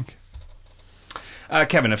 I think.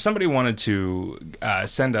 Kevin, if somebody wanted to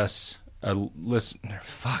send us a listener,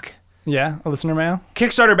 Yeah, a listener mail.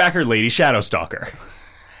 Kickstarter backer Lady Shadowstalker.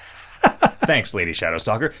 Thanks, Lady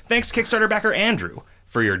Shadowstalker. Thanks, Kickstarter backer Andrew,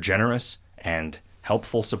 for your generous and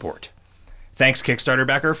helpful support. Thanks, Kickstarter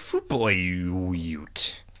backer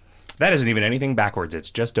Fuboyute. That isn't even anything backwards. It's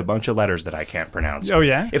just a bunch of letters that I can't pronounce. Oh,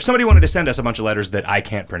 yeah? If somebody wanted to send us a bunch of letters that I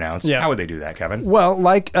can't pronounce, Yeah. how would they do that, Kevin? Well,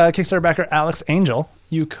 like Kickstarter backer Alex Angel,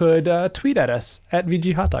 you could tweet at us at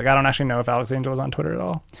VG Hot Dog. I don't actually know if Alex Angel is on Twitter at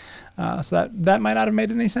all, so that might not have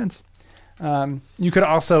made any sense. You could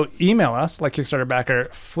also email us, like Kickstarter backer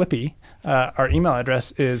Flippy. Our email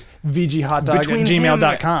address is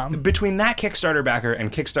vghotdog@gmail.com. Between that Kickstarter backer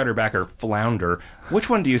and Kickstarter backer Flounder, which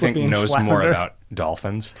one do you Flippy think and knows more Flounder. about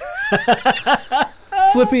dolphins?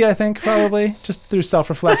 Flippy, I think, probably, just through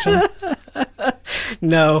self-reflection.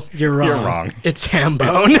 No, you're wrong. You're wrong. It's It's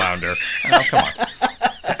Hambone. Flounder. Oh, come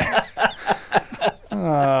on.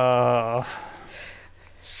 Oh.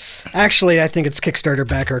 Actually, I think it's Kickstarter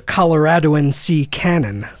backer Coloradoan C.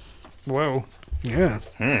 Cannon. Whoa. Yeah.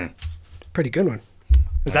 Pretty good one.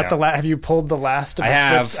 Is that Yeah. the have you pulled the last of the I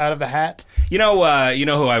have. strips out of the hat? You know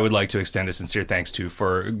who I would like to extend a sincere thanks to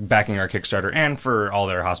for backing our Kickstarter and for all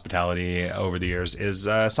their hospitality over the years is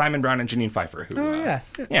Simon Brown and Janine Pfeiffer. Who, Oh, yeah.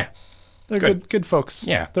 yeah. They're Good. good folks.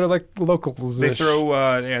 Yeah. They're like locals. They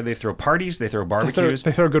throw parties, they throw barbecues.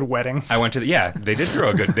 They throw good weddings. I went to they did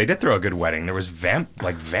throw a good wedding. There was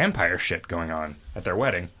vampire shit going on at their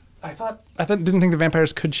wedding. didn't think the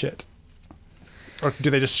vampires could shit. Or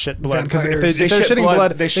do they just shit blood? Because if Vampires- they're They shit shitting blood-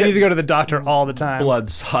 blood, they they shit need to go to the doctor all the time.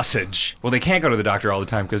 Blood sausage. Well, they can't go to the doctor all the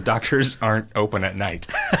time because doctors aren't open at night.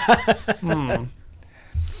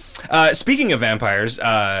 Speaking of vampires,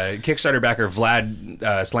 Kickstarter backer Vlad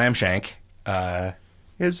Slamshank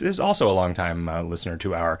is also a longtime listener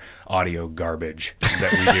to our audio garbage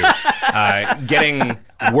that we do. Getting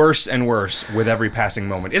worse and worse with every passing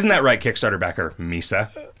moment. Isn't that right, Kickstarter backer Misa?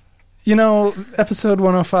 You know, episode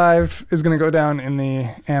 105 is going to go down in the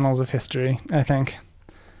annals of history, I think.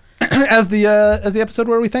 as the episode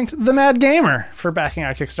where we thanked the Mad Gamer for backing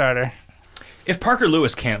our Kickstarter. If Parker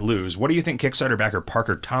Lewis can't lose, what do you think Kickstarter backer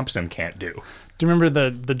Parker Thompson can't do? Do you remember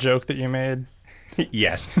the joke that you made?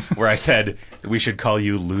 Yes, where I said we should call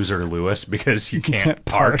you Loser Lewis because you can't can't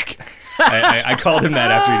park. I called him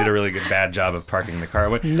that after he did a really bad job of parking the car.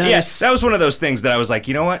 Nice. Yes, that was one of those things that I was like,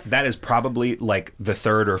 you know what? That is probably like the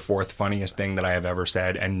third or fourth funniest thing that I have ever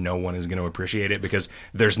said, and no one is going to appreciate it because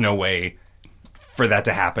there's no way for that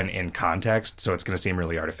to happen in context, so it's going to seem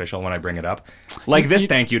really artificial when I bring it up. Like this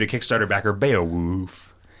thank you to Kickstarter backer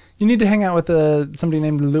Beowulf. You need to hang out with somebody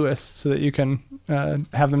named Lewis so that you can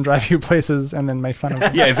have them drive you places and then make fun of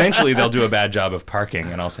them. Yeah, eventually they'll do a bad job of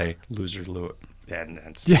parking, and I'll say, Loser Lewis. And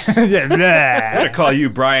it's, Yeah, I'm blah. gonna call you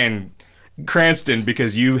Brian Cranston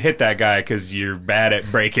because you hit that guy because you're bad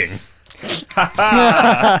at braking.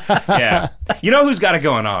 Yeah. You know who's got it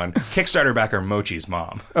going on? Kickstarter backer Mochi's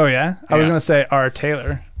mom. Oh yeah, I was Yeah. gonna say R.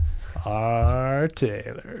 Taylor. R.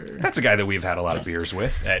 Taylor. That's a guy that we've had a lot of beers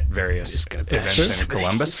with at various events true. in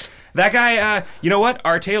Columbus. That guy, you know what?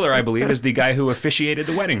 R. Taylor, I believe, is the guy who officiated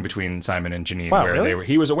the wedding between Simon and Janine, Wow, where really?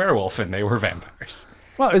 he was a werewolf and they were vampires.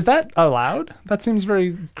 Well, is that allowed? That seems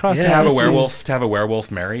very cross. Yeah, To have a this is- werewolf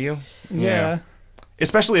marry you? Yeah.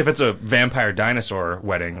 Especially if it's a vampire dinosaur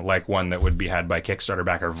wedding, like one that would be had by Kickstarter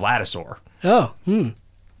backer Vladisaur. Oh,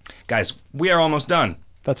 Guys, we are almost done.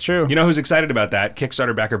 That's true. You know who's excited about that?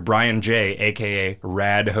 Kickstarter backer Brian J, a.k.a.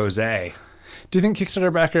 Rad Jose. Do you think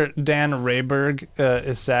Kickstarter backer Dan Rayberg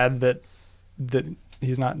is sad that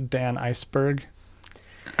he's not Dan Iceberg?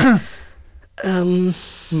 No,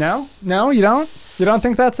 you don't. You don't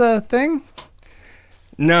think that's a thing?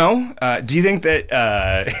 No. Do you think that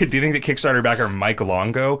Kickstarter backer Mike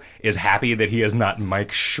Longo is happy that he is not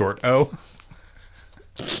Mike Short-O?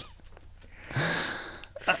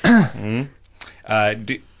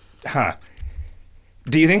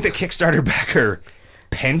 Do you think that Kickstarter backer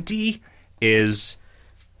Penty is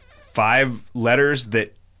 5 letters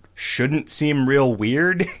that shouldn't seem real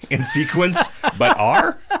weird in sequence, but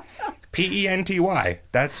are? Penty.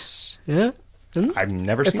 That's... yeah. I've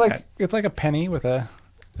never It's seen like that. it's like a penny with a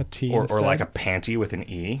T Or instead. like a panty with an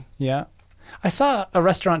E. Yeah. I saw a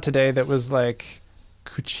restaurant today that was like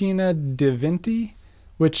Cucina di Venti,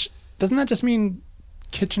 which doesn't that just mean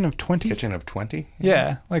kitchen of 20? Kitchen of 20?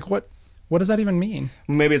 Yeah. Like what does that even mean?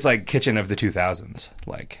 Maybe it's like kitchen of the 2000s.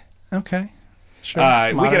 Like, Okay. Sure.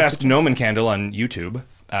 we Modern could ask kitchen. Noman Candle on YouTube.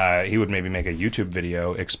 He would maybe make a YouTube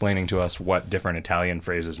video explaining to us what different Italian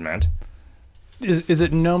phrases meant. Is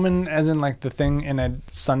it gnomon as in like the thing in a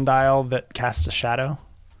sundial that casts a shadow?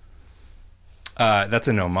 That's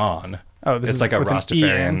a gnomon. Oh, this It's is like a with an Rastafarian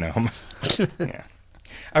EN. gnome. Yeah.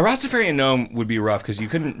 A Rastafarian gnome would be rough because you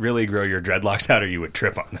couldn't really grow your dreadlocks out or you would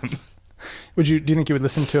trip on them. Do you think you would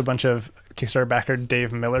listen to a bunch of Kickstarter backer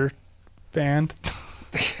Dave Miller band?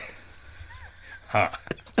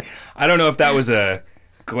 I don't know if that was a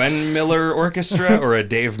Glenn Miller orchestra or a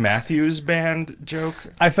Dave Matthews band joke.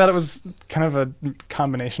 I thought it was kind of a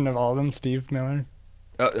combination of all of them. Steve Miller.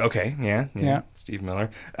 Okay, yeah. Yeah. Steve Miller.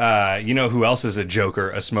 You know who else is a joker,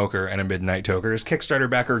 a smoker, and a midnight toker? Is Kickstarter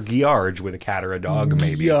backer Giarge with a cat or a dog,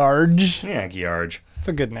 maybe. Yarge. Yeah, Giarge. It's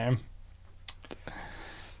a good name.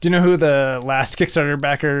 Do you know who the last Kickstarter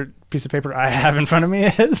backer piece of paper I have in front of me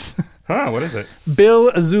is? Huh, what is it?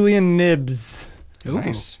 Bill Azulian Nibs. Ooh,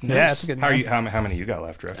 Nice. Yeah, it's a good How are name. you? How many you got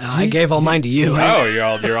left, Rick? I gave all mine to you. Oh, you're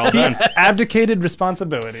all done. Abdicated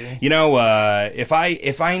responsibility. You know, if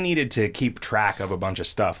I needed to keep track of a bunch of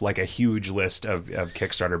stuff, like a huge list of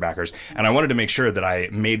Kickstarter backers, and I wanted to make sure that I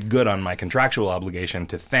made good on my contractual obligation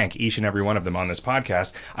to thank each and every one of them on this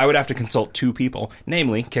podcast, I would have to consult 2 people,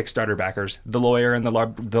 namely Kickstarter backers, the lawyer and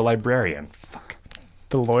the librarian. Fuck.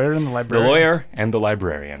 The lawyer and the The librarian. lawyer and the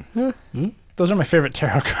librarian. Those are my favorite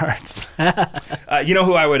tarot cards. You know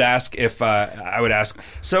who I would ask if I would ask,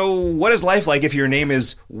 so what is life like if your name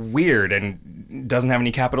is weird and doesn't have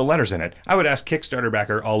any capital letters in it? I would ask Kickstarter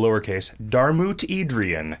backer, all lowercase, Darmoot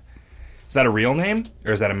Adrian. Is that a real name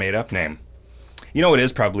or is that a made up name? You know what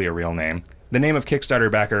is probably a real name? The name of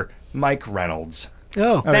Kickstarter backer, Mike Reynolds.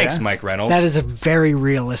 Oh, Thanks, yeah? Mike Reynolds. that is a very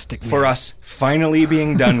realistic name. for us finally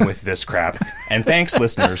being done with this crap. And thanks,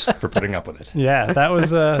 listeners, for putting up with it. Yeah, that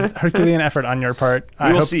was a Herculean effort on your part.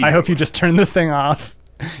 I will hope, see. I hope you just turned this thing off.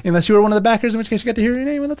 Unless you were one of the backers, in which case you got to hear your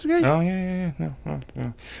name, and that's great. Oh, yeah.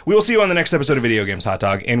 No. We will see you on the next episode of Video Games Hot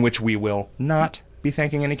Dog, in which we will not be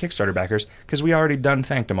thanking any Kickstarter backers, because we already done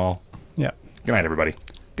thanked them all. Yeah. Good night, everybody.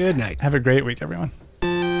 Good night. Have a great week, everyone.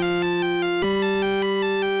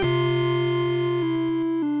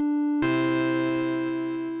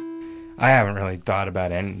 I haven't really thought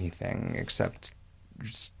about anything except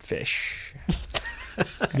just fish.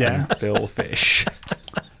 Yeah. And Phil Fish.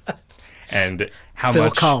 And how Phil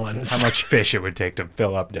much Collins. how much fish it would take to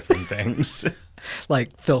fill up different things.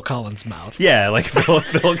 Like Phil Collins' mouth. Yeah, like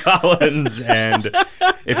Phil Collins, and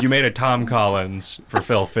if you made a Tom Collins for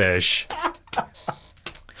Phil Fish,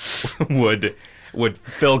 would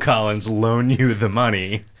Phil Collins loan you the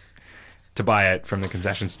money to buy it from the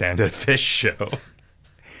concession stand at a fish show?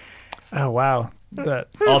 Oh, wow. That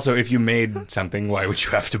Also, if you made something, why would you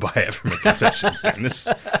have to buy it from a concession stand?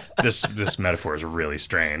 This metaphor is really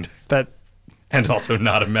strained, that and also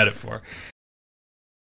not a metaphor.